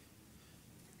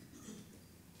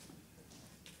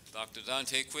 Dr.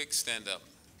 Dante Quick, stand up.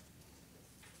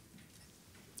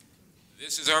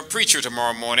 This is our preacher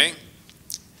tomorrow morning,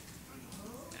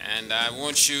 and I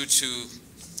want you to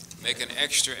make an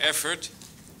extra effort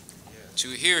to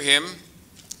hear him.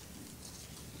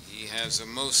 He has a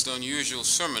most unusual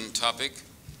sermon topic.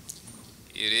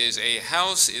 It is "A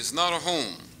House is Not a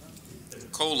Home, :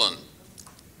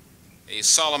 a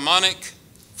Solomonic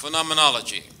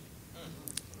Phenomenology."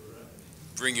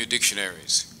 Bring your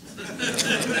dictionaries.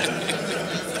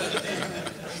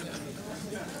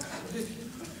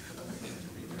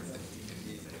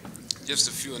 Just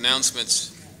a few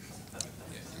announcements,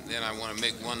 and then I want to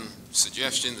make one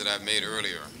suggestion that I've made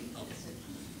earlier.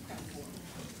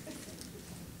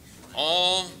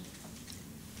 All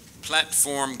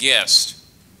platform guests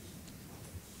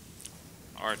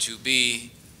are to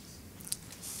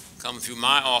come through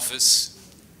my office,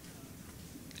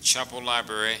 the Chapel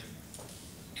Library,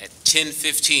 at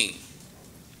 10:15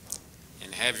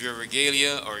 and have your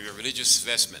regalia or your religious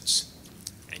vestments,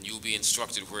 and you'll be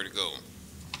instructed where to go.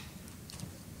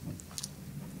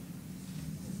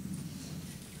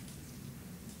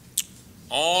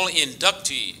 All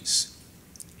inductees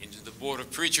into the Board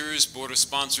of Preachers, Board of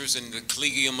Sponsors, and the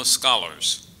Collegium of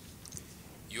Scholars,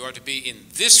 you are to be in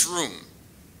this room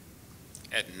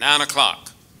at 9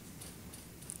 o'clock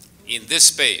in this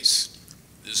space.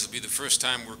 This will be the first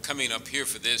time we're coming up here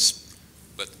for this,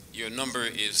 but your number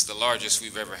is the largest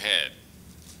we've ever had.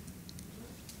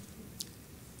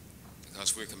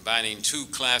 because we're combining two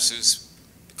classes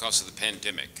because of the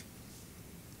pandemic.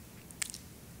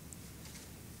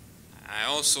 I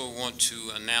also want to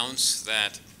announce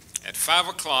that at 5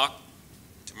 o'clock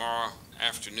tomorrow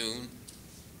afternoon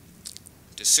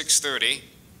to 6:30,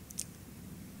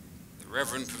 the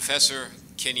Reverend Professor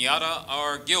Kenyatta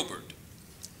R. Gilbert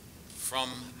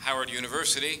from Howard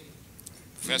University,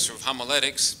 Professor of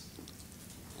Homiletics,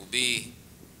 will be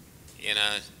in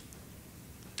a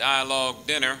dialogue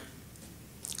dinner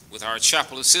with our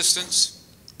chapel assistants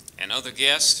and other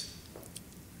guests,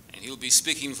 and he'll be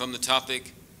speaking from the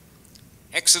topic,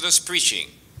 Exodus Preaching,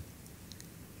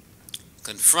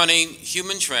 Confronting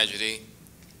Human Tragedy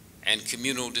and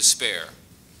Communal Despair.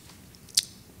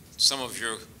 Some of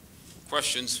your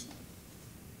questions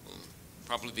will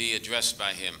probably be addressed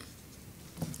by him.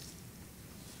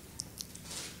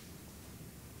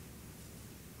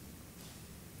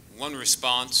 One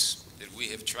response that we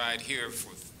have tried here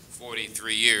for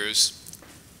 43 years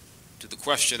to the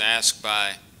question asked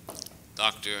by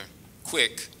Dr.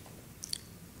 Quick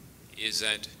is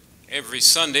that every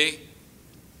Sunday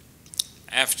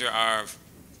after our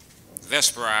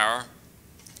Vesper hour,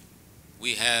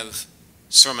 we have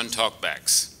sermon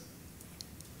talkbacks.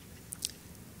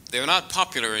 They're not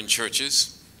popular in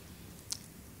churches,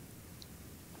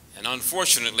 and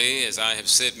unfortunately, as I have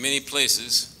said many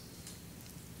places,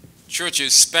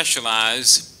 churches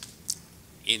specialize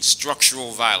in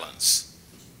structural violence.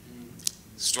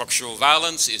 Structural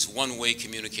violence is one-way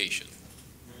communication.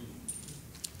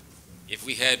 If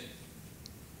we had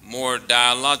more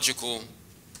dialogical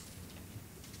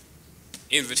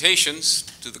invitations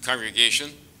to the congregation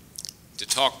to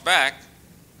talk back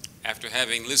after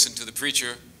having listened to the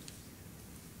preacher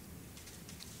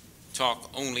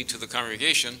talk only to the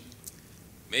congregation,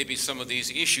 maybe some of these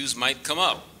issues might come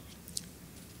up.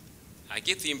 I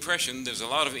get the impression there's a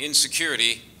lot of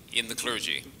insecurity in the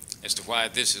clergy as to why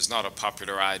this is not a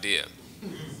popular idea.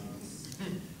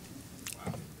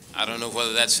 I don't know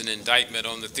whether that's an indictment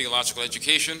on the theological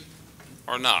education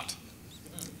or not.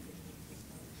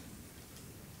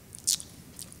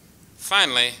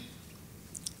 Finally,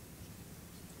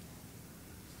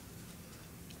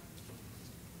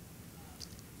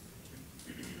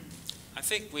 I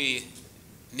think we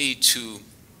need to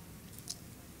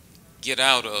get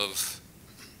out of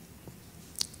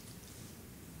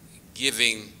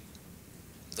giving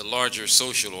the larger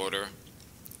social order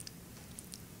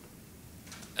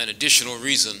an additional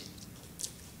reason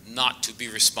not to be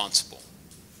responsible.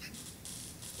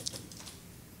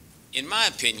 In my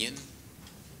opinion,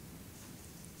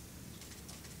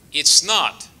 it's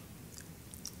not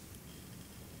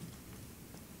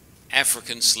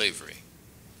African slavery.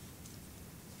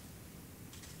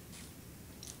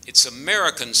 It's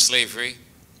American slavery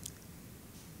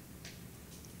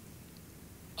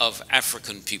of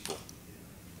African people.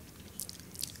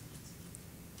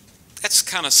 That's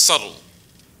kind of subtle,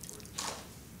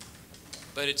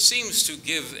 but it seems to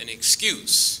give an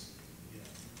excuse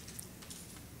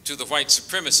to the white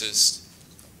supremacists,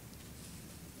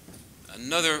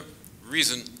 another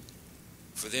reason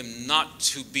for them not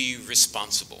to be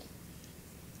responsible.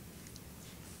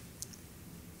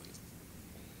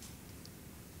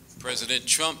 President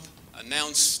Trump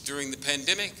announced during the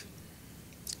pandemic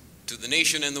to the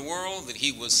nation and the world that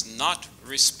he was not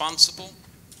responsible.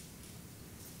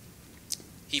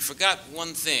 He forgot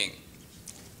one thing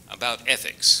about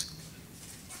ethics.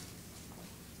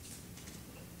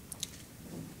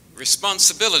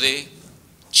 Responsibility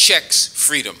checks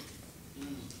freedom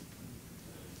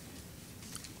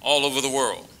all over the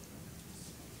world.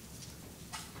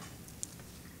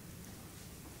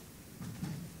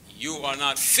 You are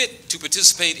not fit to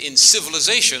participate in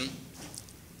civilization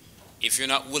if you're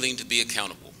not willing to be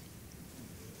accountable.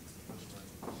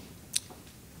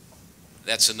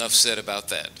 That's enough said about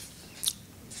that.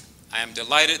 I am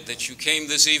delighted that you came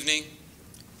this evening.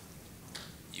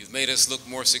 You've made us look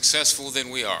more successful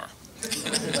than we are.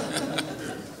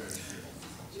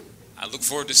 I look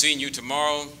forward to seeing you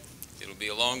tomorrow. It'll be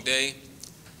a long day.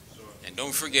 And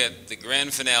don't forget, the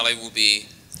grand finale will be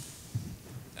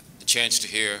the chance to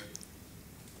hear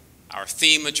our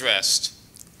theme addressed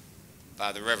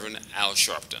by the Reverend Al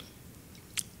Sharpton.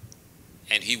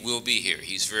 And he will be here.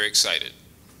 He's very excited.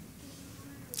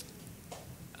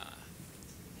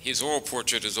 His oral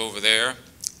portrait is over there.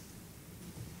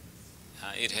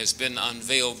 It has been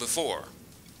unveiled before,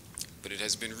 but it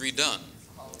has been redone.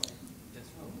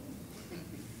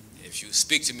 If you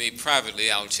speak to me privately,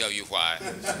 I'll tell you why.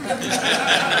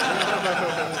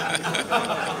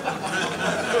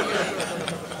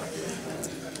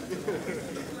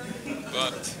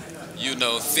 But you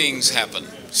know, things happen,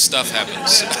 stuff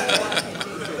happens.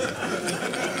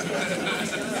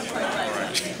 All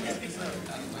right.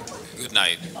 Good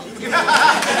night.